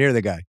wouldn't go near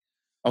the guy.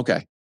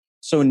 Okay.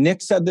 So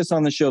Nick said this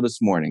on the show this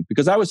morning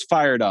because I was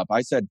fired up.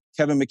 I said,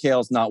 Kevin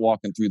McHale's not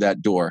walking through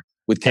that door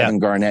with Kevin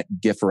Garnett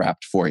gift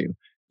wrapped for you.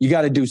 You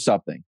got to do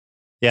something.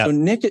 Yeah. So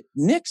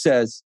Nick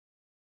says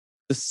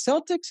the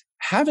Celtics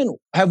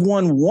have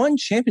won one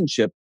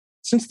championship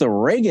since the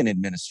Reagan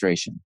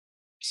administration.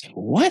 I said,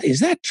 what? Is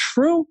that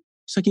true?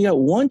 It's like you got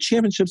one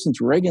championship since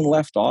Reagan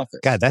left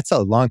office. God, that's a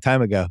long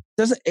time ago.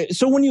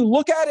 So when you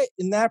look at it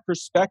in that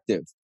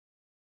perspective,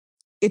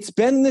 it's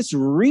been this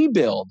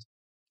rebuild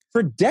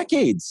for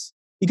decades.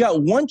 You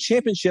got one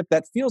championship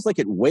that feels like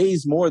it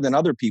weighs more than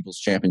other people's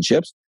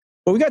championships,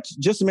 but we got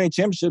just as many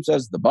championships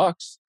as the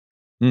Bucks.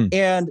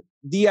 And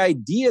the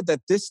idea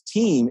that this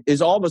team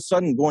is all of a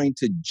sudden going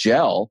to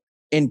gel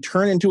and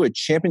turn into a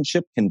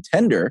championship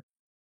contender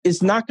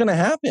is not going to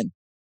happen.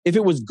 If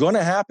it was going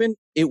to happen,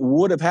 it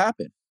would have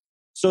happened.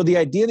 So the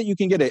idea that you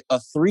can get a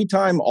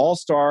 3-time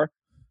All-Star,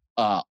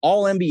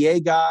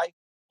 All-NBA guy,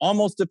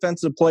 almost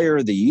Defensive Player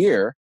of the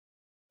Year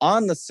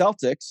on the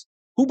Celtics,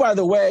 who, by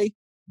the way,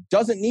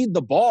 doesn't need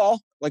the ball.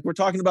 Like we're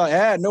talking about,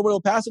 nobody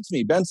will pass it to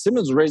me. Ben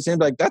Simmons was raised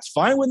hand like, that's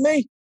fine with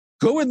me.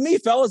 Go with me,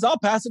 fellas. I'll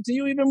pass it to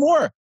you even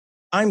more.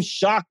 I'm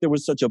shocked there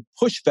was such a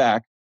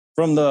pushback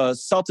from the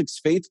Celtics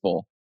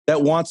faithful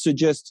that wants to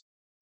just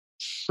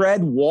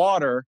tread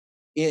water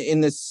in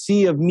the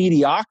sea of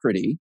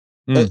mediocrity,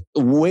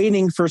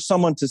 waiting for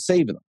someone to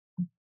save them.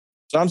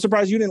 So I'm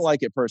surprised you didn't like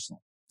it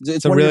personally.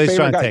 It's one really of your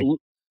favorite guys. take.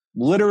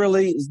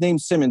 Literally, his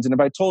name's Simmons. And if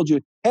I told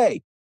you,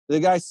 hey, the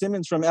guy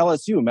Simmons from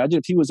LSU, imagine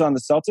if he was on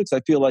the Celtics, I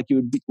feel like you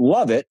would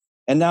love it.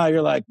 And now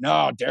you're like,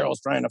 no,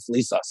 Daryl's trying to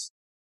fleece us.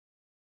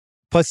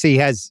 Plus, he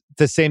has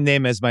the same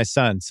name as my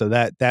son. So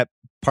that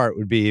part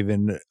would be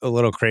even a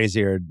little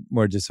crazier,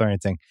 more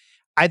disorienting.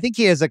 I think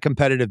he has a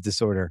competitive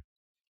disorder.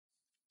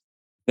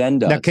 Ben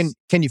does. Now,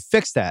 can you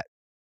fix that?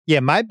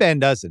 Yeah, my Ben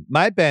doesn't.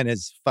 My Ben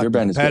is fucking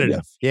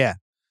competitive. Good, yeah.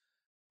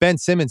 Ben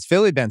Simmons,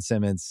 Philly Ben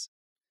Simmons.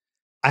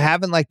 I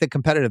haven't liked the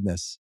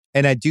competitiveness.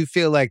 And I do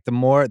feel like the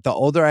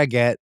older I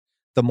get,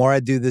 the more I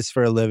do this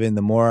for a living,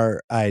 the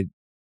more I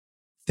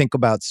think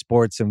about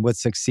sports and what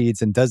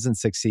succeeds and doesn't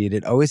succeed.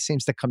 It always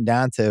seems to come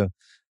down to,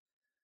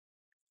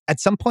 at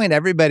some point,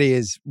 everybody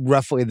is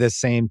roughly the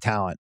same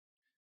talent.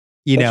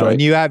 You know, right.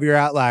 And you have your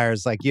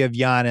outliers, like you have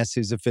Giannis,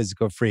 who's a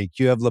physical freak.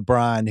 You have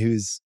LeBron,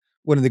 who's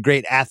one of the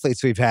great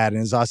athletes we've had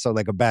and is also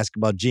like a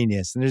basketball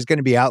genius. And there's going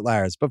to be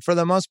outliers. But for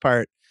the most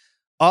part,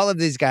 all of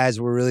these guys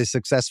were really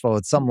successful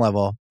at some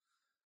level.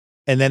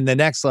 And then the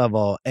next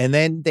level. And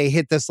then they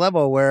hit this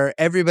level where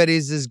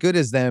everybody's as good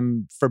as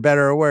them, for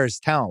better or worse,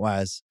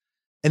 talent-wise.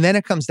 And then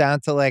it comes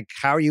down to like,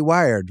 how are you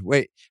wired?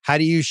 Wait, how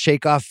do you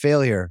shake off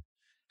failure?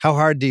 How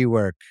hard do you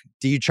work?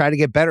 Do you try to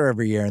get better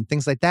every year and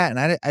things like that?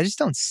 And I just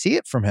don't see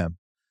it from him.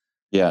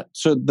 Yeah.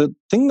 So the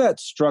thing that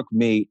struck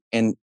me,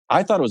 and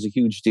I thought it was a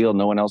huge deal,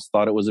 no one else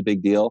thought it was a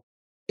big deal,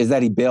 is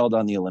that he bailed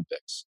on the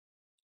Olympics.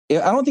 I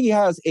don't think he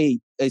has a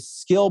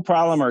skill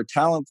problem or a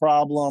talent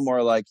problem,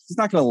 or like he's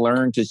not going to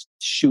learn to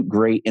shoot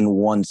great in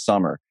one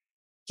summer.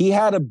 He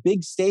had a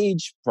big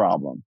stage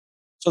problem.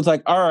 So it's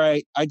like, all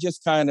right, I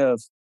just kind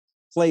of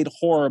played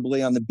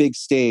horribly on the big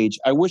stage.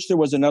 I wish there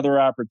was another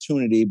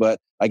opportunity, but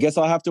I guess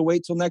I'll have to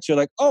wait till next year.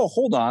 Like, oh,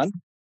 hold on.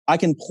 I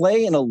can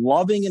play in a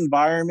loving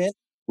environment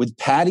with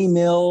Patty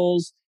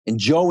Mills and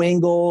Joe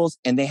Ingles,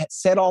 and they had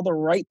said all the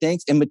right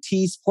things, and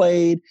Matisse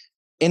played,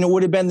 and it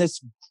would have been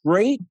this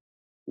great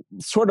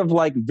sort of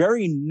like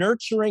very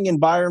nurturing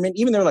environment.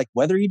 Even they're like,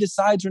 whether he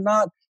decides or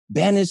not,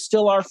 Ben is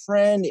still our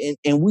friend,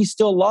 and we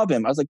still love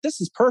him. I was like, this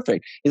is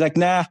perfect. He's like,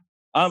 nah,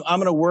 I'm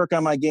going to work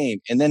on my game.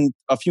 And then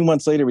a few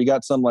months later, we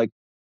got some like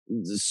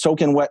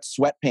soaking wet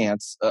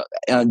sweatpants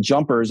and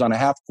jumpers on a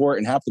half court,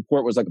 and half the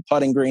court was like a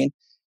putting green.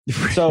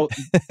 So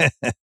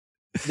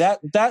that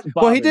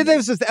well, he did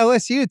this with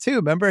LSU too.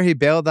 Remember, he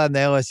bailed on the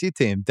LSU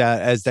team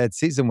as that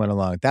season went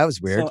along. That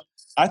was weird. So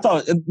I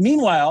thought.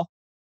 Meanwhile,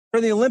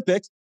 for the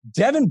Olympics,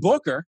 Devin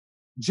Booker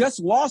just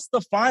lost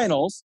the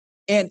finals,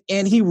 and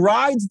he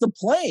rides the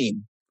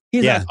plane.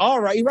 He's like, all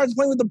right, he rides the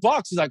plane with the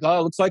Bucks. He's like,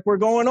 oh, looks like we're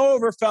going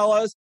over,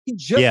 fellas. He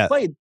just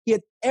played. He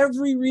had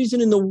every reason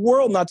in the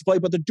world not to play,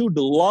 but the dude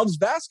loves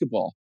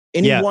basketball,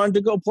 and he wanted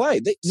to go play.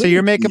 So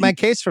you're making my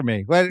case for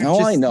me.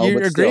 Well, I know.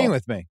 You're agreeing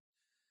with me.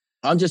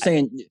 I'm just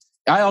saying.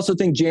 I also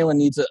think Jalen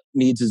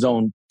needs his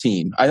own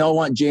team. I don't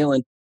want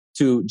Jalen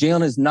to.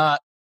 Jalen is not.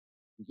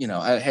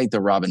 I hate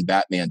the Robin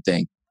Batman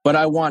thing, but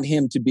I want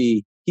him to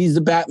be. He's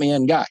the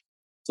Batman guy.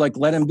 It's like,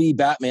 let him be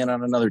Batman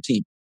on another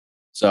team.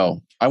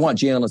 So I want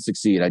Jalen to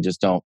succeed. I just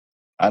don't.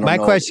 My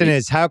question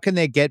is, how can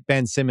they get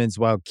Ben Simmons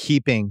while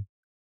keeping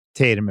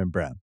Tatum and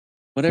Brown?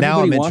 But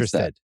now I'm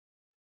interested.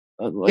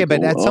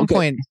 But at some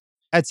point,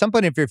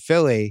 if you're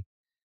Philly,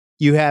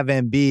 you have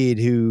Embiid,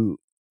 who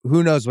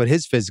knows what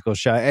his physical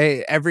shot.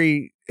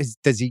 Can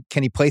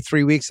he play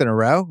 3 weeks in a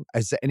row?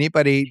 Has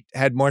anybody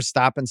had more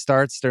stop and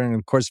starts during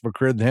the course of a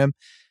career than him?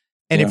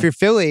 And if you're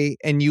Philly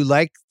and you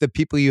like the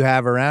people you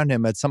have around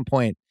him, at some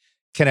point,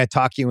 can I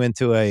talk you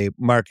into a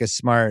Marcus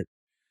Smart,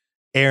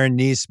 Aaron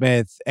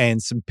Nesmith,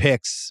 and some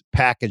picks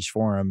package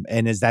for him?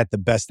 And is that the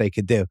best they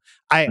could do?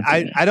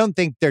 I don't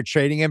think they're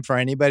trading him for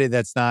anybody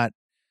that's not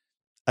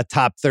a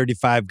top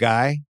 35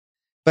 guy.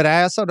 But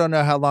I also don't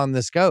know how long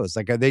this goes.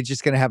 Like, are they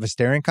just going to have a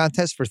staring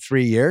contest for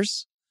 3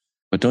 years?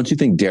 But don't you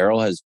think Daryl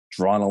has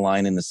drawn a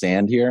line in the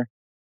sand here?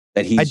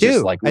 That he's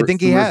just like, I think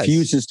he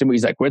refuses to.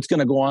 He's like, well, it's going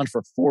to go on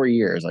for 4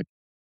 years. Like,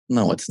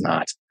 no, it's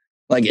not.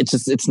 Like,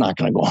 it's not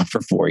going to go on for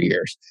 4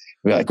 years.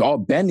 We're like, oh,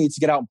 Ben needs to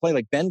get out and play.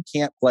 Like, Ben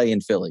can't play in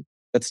Philly.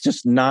 That's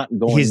just not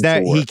going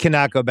to work. He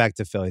cannot go back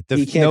to Philly.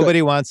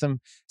 Nobody wants him.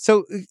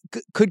 So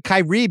could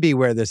Kyrie be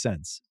where this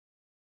ends?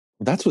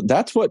 That's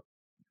what,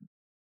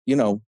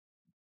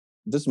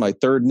 this is my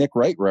third Nick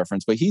Wright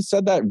reference, but he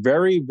said that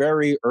very,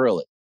 very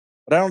early.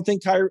 But I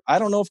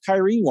don't know if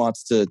Kyrie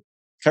wants to.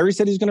 Kyrie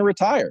said he's going to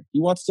retire.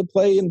 He wants to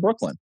play in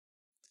Brooklyn.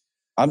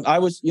 I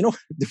was, you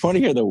want to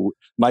hear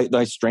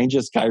my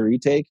strangest Kyrie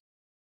take?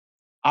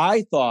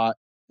 I thought,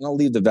 and I'll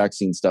leave the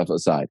vaccine stuff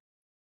aside.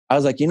 I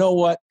was like, you know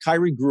what?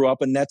 Kyrie grew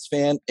up a Nets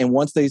fan, and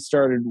once they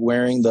started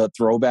wearing the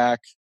throwback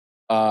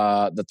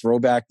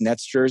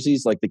Nets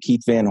jerseys, like the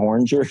Keith Van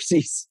Horn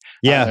jerseys,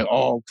 I was like,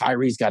 oh,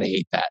 Kyrie's got to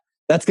hate that.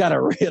 That's got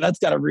to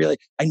really.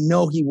 I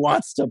know he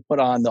wants to put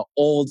on the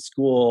old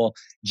school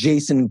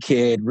Jason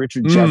Kidd,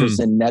 Richard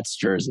Jefferson Nets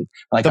jersey,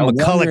 like the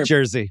McCulloch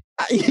jersey.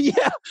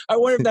 Yeah, I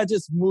wonder if that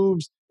just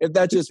moves. If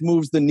that just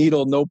moves the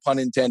needle, no pun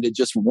intended,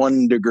 just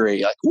 1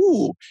 degree. Like,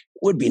 ooh, it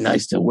would be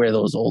nice to wear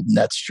those old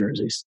Nets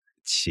jerseys.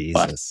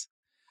 Jesus,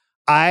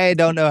 I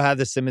don't know how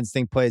the Simmons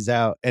thing plays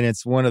out, and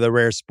it's one of the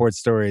rare sports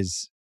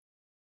stories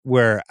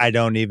where I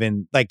don't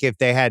even like if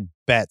they had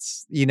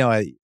bets.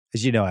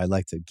 As you know, I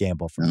like to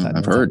gamble from time to time.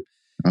 I've heard.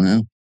 I don't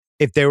know.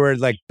 If there were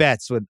like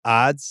bets with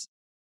odds,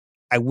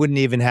 I wouldn't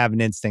even have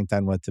an instinct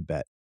on what to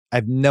bet. I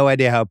have no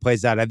idea how it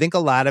plays out. I think a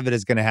lot of it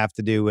is going to have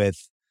to do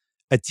with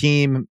a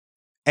team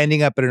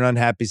ending up in an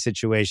unhappy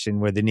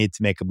situation where they need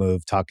to make a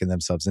move, talking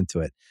themselves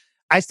into it.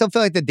 I still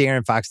feel like the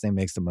De'Aaron Fox thing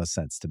makes the most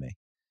sense to me.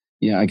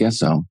 Yeah, I guess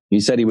so. He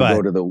said he would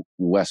go to the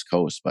West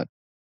Coast, but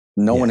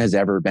no one has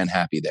ever been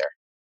happy there.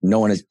 No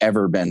one has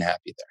ever been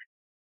happy there.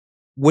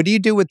 What do you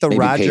do with the Maybe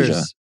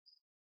Rodgers?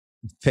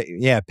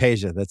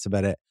 Peja. That's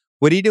about it.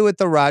 What do you do with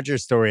the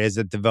Rodgers story as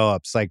it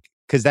develops? Like,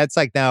 because that's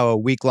like now a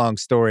week-long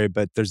story,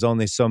 but there's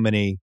only so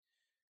many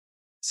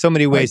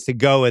ways to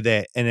go with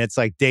it, and it's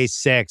like day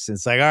 6. And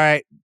it's like, all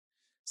right,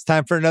 it's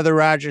time for another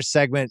Rodgers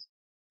segment.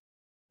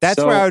 That's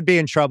where I would be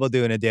in trouble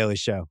doing a daily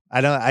show.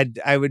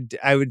 I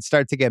would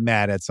start to get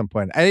mad at some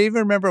point. I even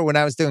remember when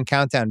I was doing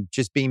Countdown,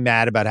 just being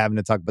mad about having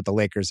to talk about the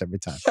Lakers every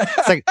time.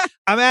 It's like,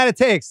 I'm out of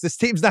takes. This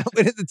team's not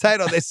winning the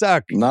title. They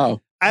suck.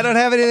 No. I don't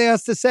have anything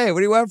else to say. What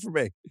do you want from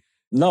me?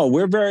 No,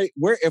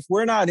 if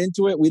we're not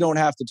into it, we don't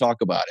have to talk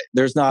about it.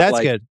 There's not That's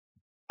good.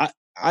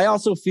 I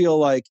also feel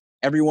like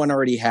everyone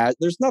already has,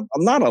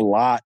 not a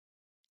lot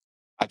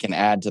I can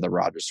add to the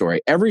Rodgers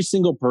story. Every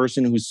single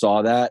person who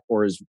saw that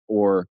or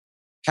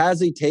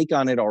has a take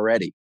on it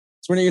already.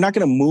 So you're not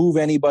going to move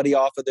anybody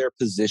off of their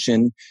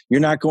position. You're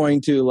not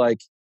going to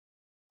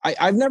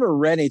I've never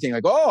read anything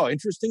like, oh,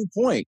 interesting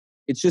point.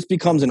 It just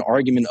becomes an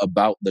argument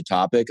about the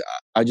topic.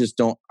 I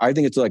think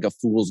it's like a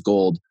fool's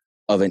gold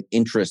of an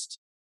interest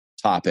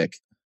topic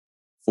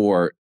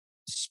for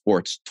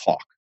sports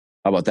talk.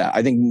 How about that?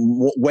 I think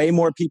way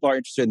more people are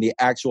interested in the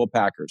actual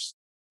Packers.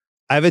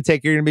 I have a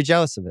take. You're going to be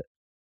jealous of it.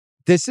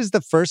 This is the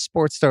first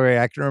sports story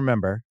I can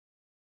remember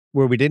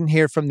where we didn't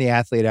hear from the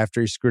athlete after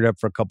he screwed up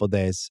for a couple of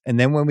days. And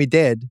then when we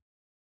did,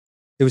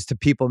 it was to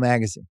People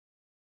magazine.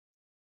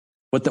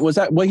 What was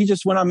that? Well, he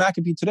just went on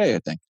McAfee today, I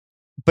think.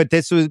 But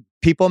this was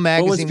People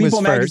magazine. Was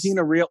People magazine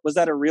first. was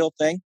that a real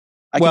thing?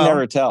 I can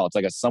never tell. It's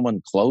like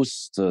someone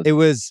close to. It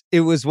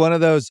was one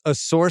of those, a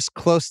source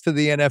close to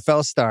the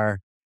NFL star.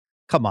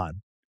 Come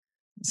on.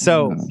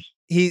 So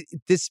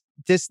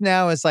this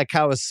now is like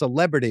how a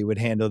celebrity would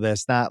handle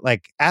this. Not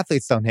like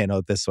athletes don't handle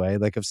it this way.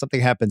 Like if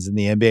something happens in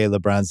the NBA,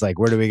 LeBron's like,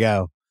 where do we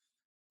go?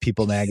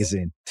 People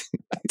magazine.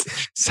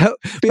 So,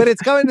 but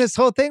it's going this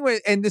whole thing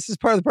with, and this is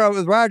part of the problem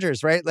with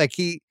Rodgers, right? Like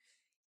he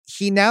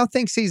now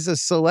thinks he's a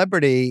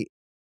celebrity,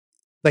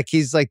 like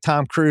he's like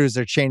Tom Cruise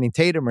or Channing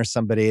Tatum or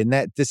somebody. And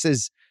that this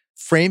is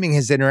framing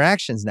his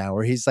interactions now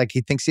where he's like,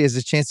 he thinks he has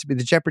a chance to be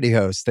the Jeopardy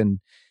host. And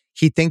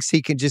he thinks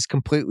he can just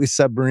completely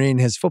submarine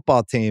his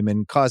football team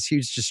and cause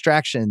huge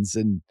distractions.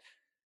 And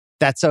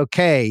that's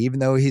okay, even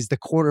though he's the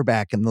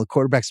quarterback and the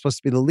quarterback's supposed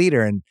to be the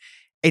leader. And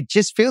it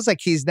just feels like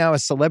he's now a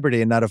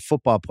celebrity and not a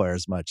football player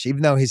as much,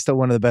 even though he's still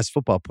one of the best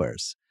football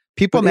players.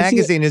 People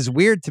magazine is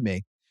weird to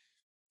me.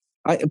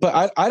 I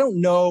don't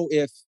know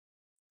if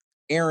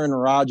Aaron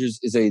Rodgers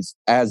is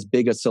as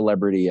big a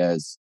celebrity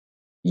as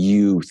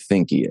you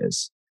think he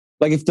is.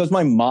 Like, does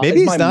my mom?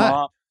 Maybe he's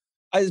not.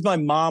 Is my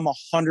mom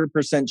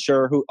 100%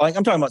 sure who? Like,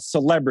 I'm talking about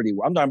celebrity.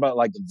 I'm talking about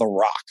like The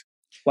Rock.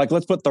 Like,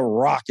 let's put The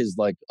Rock as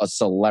like a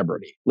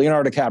celebrity.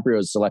 Leonardo DiCaprio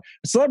is a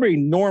celebrity.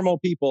 Normal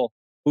people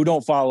who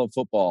don't follow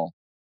football.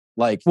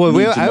 Like, well,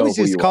 I always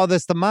used to call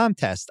this the mom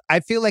test. I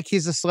feel like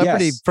he's a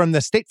celebrity from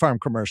the State Farm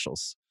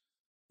commercials.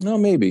 No,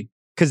 maybe.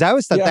 Because I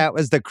always thought that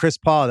was the Chris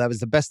Paul. That was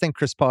the best thing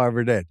Chris Paul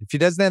ever did. If he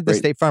doesn't have the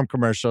State Farm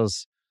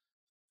commercials,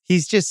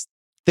 he's just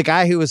the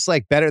guy who was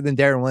like better than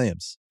Darren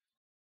Williams.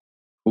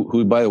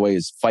 Who, by the way,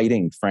 is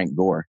fighting Frank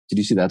Gore. Did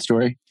you see that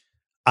story?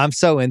 I'm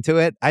so into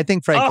it. I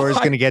think Frank Gore is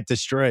going to get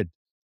destroyed.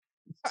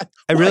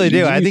 I really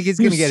do. I think he's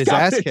going to get his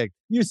ass kicked.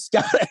 You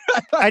scouted.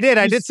 I did.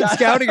 I did some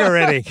scouting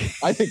already.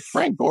 I think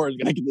Frank Gore is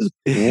going to get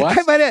this. What?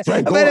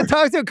 I might have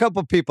talked to a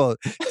couple people.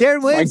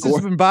 Darren Williams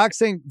has been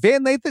boxing.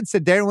 Van Lathan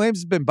said Darren Williams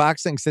has been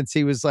boxing since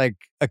he was like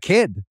a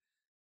kid.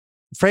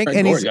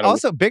 And he's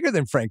also bigger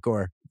than Frank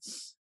Gore.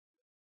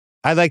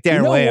 I like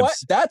Darren Williams. What?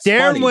 That's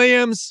Darren funny.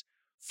 Williams,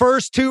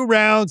 first 2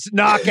 rounds,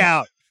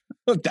 knockout.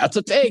 That's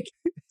a take.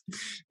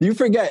 You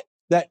forget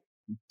that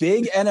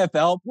big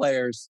NFL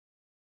players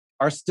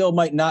still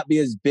might not be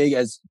as big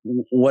as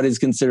what is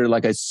considered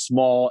like a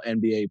small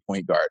NBA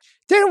point guard.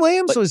 Darren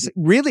Williams was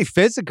really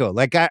physical.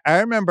 Like I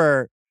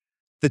remember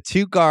the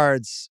 2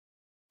 guards,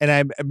 and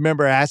I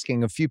remember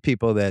asking a few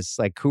people this,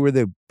 like, who are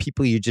the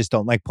people you just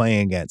don't like playing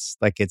against?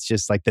 Like, it's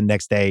just like the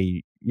next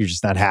day you're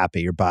just not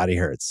happy. Your body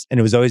hurts. And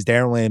it was always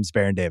Darren Williams,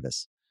 Baron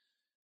Davis.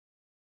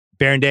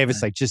 Baron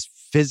Davis, like just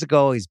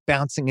physical. He's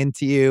bouncing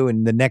into you.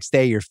 And the next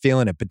day you're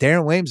feeling it. But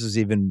Darren Williams was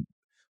even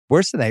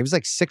worse than that. He was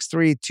like 6'3",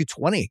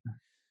 220.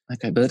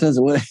 Okay, but that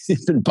doesn't what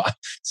he's been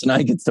so now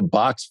he gets to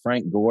box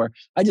Frank Gore.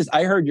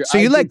 I heard your. So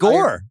you like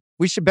Gore?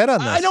 We should bet on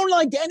this. I don't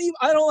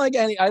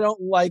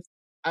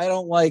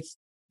like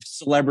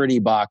celebrity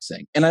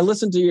boxing. And I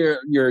listened to your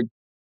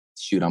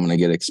shoot. I'm going to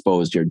get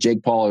exposed here.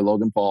 Jake Paul or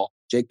Logan Paul?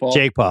 Jake Paul.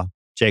 Jake Paul.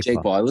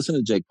 I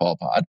listened to Jake Paul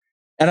pod,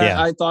 and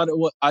I thought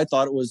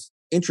it was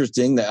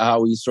interesting that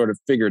how he sort of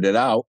figured it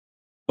out.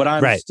 But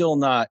I'm still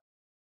not.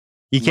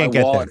 You can't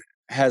get there.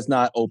 Has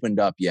not opened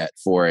up yet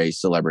for a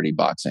celebrity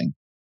boxing.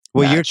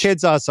 Well, match. Your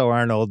kids also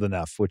aren't old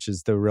enough, which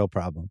is the real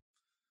problem.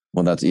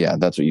 Well, that's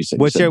what you said.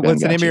 What's the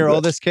name of your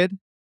oldest kid?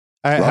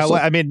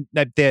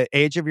 The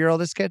age of your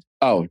oldest kid?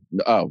 Oh,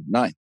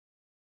 9.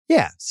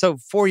 Yeah. So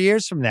 4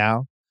 years from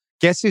now,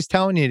 guess who's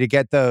telling you to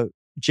get the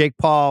Jake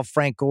Paul,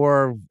 Frank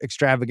Gore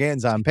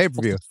extravaganza on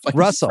pay-per-view?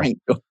 Russell.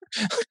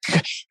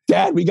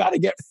 Dad, we got to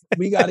get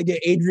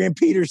Adrian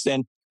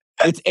Peterson.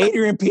 It's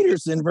Adrian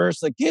Peterson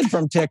versus a kid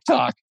from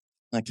TikTok.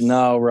 Like,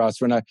 no,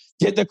 Russ, we're not.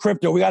 Get the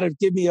crypto. We got to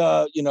give me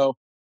a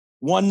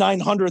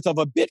 1/900th of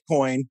a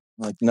Bitcoin.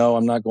 Like, no,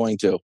 I'm not going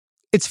to.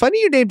 It's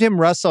funny you named him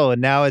Russell, and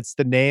now it's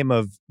the name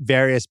of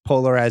various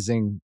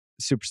polarizing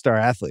superstar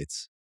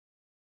athletes.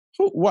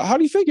 How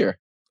do you figure?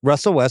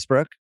 Russell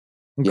Westbrook,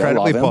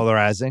 incredibly love him.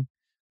 polarizing.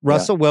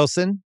 Russell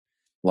Wilson,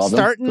 Love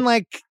starting him.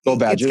 like Go it's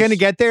Badgers. going to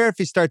get there. If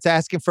he starts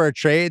asking for a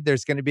trade,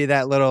 there's going to be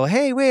that little,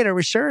 hey, wait, are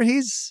we sure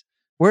he's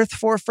worth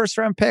 4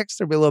 first-round picks?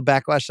 There'll be a little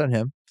backlash on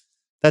him.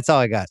 That's all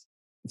I got.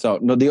 So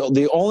no,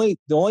 the only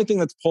thing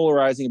that's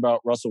polarizing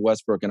about Russell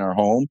Westbrook in our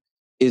home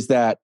is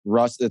that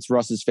it's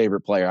Russ's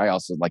favorite player. I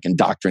also like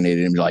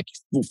indoctrinated him to like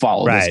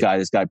follow this guy.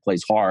 This guy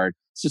plays hard.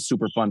 It's just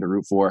super fun to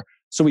root for.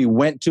 So we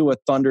went to a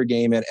Thunder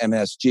game at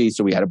MSG.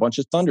 So we had a bunch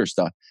of Thunder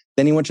stuff.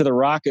 Then he went to the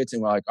Rockets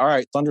and we're like, all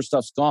right, Thunder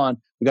stuff's gone.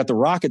 We got the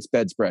Rockets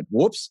bedspread.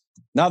 Whoops.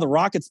 Now the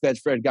Rockets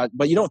bedspread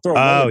but you don't throw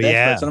away the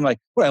bedspread. So I'm like,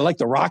 I like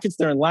the Rockets.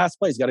 They're in last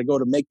place. Got to go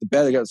to make the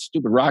bed. They got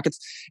stupid Rockets.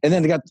 And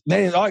then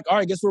they're like, all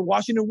right, I guess we're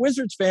Washington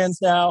Wizards fans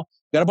now.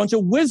 Got a bunch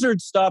of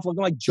Wizard stuff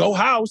looking like Joe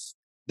House.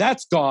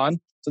 That's gone.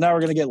 So now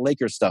we're going to get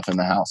Lakers stuff in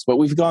the house. But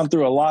we've gone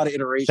through a lot of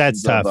iterations.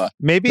 That's tough.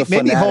 Maybe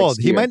hold.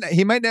 He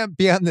might not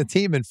be on the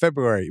team in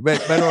February. But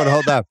might want to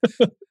hold up.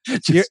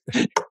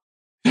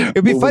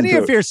 It'd be funny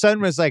if your son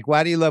was like,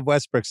 why do you love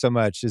Westbrook so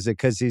much? Is it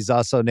because he's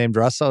also named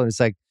Russell? And it's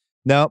like,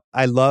 no,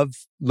 I love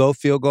low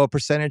field goal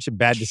percentage and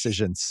bad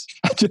decisions.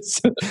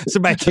 So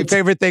my two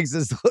favorite things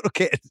as a little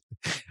kid.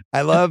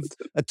 I love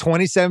a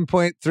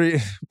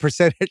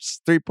 27.3%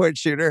 three-point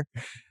shooter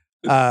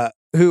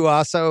who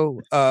also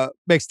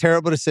makes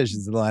terrible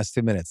decisions in the last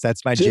 2 minutes.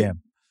 That's my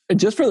jam. And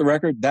just for the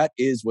record, that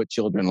is what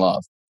children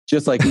love.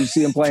 Just like you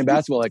see him playing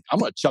basketball, like, I'm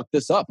going to chuck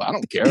this up. I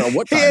don't care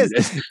what time it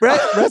is.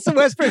 Russell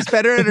Westbrook's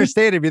better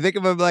understated. You think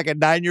of him like a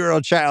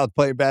 9-year-old child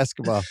playing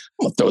basketball. I'm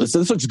going to throw this.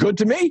 This looks good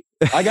to me.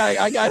 I got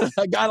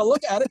to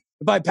look at it.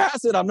 If I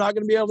pass it, I'm not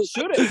going to be able to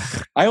shoot it.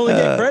 I only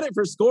get credit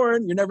for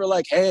scoring. You're never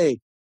like, hey,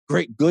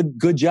 great,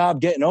 good job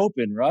getting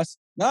open, Russ.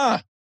 Nah,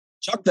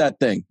 chuck that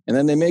thing. And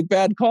then they make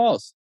bad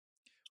calls.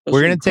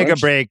 We're going to take a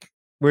break.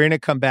 We're going to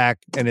come back,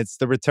 and it's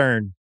the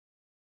return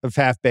of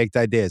Half-Baked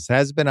Ideas. It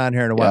hasn't been on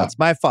here in a while. It's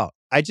my fault.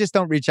 I just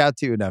don't reach out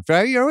to you enough.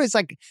 You're always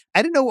like,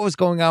 I didn't know what was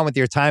going on with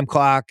your time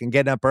clock and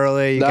getting up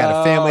early. You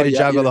got a family to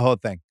juggle, the whole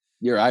thing.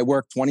 I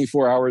work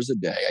 24 hours a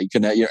day.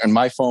 And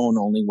my phone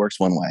only works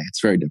one way. It's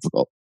very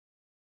difficult.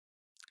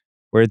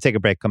 We're going to take a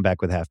break. Come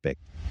back with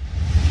Half-Baked.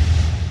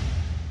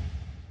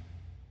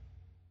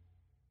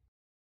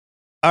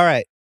 All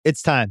right.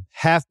 It's time.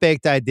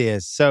 Half-Baked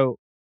Ideas. So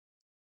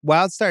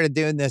Wild started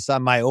doing this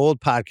on my old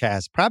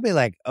podcast, probably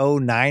like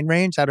 09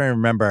 range. I don't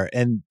remember.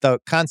 And the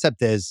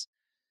concept is,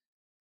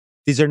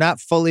 these are not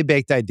fully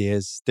baked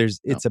ideas.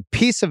 It's a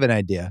piece of an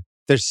idea.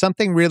 There's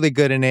something really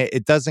good in it.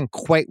 It doesn't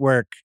quite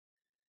work.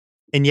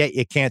 And yet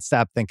you can't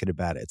stop thinking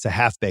about it. It's a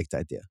half-baked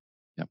idea.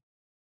 Yep.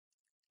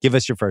 Give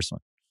us your first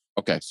one.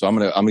 Okay. So I'm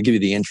gonna give you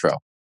the intro.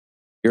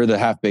 Here are the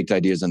half-baked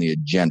ideas on the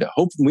agenda.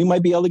 Hope we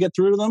might be able to get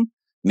through to them.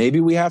 Maybe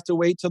we have to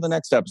wait till the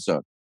next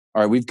episode.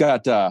 All right. We've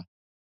got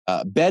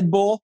Bed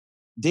Bowl,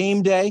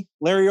 Dame Day,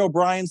 Larry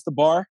O'Brien's The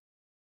Bar,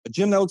 a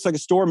gym that looks like a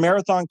store,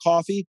 Marathon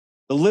Coffee,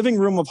 the living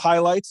room of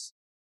highlights,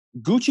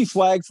 Gucci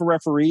flag for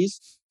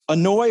referees,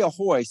 Annoy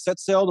Ahoy, set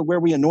sail to where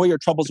we annoy your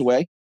troubles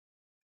away,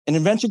 an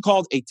invention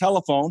called a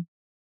telephone,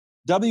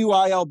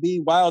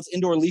 WILB, Wild's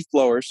indoor leaf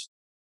blowers.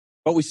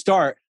 But we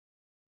start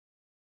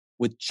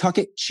with Chuck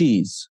It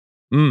cheese.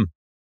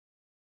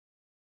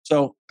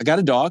 So I got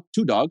a dog,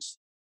 2 dogs,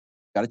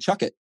 got to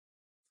chuck it.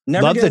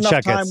 Never Love get the enough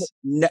Chuck-Its.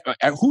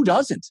 time. Who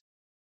doesn't?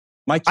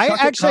 I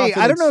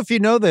don't know if you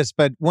know this,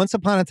 but once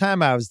upon a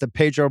time, I was the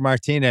Pedro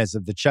Martinez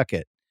of the Chuck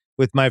It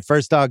with my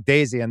first dog,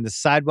 Daisy, on the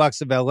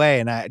sidewalks of LA.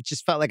 And I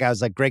just felt like I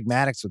was like Greg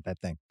Maddux with that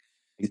thing.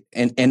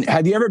 And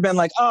have you ever been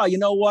like, oh, you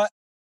know what?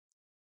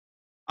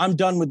 I'm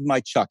done with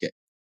my Chuck It.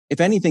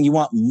 If anything, you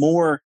want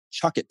more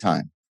Chuck It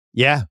time.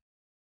 Yeah.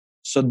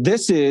 So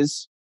this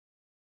is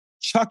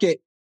Chuck It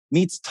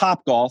meets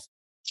Topgolf,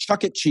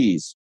 Chuck It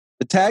cheese.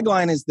 The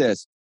tagline is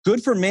this: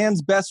 good for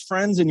man's best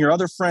friends and your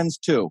other friends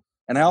too.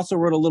 And I also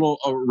wrote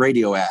a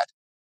radio ad.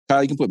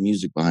 Kyle, you can put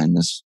music behind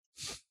this.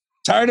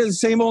 Tired of the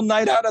same old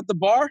night out at the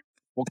bar?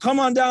 Well, come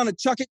on down to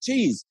Chuck It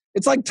cheese.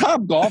 It's like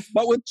Topgolf,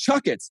 but with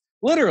Chuck It's.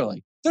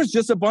 Literally, there's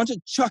just a bunch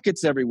of Chuck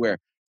It's everywhere.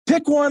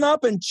 Pick one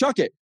up and chuck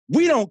it.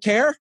 We don't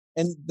care.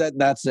 And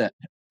that's it.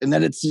 And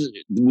then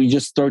we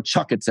just throw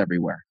Chuck It's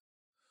everywhere.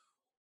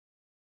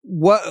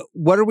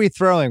 What are we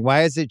throwing?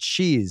 Why is it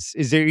cheese?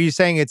 Are you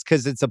saying it's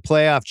because it's a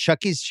play off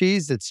Chuck E.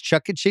 Cheese? It's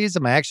Chuck E. Cheese?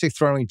 Am I actually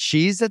throwing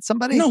cheese at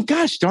somebody? No,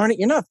 gosh darn it.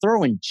 You're not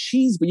throwing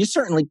cheese, but you're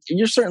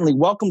certainly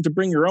welcome to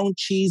bring your own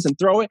cheese and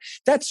throw it.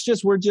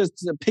 We're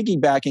just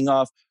piggybacking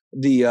off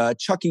the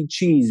Chuck E.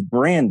 Cheese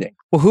branding.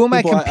 Well, who am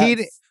I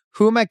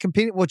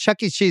competing? Well,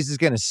 Chuck E. Cheese is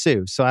going to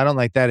sue, so I don't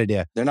like that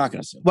idea. They're not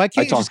going to sue. Why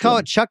can't you just call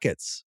it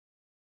Chuck-Its?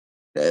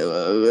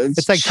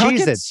 It's like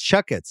Cheez-Its,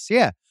 Chuck-Its.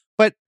 Yeah.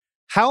 But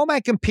how am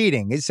I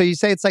competing? So you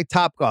say it's like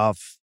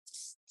Topgolf.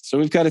 So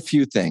we've got a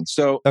few things.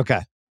 So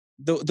okay,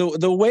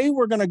 the way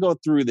we're going to go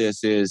through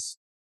this is,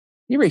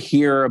 you ever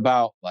hear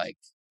about like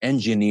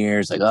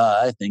engineers like,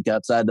 oh, I think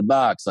outside the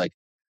box. Like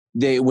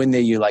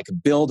you like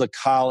build a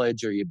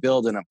college or you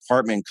build an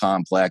apartment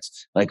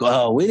complex, like,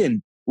 oh, we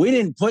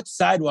didn't put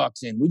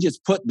sidewalks in. We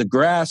just put the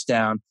grass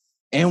down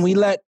and we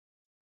let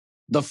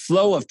the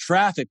flow of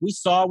traffic. We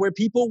saw where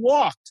people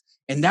walked,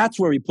 and that's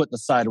where we put the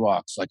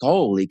sidewalks. Like,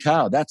 holy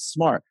cow, that's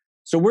smart.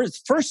 So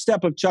first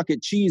step of Chuck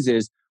It Cheese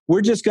is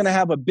we're just going to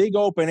have a big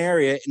open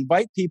area,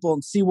 invite people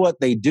and see what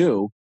they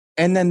do.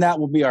 And then that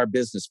will be our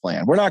business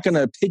plan. We're not going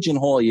to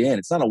pigeonhole you in.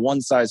 It's not a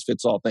one size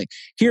fits all thing.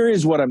 Here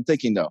is what I'm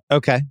thinking though.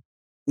 Okay.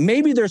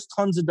 Maybe there's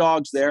tons of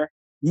dogs there.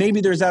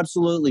 Maybe there's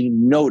absolutely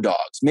no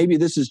dogs. Maybe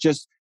this is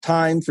just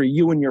time for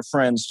you and your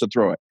friends to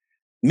throw it.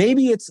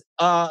 Maybe it's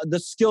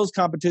the skills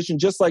competition,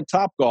 just like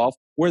Topgolf,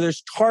 where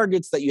there's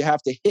targets that you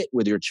have to hit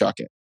with your Chuck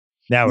It.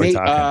 Now we're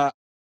talking.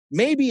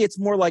 Maybe it's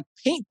more like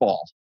paintball.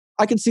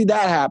 I can see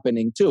that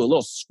happening too. A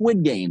little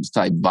Squid Games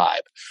type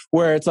vibe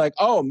where it's like,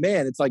 oh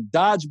man, it's like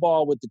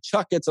dodgeball with the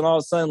Chuck It's, and all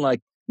of a sudden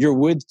like you're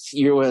with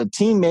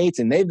teammates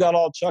and they've got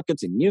all Chuck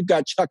It's and you've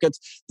got Chuck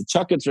It's. The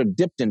Chuck It's are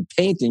dipped in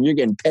paint and you're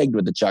getting pegged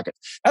with the Chuck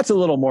It's. That's a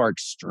little more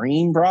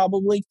extreme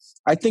probably.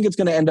 I think it's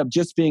going to end up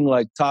just being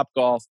like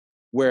Topgolf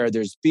where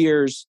there's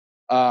beers,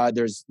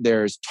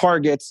 there's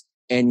targets,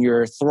 and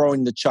you're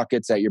throwing the Chuck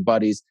It's at your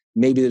buddies.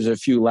 Maybe there's a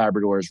few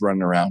Labradors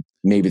running around.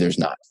 Maybe there's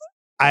not.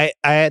 I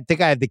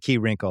think I have the key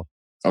wrinkle.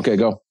 Okay,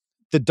 go.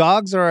 The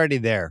dogs are already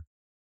there.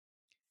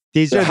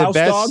 They're are the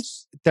best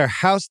dogs? They're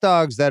house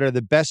dogs that are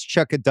the best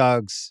Chuck It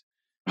dogs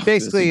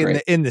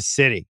basically in the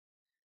city.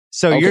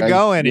 So you're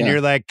going and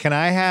you're like, can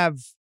I have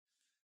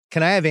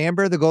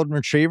Amber, the golden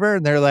retriever?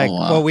 And they're like,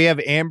 well, we have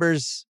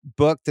Amber's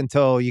booked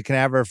until you can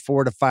have her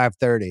 4 to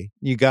 5:30.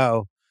 You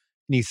go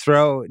and you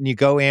throw and you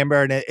go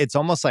Amber, and it's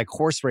almost like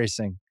horse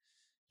racing.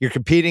 You're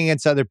competing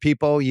against other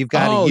people. You've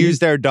got to use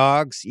their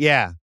dogs.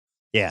 Yeah.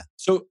 Yeah.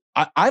 So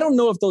I don't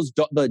know if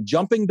the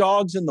jumping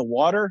dogs in the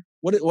water.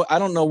 What I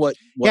don't know what.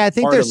 Yeah, I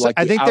think there's like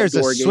there's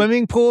a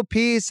swimming pool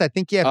piece. I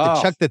think you have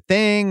to chuck the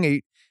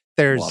thing.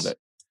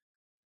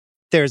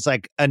 There's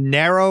like a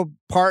narrow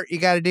part you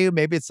got to do.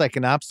 Maybe it's like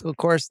an obstacle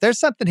course. There's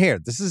something here.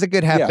 This is a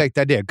good half-baked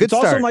idea. Good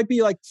start. It also might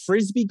be like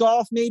frisbee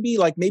golf. Maybe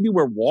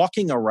we're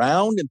walking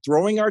around and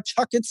throwing our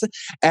Chuck It's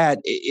at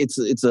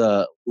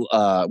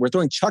we're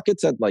throwing Chuck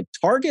It's at like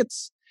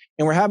targets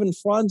and we're having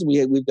fun.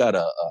 We've got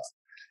a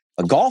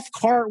golf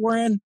cart we're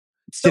in.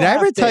 Did I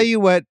ever tell you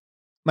what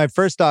my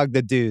first dog,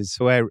 the Deuce,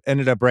 who I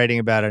ended up writing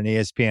about on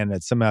ESPN,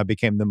 that somehow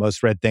became the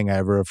most read thing I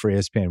ever wrote for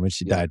ESPN when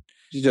she died?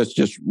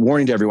 Just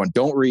warning to everyone,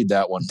 don't read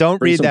that one.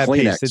 Don't read that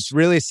piece. It's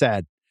really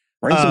sad.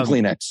 Bring some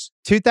Kleenex.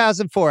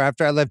 2004,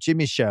 after I left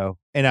Jimmy's show,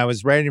 and I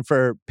was writing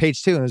for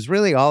Page 2, and it was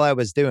really all I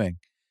was doing.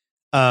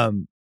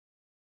 And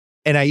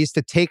I used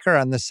to take her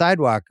on the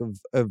sidewalk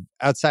of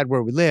outside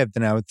where we lived,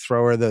 and I would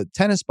throw her the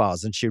tennis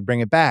balls, and she would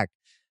bring it back.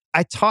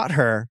 I taught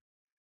her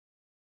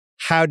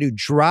how to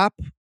drop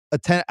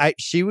a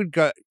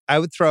I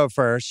would throw it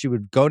for her. She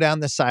would go down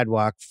the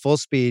sidewalk full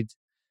speed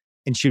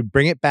and she would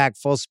bring it back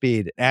full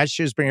speed. As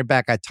she was bringing it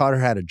back, I taught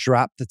her how to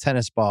drop the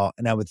tennis ball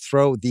and I would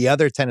throw the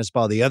other tennis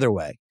ball the other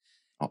way.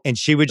 And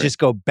she would just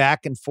go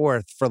back and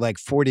forth for like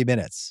 40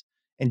 minutes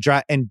and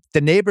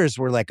the neighbors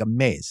were like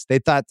amazed. They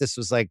thought this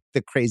was like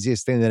the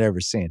craziest thing they'd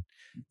ever seen.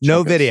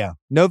 No video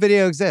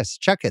exists.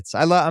 Chuck It's.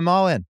 I'm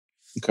all in.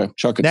 Okay.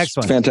 Chuck It's. Next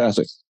one.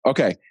 Fantastic.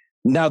 Okay.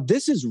 Now,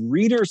 this is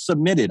reader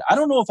submitted. I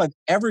don't know if I've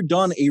ever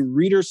done a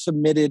reader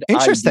submitted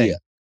idea.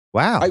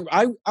 Wow.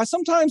 I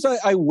sometimes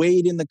I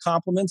wade in the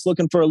compliments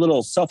looking for a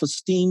little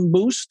self-esteem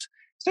boost.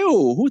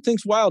 Oh, who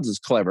thinks Wilds is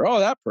clever? Oh,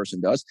 that person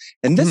does.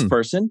 And this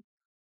person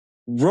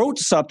wrote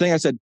something. I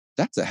said,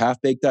 that's a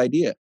half-baked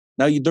idea.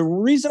 Now, the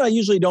reason I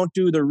usually don't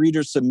do the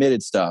reader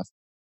submitted stuff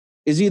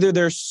is either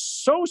they're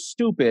so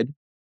stupid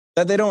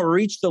that they don't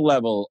reach the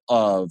level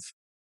of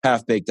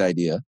half-baked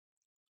idea,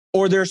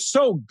 or they're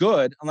so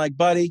good. I'm like,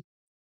 buddy,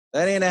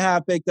 that ain't a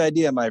half-baked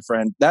idea, my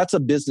friend. That's a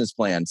business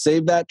plan.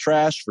 Save that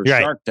trash for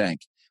Shark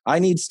Tank. I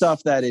need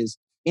stuff that is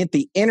at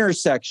the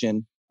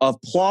intersection of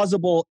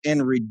plausible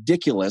and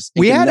ridiculous.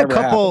 We had a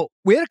couple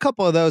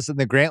of those in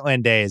the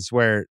Grantland days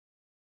where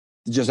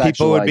just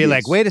people would be ideas.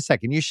 like, wait a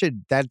second,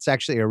 that's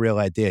actually a real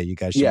idea. You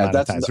guys should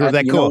monetize. We're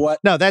like, cool.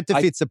 No, that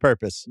defeats the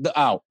purpose.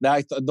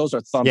 Those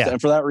are thumbs. And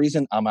for that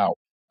reason, I'm out.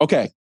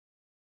 Okay.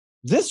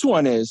 This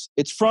one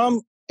it's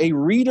from a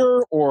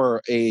reader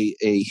or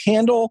a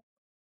handle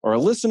or a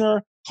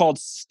listener called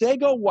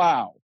Stega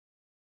Wow.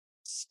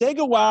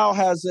 Stega Wow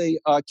has a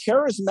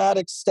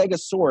charismatic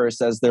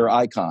Stegosaurus as their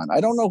icon. I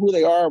don't know who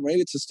they are.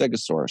 Maybe it's a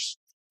Stegosaurus.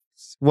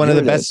 One of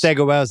the best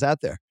Stega Wows out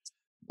there.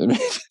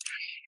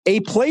 A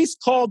place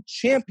called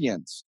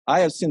Champions. I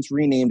have since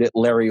renamed it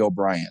Larry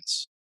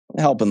O'Brien's.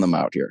 I'm helping them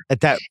out here.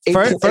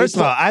 First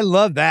of all, I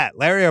love that.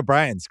 Larry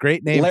O'Brien's.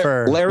 Great name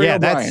for Larry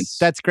O'Brien's.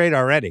 That's great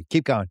already.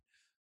 Keep going.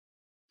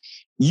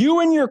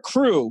 You and your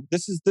crew,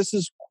 this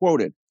is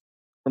quoted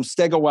from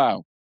Stega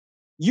Wow.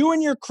 You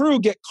and your crew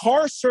get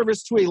car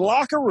service to a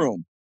locker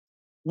room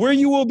where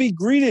you will be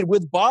greeted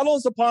with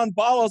bottles upon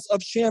bottles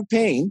of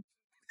champagne,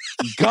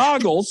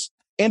 goggles,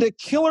 and a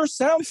killer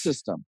sound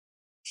system.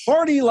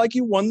 Party like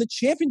you won the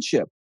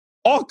championship.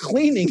 All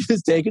cleaning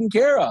is taken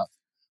care of.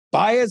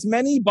 Buy as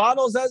many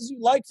bottles as you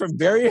like from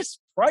various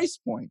price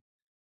points.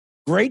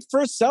 Great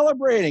for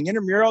celebrating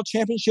intramural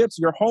championships,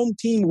 your home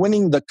team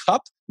winning the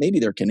cup. Maybe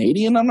they're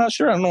Canadian. I'm not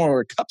sure. I don't know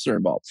where cups are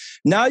involved.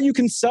 Now you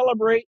can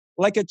celebrate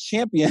like a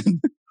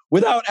champion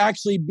without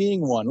actually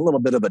being one. A little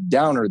bit of a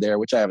downer there,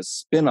 which I have a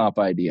spin-off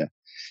idea.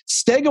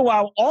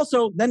 Stegowow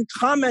also then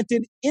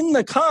commented in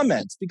the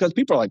comments because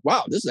people are like,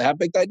 wow, this is a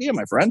half-baked idea,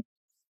 my friend.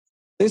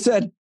 They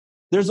said,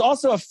 there's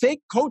also a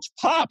fake Coach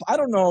Pop. I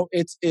don't know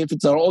if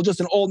it's just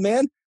an old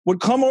man,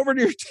 would come over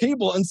to your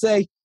table and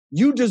say,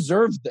 you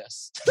deserve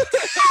this.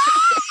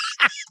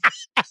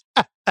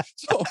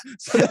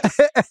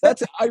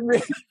 I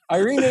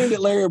renamed it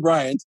Larry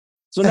O'Brien's.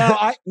 So now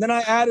I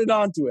added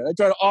on to it. I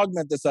try to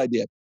augment this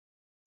idea.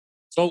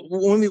 So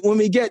when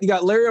we get, you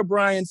got Larry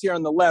O'Brien's here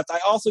on the left. I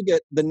also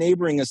get the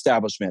neighboring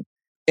establishment.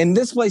 And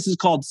this place is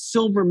called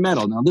Silver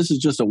Metal. Now, this is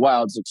just a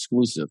Wilds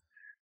exclusive.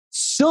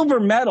 Silver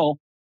Metal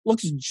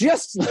looks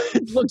just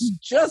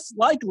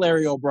like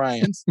Larry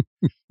O'Brien's,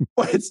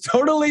 but it's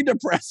totally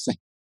depressing.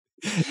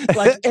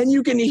 And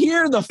you can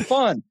hear the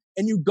fun.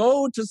 And you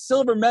go to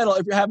Silver Metal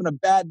if you're having a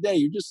bad day.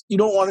 You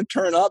don't want to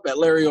turn up at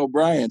Larry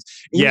O'Brien's.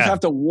 And you just have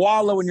to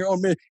wallow in your own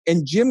minute.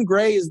 And Jim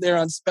Gray is there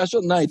on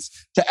special nights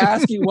to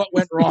ask you what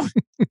went wrong.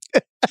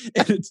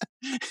 And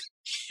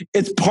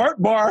it's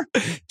part bar,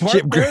 part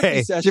Jim Gray.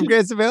 therapy session. Jim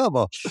Gray's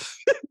available.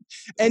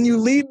 And you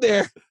leave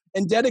there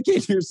and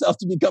dedicate yourself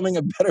to becoming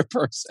a better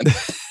person.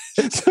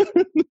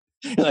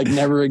 Like,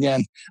 never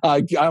again.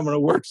 I'm going to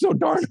work so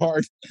darn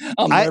hard.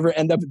 I'll never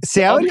end up.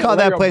 See, I would call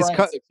that place.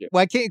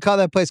 Why can't you call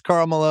that place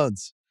Carl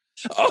Malone's?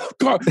 Oh,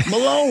 Carl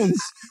Malone's.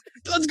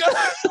 Let's go.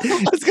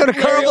 Let's go to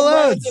Carl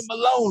Malone's.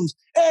 Malone's.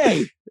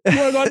 Hey, you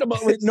want to go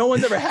to no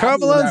one's ever had Carl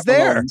Malone's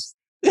there.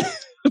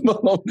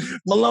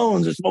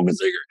 Malone's are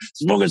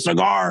smoking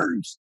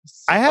cigars.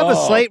 I have a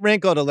slight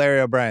wrinkle to Larry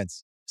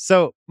O'Brien's.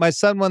 So my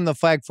son won the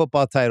flag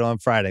football title on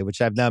Friday,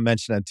 which I've now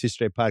mentioned on 2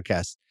 straight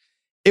podcasts.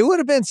 It would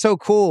have been so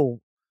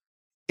cool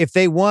if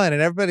they won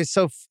and everybody's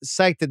so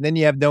psyched and then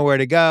you have nowhere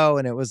to go.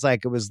 And it was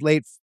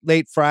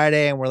late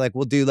Friday and we're like,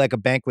 we'll do like a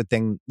banquet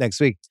thing next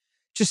week.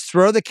 Just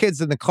throw the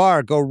kids in the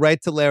car, go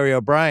right to Larry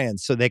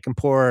O'Brien's so they can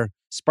pour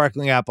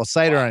sparkling apple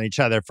cider on each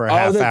other for a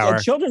half hour.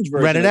 Children's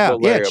version. Rent it out.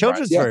 Yeah,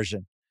 children's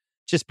version.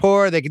 Just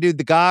pour. They can do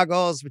the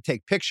goggles. We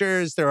take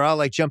pictures. They're all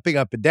like jumping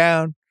up and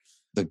down.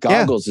 The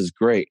goggles is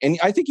great. And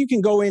I think you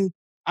can go in.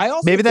 I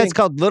also maybe that's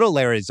called Little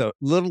Larry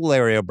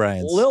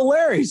O'Brien's. Little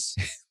Larry's.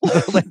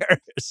 Little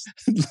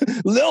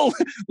Larry's.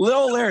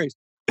 Little Larry's.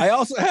 I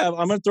also have,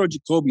 I'm going to throw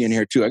Jacoby in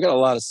here too. I got a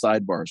lot of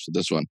sidebars for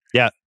this one.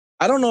 Yeah.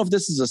 I don't know if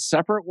this is a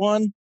separate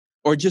one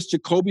or just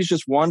Jacoby's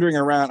just wandering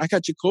around. I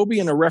got Jacoby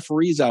in a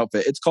referee's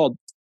outfit. It's called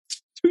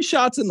 2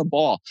 Shots in the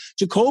Ball.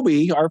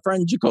 Jacoby, our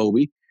friend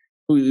Jacoby,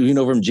 who you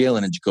know from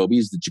Jalen and Jacoby,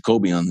 he's the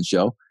Jacoby on the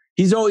show.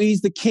 He's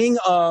the king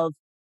of,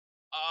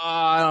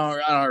 I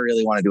don't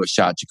really want to do a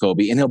shot,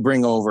 Jacoby. And he'll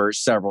bring over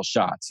several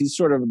shots. He's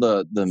sort of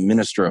the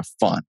minister of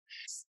fun.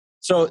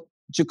 So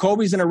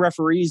Jacoby's in a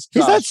referee's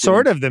costume. He's not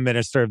sort of the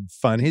minister of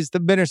fun. He's the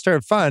minister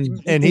of fun.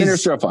 And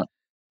minister of fun.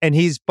 And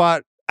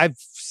I've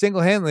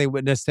single-handedly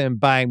witnessed him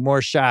buying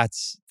more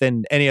shots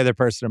than any other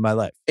person in my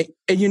life.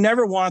 And you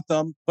never want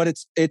them, but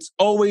it's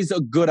always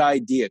a good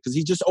idea because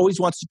he just always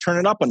wants to turn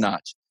it up a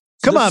notch.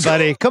 Come on,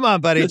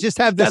 buddy. Just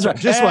have this one.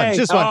 Right.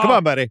 Just one. Come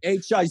on, buddy.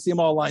 8 shots. You see them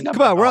all lined up.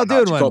 Come on, we're all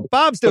doing one.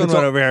 Bob's doing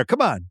one over here.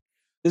 Come on.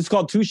 This is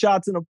called 2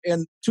 shots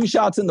in 2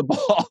 shots in the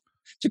ball.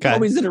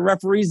 Jacoby's in a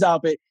referee's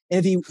outfit.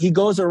 And if he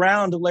goes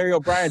around to Larry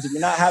O'Brien's, if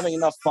you're not having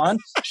enough fun,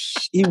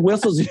 he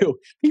whistles you.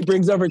 He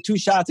brings over 2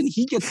 shots and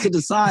he gets to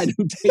decide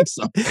who takes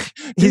them.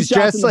 He's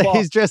dressed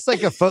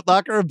like a Foot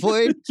Locker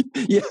employee.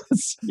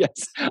 Yes.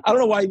 I don't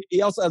know why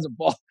he also has a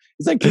ball.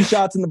 It's like 2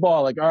 shots in the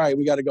ball. Like, all right,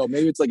 we got to go.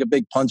 Maybe it's like a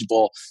big punch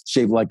ball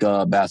shaped like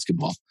a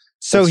basketball.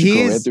 So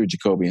I threw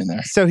Jacoby in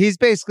there. So he's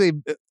basically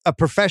a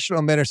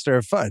professional minister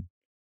of fun.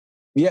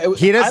 Yeah,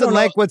 he doesn't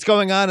like what's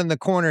going on in the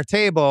corner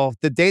table.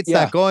 The date's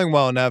not going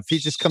well enough. He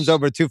just comes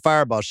over 2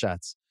 fireball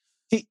shots.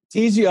 He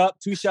tees you up,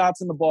 2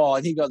 shots in the ball,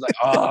 and he goes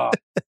like,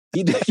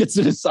 he gets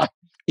to decide.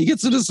 He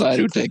gets to decide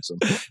who takes them.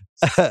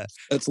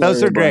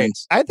 Those are great.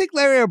 I think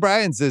Larry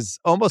O'Brien's is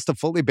almost a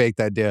fully baked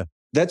idea.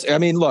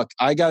 Look,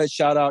 I got to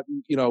shout out,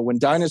 when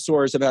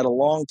dinosaurs have had a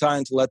long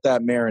time to let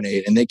that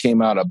marinate and they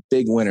came out a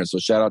big winner. So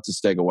shout out to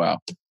Stegowow.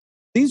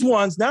 These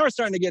ones, now we're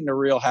starting to get into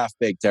real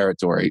half-baked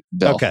territory,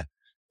 Bill. Okay.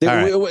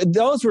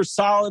 Those were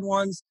solid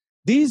ones.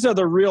 These are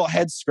the real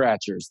head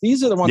scratchers.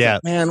 These are the ones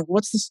like, man,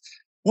 what's this?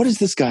 What is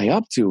this guy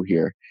up to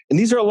here? And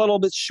these are a little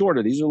bit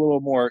shorter. These are a little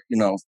more,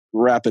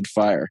 rapid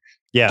fire.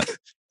 Yeah.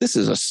 This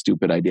is a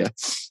stupid idea.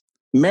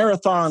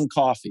 Marathon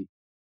coffee.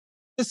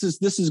 This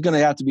is going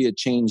to have to be a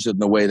change in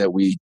the way that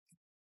we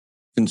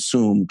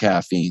consume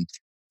caffeine.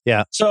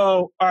 Yeah.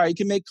 So, all right, you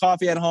can make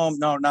coffee at home.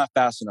 No, not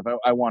fast enough.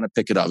 I want to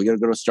pick it up. You got to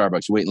go to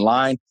Starbucks. You wait in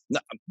line. No,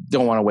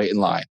 don't want to wait in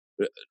line.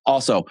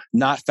 Also,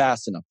 not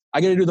fast enough.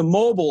 I got to do the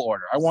mobile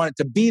order. I want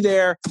it to be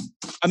there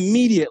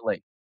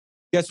immediately.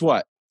 Guess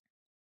what?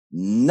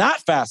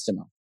 Not fast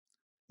enough.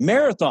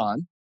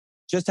 Marathon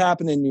just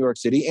happened in New York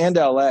City and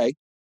LA.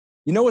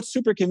 You know what's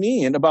super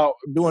convenient about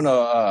doing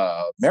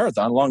a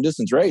marathon, long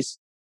distance race?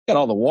 Got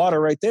all the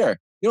water right there.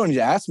 You don't need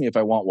to ask me if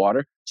I want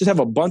water. Just have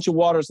a bunch of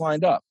waters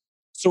lined up.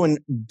 So in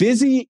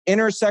busy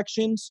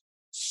intersections,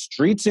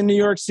 streets in New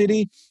York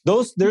City,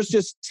 there's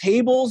just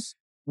tables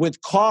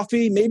with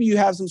coffee. Maybe you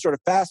have some sort of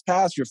fast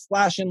pass. You're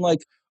flashing like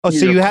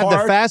so you have the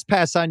card. fast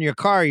pass on your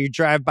car. You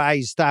drive by,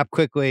 you stop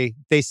quickly.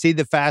 They see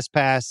the fast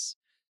pass.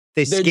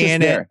 They're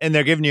scan it, and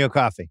they're giving you a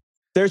coffee.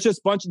 There's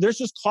just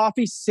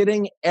coffee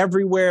sitting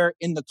everywhere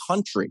in the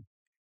country.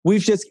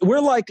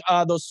 We're like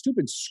those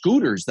stupid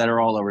scooters that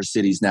are all over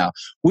cities now.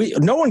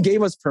 No one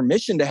gave us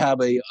permission to have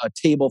a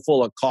table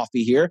full of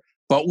coffee here,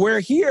 but we're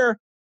here.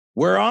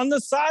 We're on the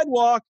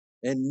sidewalk,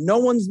 and no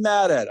one's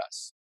mad at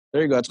us.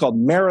 There you go. It's called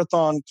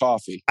Marathon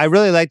Coffee. I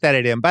really like that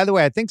idea. And by the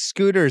way, I think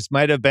scooters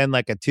might have been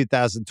like a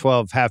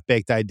 2012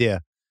 half-baked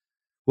idea.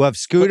 We'll have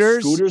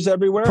scooters. Put scooters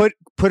everywhere.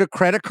 Put a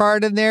credit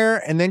card in there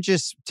and then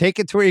just take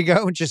it to where you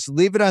go and just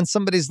leave it on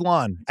somebody's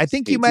lawn. I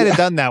think you might have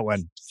done that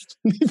one.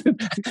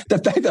 The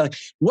fact that,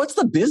 what's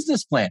the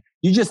business plan?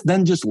 You just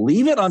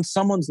leave it on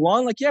someone's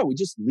lawn? Like, yeah, we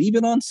just leave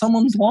it on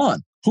someone's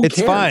lawn. Who it's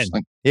cares? Fine.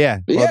 Like, yeah.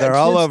 Well, they're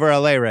all over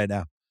LA right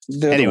now.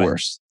 They're the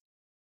worst.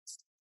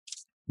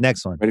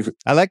 Next one.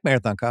 I like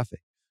Marathon Coffee.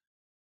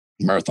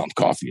 Marathon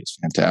Coffee is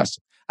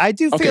fantastic. I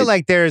do feel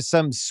like there's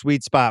some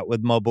sweet spot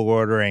with mobile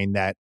ordering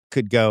that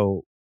could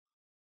go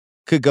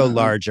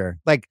larger.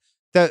 Like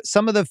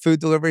some of the food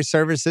delivery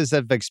services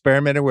have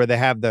experimented where they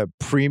have the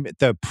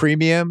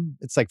premium.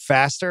 It's like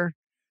faster.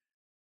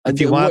 If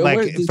you want,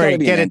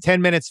 get it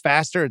 10 minutes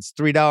faster, it's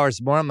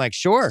 $3 more. I'm like,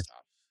 sure.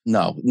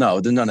 No, none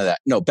of that.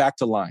 No, back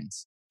to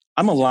lines.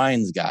 I'm a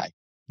lines guy.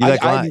 You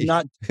like lines?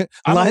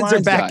 Lines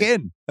are back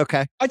in.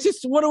 Okay.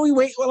 What do we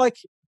wait? Like,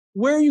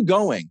 where are you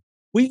going?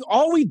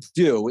 All we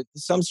do,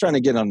 so I'm trying to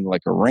get on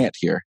like a rant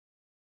here.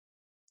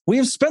 We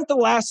have spent the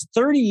last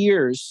 30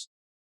 years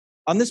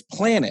on this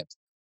planet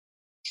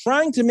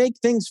trying to make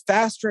things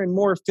faster and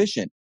more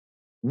efficient.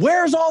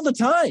 Where's all the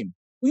time?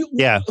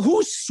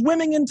 Who's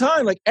swimming in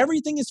time? Like,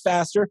 everything is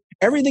faster,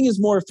 everything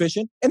is more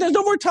efficient, and there's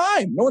no more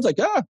time. No one's like,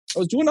 I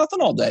was doing nothing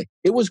all day.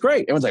 It was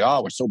great. Everyone's like,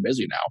 oh, we're so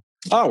busy now.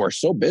 Oh, we're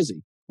so busy.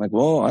 I'm like,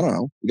 well, I don't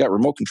know. We got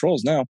remote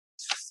controls now.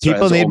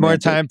 People need more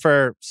time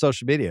for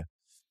social media.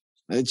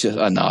 It's just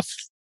enough.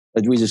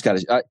 We just got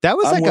to. That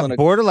was like a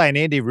borderline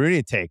Andy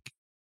Rooney take.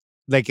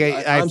 Like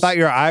I thought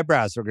your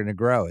eyebrows were going to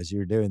grow as you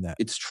were doing that.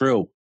 It's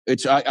true.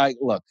 I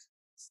look.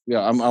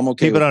 Yeah, I'm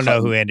okay. People don't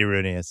know who Andy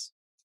Rooney is.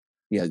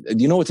 Yeah,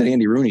 you know what's an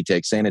Andy Rooney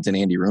take? Saying it's an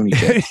Andy Rooney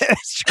take.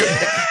 That's true.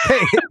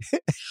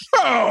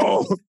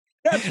 Oh,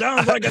 that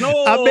sounds like an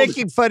old. I'm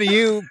making fun of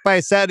you by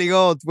sounding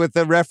old with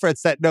a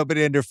reference that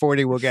nobody under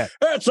 40 will get.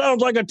 That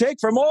sounds like a take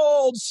from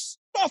old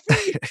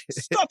Stuffy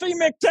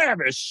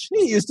McTavish.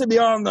 He used to be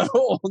on the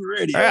old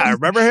radio. Yeah, I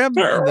remember him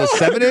in the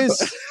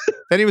 70s.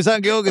 Then he was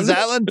on Gilligan's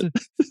Island.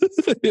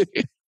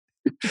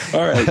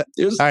 All right.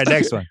 All right,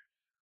 next one.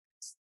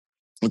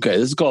 Okay,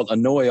 this is called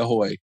Annoy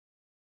Ahoy.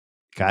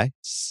 Okay.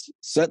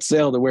 Set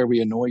sail to where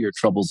we annoy your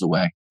troubles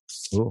away.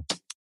 Ooh.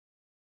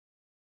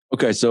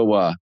 Okay,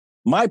 so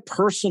my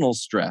personal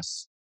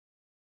stress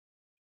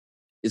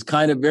is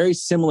kind of very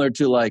similar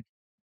to like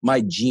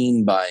my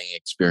jean buying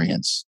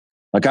experience.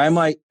 Like, I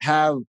might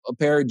have a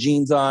pair of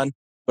jeans on,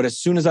 but as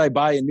soon as I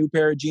buy a new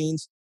pair of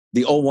jeans,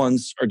 the old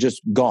ones are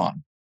just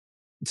gone.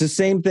 It's the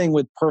same thing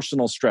with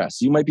personal stress.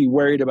 You might be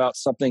worried about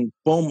something,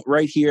 boom,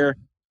 right here.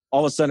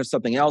 All of a sudden, if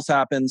something else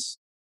happens,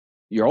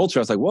 your old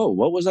stress, like, whoa,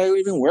 what was I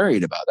even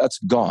worried about? That's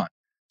gone.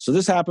 So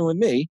this happened with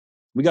me.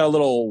 We got a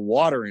little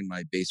water in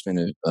my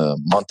basement a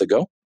month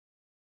ago.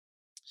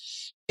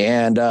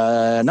 And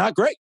not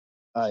great.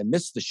 I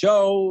missed the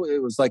show.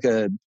 It was like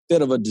a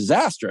bit of a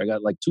disaster. I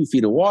got like 2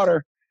 feet of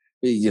water.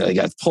 I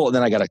got to pull it.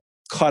 Then I got to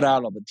cut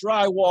out all the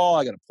drywall.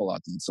 I got to pull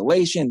out the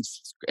insulation.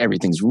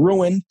 Everything's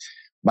ruined.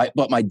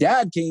 But my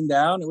dad came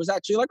down. It was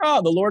actually like,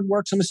 the Lord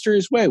works a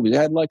mysterious way. We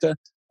had like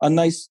a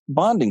nice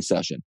bonding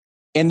session.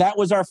 And that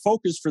was our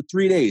focus for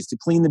 3 days, to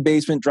clean the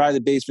basement, dry the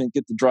basement,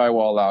 get the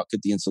drywall out,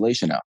 get the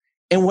insulation out.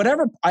 And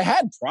whatever, I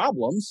had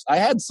problems. I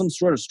had some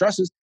sort of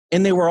stresses,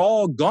 and they were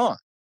all gone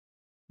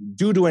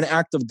due to an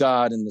act of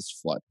God in this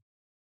flood.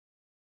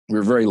 We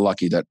were very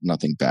lucky that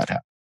nothing bad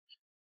happened.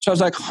 So I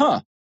was like,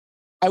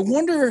 I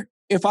wonder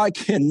if I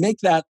can make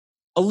that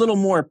a little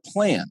more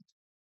planned.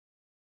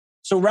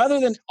 So rather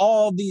than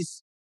all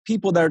these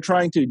people that are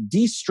trying to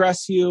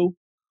de-stress you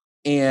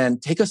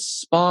and take a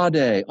spa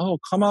day,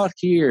 come out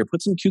here,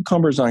 put some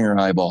cucumbers on your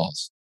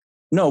eyeballs.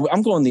 No,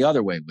 I'm going the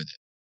other way with it.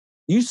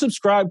 You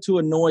subscribe to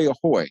Annoy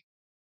Ahoy,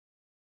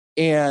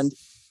 and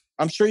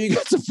I'm sure you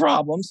got some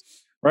problems,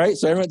 right?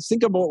 So everyone,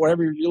 think about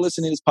whatever you're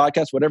listening to this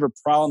podcast, whatever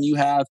problem you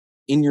have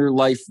in your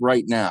life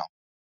right now.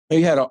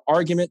 Maybe you had an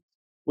argument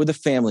with a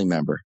family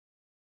member.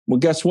 Well,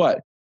 guess what?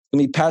 It's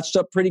going to be patched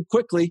up pretty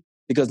quickly,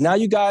 because now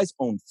you guys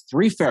own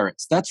 3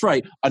 ferrets. That's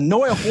right.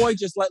 Annoy Ahoy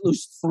just let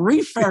loose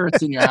 3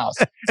 ferrets in your house.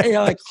 And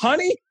you're like,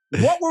 honey,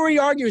 what were we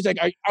arguing? He's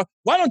like,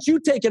 why don't you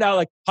take it out?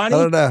 Like, honey, I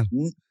don't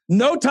know.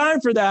 No time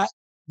for that.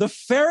 The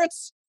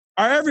ferrets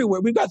are everywhere.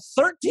 We've got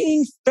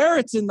 13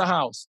 ferrets in the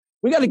house.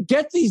 We got to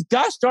get these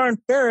gosh darn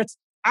ferrets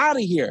out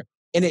of here.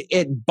 And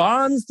it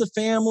bonds the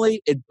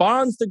family. It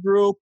bonds the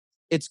group.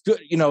 It's good.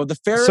 The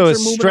ferrets So are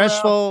moving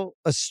around.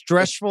 a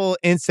stressful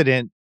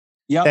incident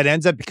Yep. that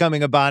ends up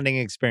becoming a bonding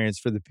experience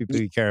for the people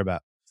you care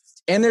about.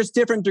 And there's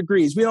different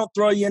degrees. We don't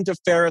throw you into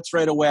ferrets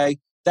right away.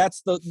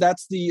 That's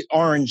the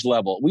orange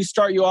level. We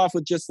start you off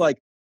with just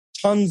like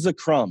tons of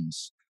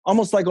crumbs,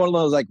 almost like one of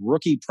those like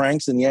rookie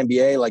pranks in the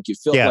NBA. Like you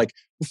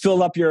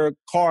fill up your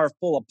car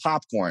full of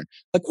popcorn.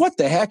 Like what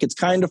the heck? It's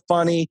kind of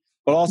funny,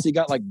 but also you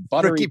got like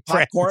buttery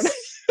popcorn.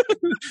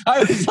 I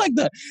was like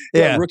that.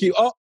 Yeah, rookie.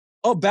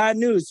 Oh, bad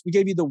news. We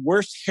gave you the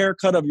worst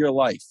haircut of your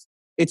life.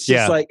 It's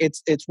just like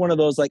it's one of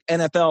those like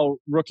NFL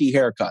rookie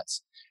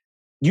haircuts.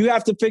 You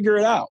have to figure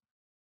it out.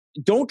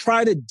 Don't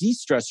try to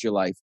de-stress your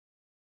life.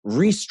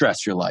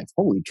 Re-stress your life.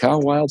 Holy cow,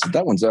 Wilds.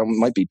 That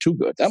might be too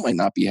good. That might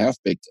not be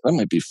half-baked. That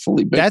might be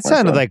fully baked. That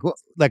sounded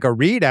like a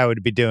read I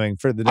would be doing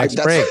for the next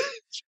break.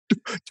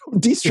 Don't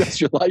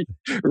de-stress your life.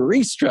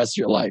 Re-stress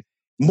your life.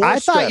 I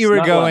thought you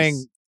were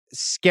going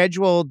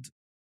scheduled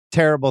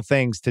terrible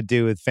things to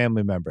do with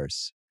family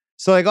members.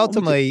 So like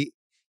ultimately,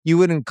 you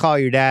wouldn't call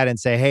your dad and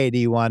say, "Hey, do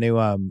you want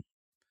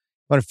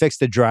to fix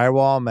the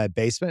drywall in my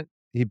basement?"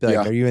 He'd be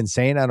like, "Are you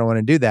insane? I don't want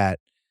to do that."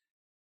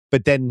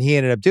 But then he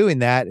ended up doing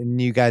that, and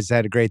you guys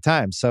had a great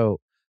time. So,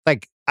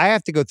 like, I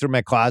have to go through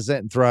my closet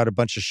and throw out a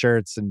bunch of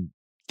shirts and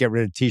get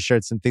rid of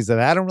T-shirts and things like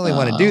that. I don't really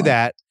want to do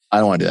that. I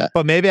don't want to do that.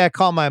 But maybe I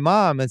call my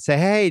mom and say,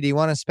 "Hey, do you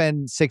want to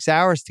spend 6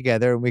 hours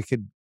together and we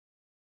could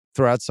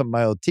throw out some of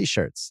my old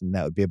T-shirts?" And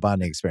that would be a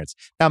bonding experience.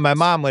 Now, my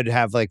mom would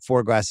have like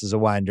 4 glasses of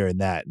wine during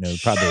that, and it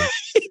would probably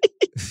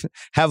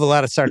have a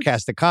lot of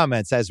sarcastic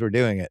comments as we're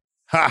doing it.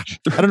 Ha!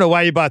 I don't know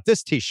why you bought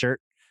this T-shirt.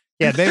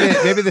 Yeah,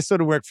 maybe this would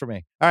have worked for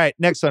me. All right,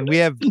 next one.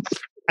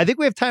 I think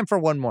we have time for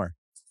one more.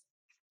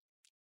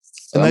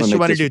 Unless you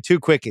want to do 2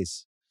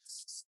 quickies.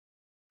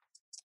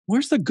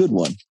 Where's the good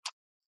one?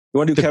 You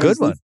want to do the good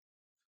one?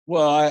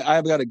 Well,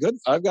 I've got a good.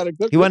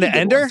 You want to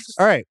end her?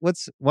 All right.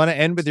 Want to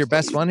end with your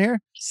best one here?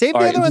 Save the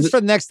other ones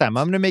for the next time.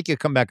 I'm going to make you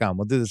come back on.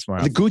 We'll do this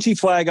tomorrow. The Gucci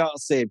flag I'll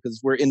save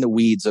because we're in the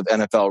weeds of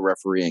NFL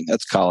refereeing.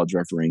 That's college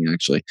refereeing,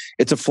 actually.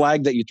 It's a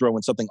flag that you throw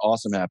when something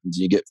awesome happens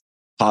and you get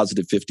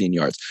positive 15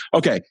 yards.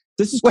 Okay.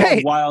 This is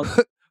called wild.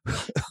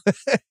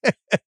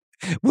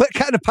 What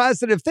kind of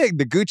positive thing?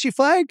 The Gucci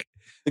flag?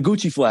 The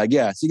Gucci flag,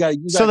 yeah.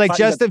 So like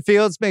Justin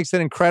Fields makes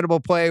an incredible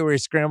play where he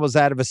scrambles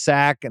out of a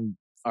sack and.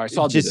 All right,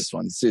 so I'll do this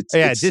one.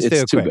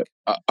 It's too good.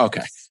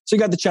 Okay, so you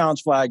got the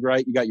challenge flag,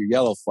 right? You got your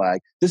yellow flag.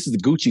 This is the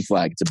Gucci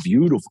flag.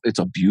 It's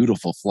a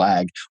beautiful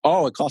flag.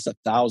 Oh, it costs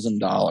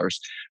 $1,000.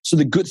 So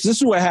this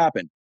is what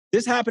happened.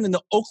 This happened in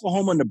the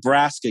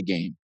Oklahoma-Nebraska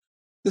game.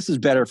 This is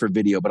better for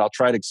video, but I'll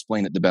try to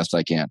explain it the best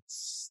I can.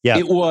 Yeah,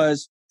 it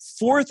was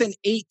 4th and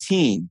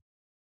 18,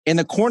 and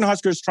the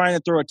Cornhuskers trying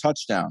to throw a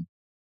touchdown.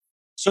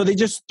 So they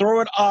just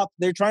throw it up.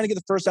 They're trying to get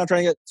the first down.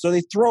 So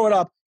they throw it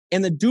up.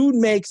 And the dude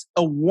makes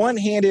a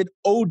one-handed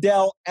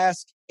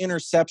Odell-esque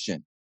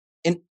interception.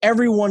 And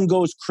everyone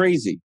goes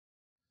crazy.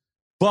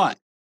 But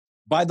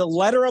by the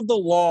letter of the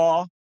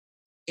law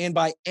and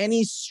by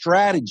any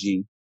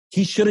strategy,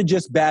 he should have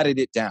just batted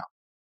it down.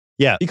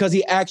 Yeah. Because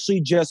he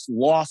actually just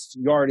lost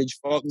yardage,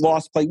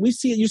 lost play. You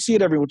see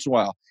it every once in a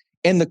while.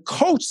 And the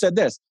coach said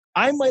this,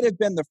 "I might have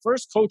been the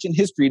first coach in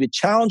history to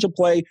challenge a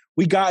play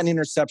we got an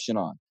interception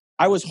on.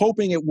 I was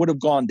hoping it would have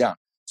gone down."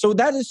 So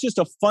that is just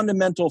a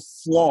fundamental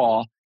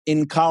flaw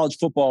in college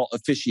football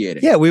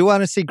officiating. Yeah, we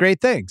want to see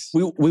great things.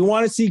 We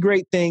want to see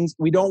great things.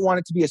 We don't want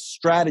it to be a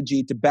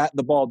strategy to bat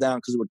the ball down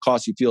because it would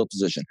cost you field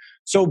position.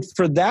 So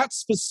for that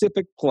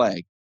specific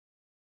play,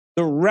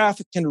 the ref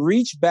can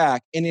reach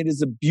back and it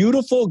is a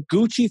beautiful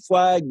Gucci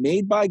flag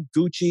made by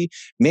Gucci.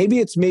 Maybe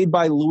it's made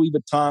by Louis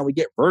Vuitton. We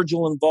get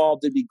Virgil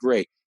involved. It'd be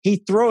great.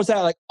 He throws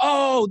out like,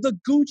 "Oh, the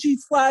Gucci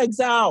flag's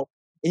out."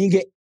 And you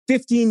get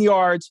 15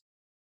 yards,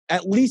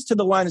 at least to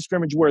the line of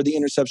scrimmage where the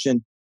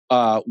interception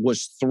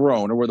was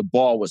thrown or where the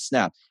ball was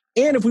snapped.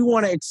 And if we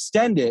want to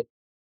extend it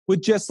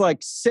with just like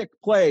sick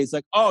plays,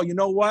 like, "Oh, you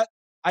know what?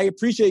 I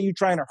appreciate you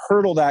trying to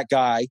hurdle that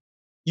guy.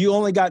 You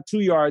only got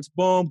 2 yards.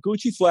 Boom,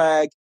 Gucci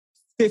flag,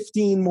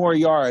 15 more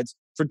yards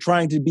for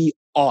trying to be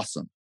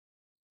awesome."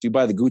 Do you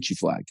buy the Gucci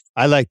flag?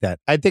 I like that.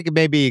 I think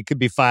maybe it could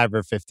be 5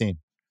 or 15.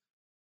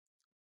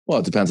 Well,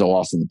 it depends how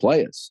awesome the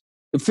play is.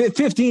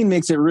 15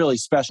 makes it really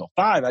special.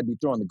 5, I'd be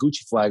throwing the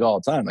Gucci flag all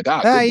the time. Like,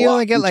 you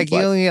only get like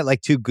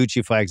 2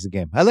 Gucci flags a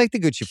game. I like the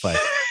Gucci flag.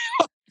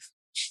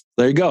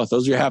 There you go.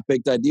 Those are your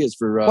half-baked ideas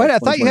for Wait, I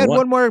thought you had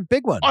one more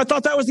big one. Oh, I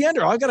thought that was the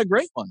ender. I got a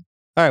great one.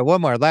 All right,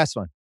 one more. Last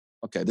one.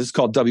 Okay, this is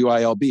called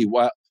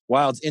WILB,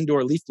 Wild's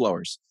Indoor Leaf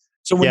Blowers.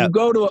 So when you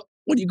go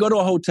to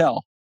a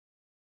hotel,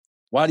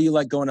 why do you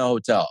like going to a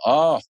hotel?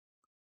 Oh,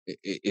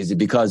 is it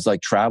because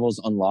like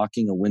travel's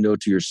unlocking a window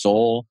to your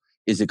soul?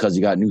 Is it because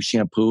you got new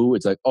shampoo?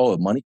 It's like, oh,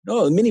 money?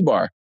 No, a mini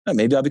bar.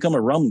 Maybe I'll become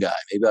a rum guy.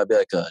 Maybe I'll be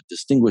like a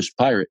distinguished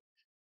pirate.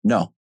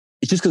 No,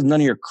 it's just because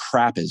none of your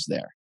crap is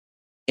there.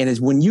 And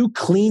it's when you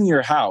clean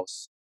your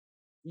house,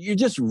 you're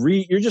just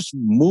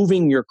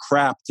moving your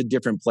crap to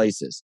different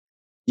places.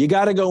 You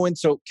got to go in.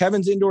 So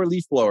Kevin's Indoor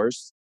Leaf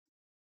Blowers,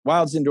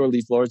 Wild's Indoor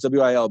Leaf Blowers,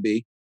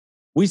 WILB.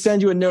 We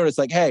send you a notice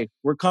like, "Hey,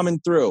 we're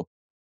coming through.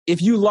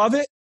 If you love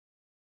it,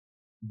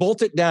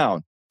 bolt it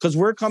down. Because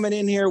we're coming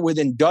in here with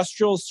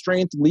industrial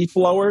strength leaf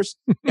blowers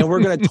and we're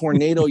going to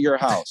tornado your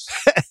house.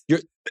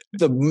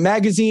 The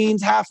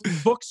magazines,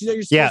 books that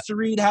you're supposed to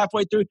read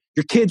halfway through,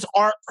 your kids'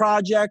 art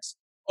projects,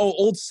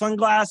 old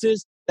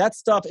sunglasses. That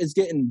stuff is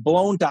getting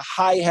blown to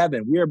high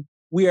heaven.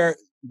 We are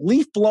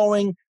leaf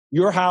blowing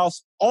your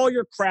house, all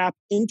your crap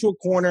into a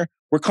corner.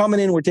 We're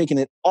coming in, we're taking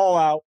it all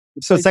out.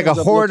 So it's like a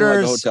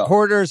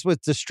hoarders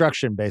with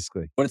destruction,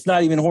 basically. But it's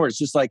not even hoarders. It's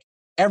just like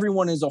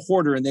everyone is a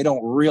hoarder and they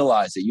don't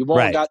realize it. You've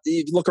all got,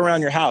 you look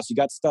around your house, you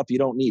got stuff you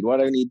don't need. Why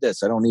do I need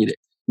this? I don't need it.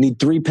 You need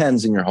 3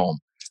 pens in your home.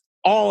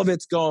 All of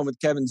it's going with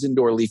Kevin's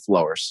indoor leaf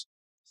blowers.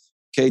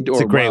 Okay,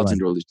 or Wild's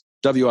indoor leaf.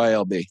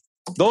 WILB.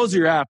 Those are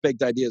your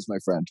half-baked ideas, my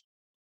friend.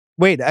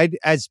 Wait,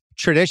 as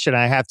tradition,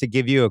 I have to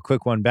give you a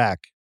quick one back.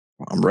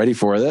 I'm ready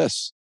for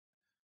this.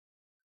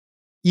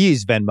 You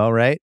use Venmo,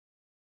 right?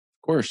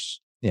 Of course.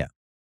 Yeah.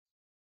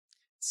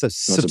 So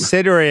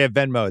subsidiary of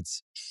Venmo.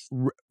 It's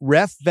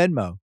Ref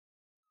Venmo.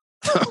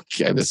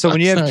 Okay. So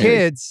when you have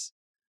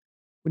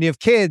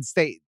kids,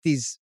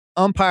 these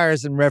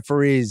umpires and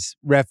referees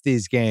ref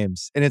these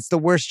games, and it's the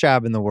worst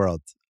job in the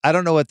world. I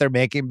don't know what they're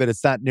making, but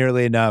it's not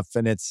nearly enough.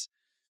 And it's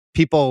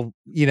people,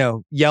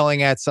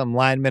 yelling at some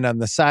lineman on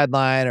the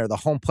sideline or the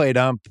home plate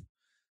ump.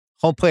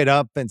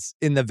 And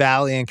in the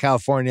valley in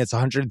California, it's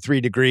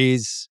 103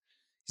 degrees.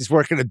 He's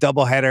working a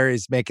doubleheader.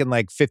 He's making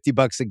like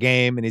 $50 a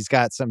game, and he's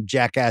got some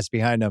jackass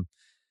behind him.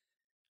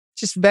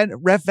 Just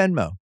ref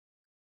Venmo.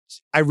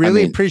 I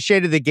really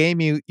appreciated the game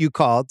you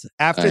called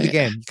after the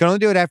game. You can only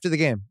do it after the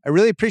game. I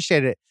really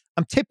appreciated it.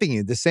 I'm tipping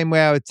you the same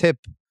way I would tip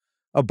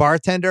a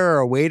bartender or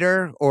a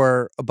waiter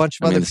or a bunch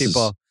of other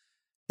people.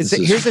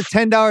 Here's a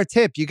 $10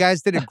 tip. You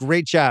guys did a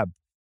great job.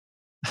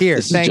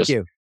 Here, thank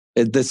you.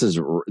 This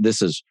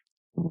is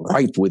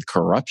ripe with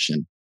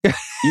corruption.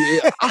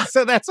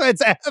 So that's why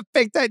it's a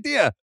half-baked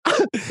idea.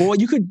 Well,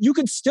 you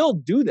could still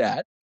do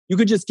that. You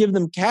could just give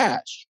them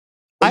cash.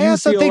 I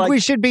also think we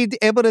should be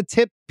able to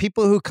tip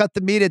people who cut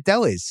the meat at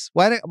delis.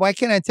 Why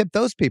can't I tip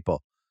those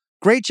people?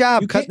 Great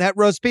job cutting that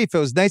roast beef. It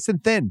was nice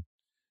and thin.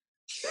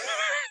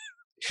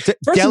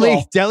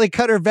 Deli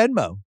cutter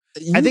Venmo.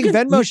 I think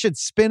Venmo should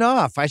spin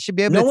off. I should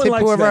be able to tip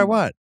whoever I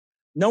want.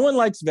 No one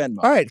likes Venmo.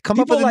 All right, come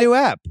up with a new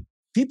app.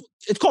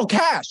 It's called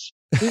Cash.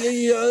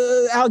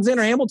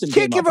 Alexander Hamilton. You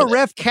can't give a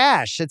ref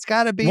cash. It's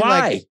got to be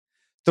like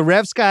the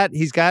ref's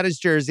he's got his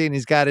jersey and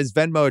he's got his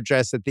Venmo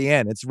address at the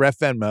end. It's Ref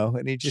Venmo,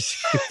 and he just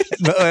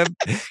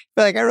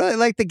like, I really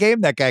like the game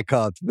that guy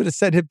called. I'm gonna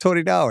send him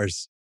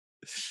 $20.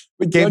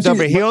 Game's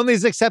over. He only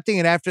is accepting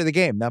it after the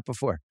game, not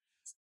before.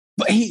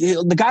 But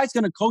the guy's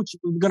going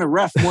to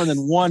ref more than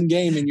one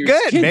game in your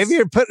good. Kids. Maybe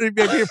you're planting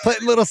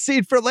a little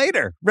seed for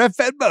later. Ref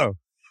Venmo.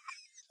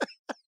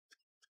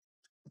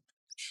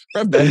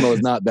 Ref Venmo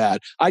is not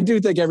bad. I do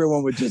think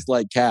everyone would just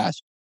like cash,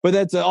 but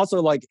that's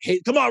also like, hey,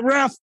 come on,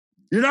 ref.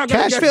 You're not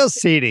going to cash feels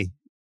seedy.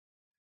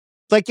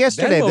 Like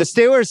yesterday, the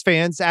Steelers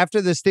fans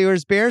after the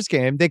Steelers Bears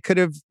game, they could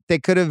have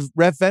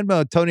ref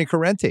Venmo Tony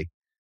Correnti.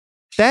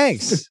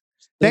 Thanks.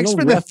 Thanks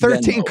for the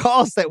 13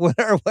 calls that went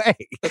our way.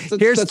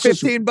 Here's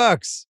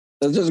 $15.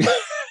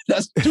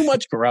 That's too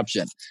much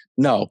corruption.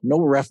 No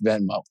ref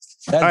Venmo.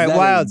 All right,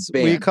 Wilds,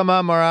 will you come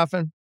on more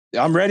often?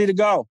 I'm ready to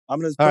go.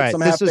 I'm going to put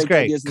some half-baked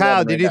ideas.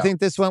 Kyle, did you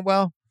think this went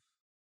well?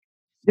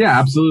 Yeah,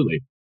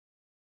 absolutely.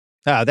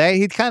 Oh,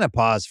 he kind of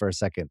paused for a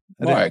second.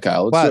 All right,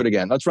 Kyle, let's do it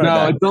again. Let's run it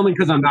back. It's only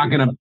because I'm not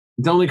going to.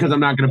 It's only because I'm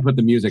not going to put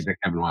the music that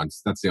Kevin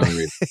wants. That's the only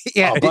reason.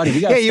 Yeah, buddy,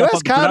 you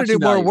asked Kyle to do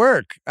more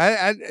work.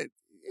 I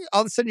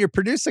all of a sudden you're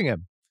producing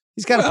him.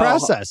 He's got a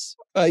process.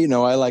 I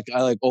like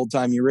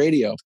old-timey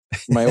radio.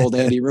 My old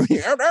Andy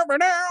Rooney.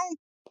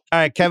 All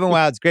right, Kevin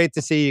Wilds, great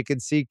to see you. You can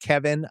see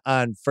Kevin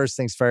on First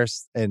Things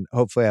First, and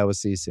hopefully I will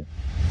see you soon.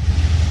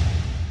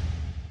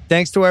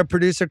 Thanks to our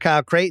producer,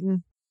 Kyle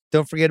Creighton.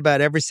 Don't forget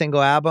about every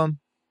single album.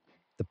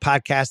 The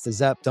podcast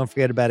is up. Don't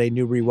forget about a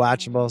new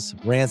Rewatchables,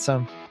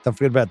 Ransom. Don't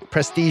forget about the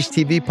Prestige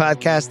TV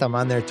podcast. I'm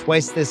on there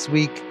twice this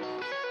week.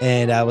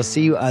 And I will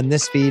see you on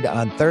this feed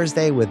on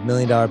Thursday with $1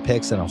 Million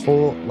Picks and a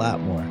whole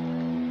lot more.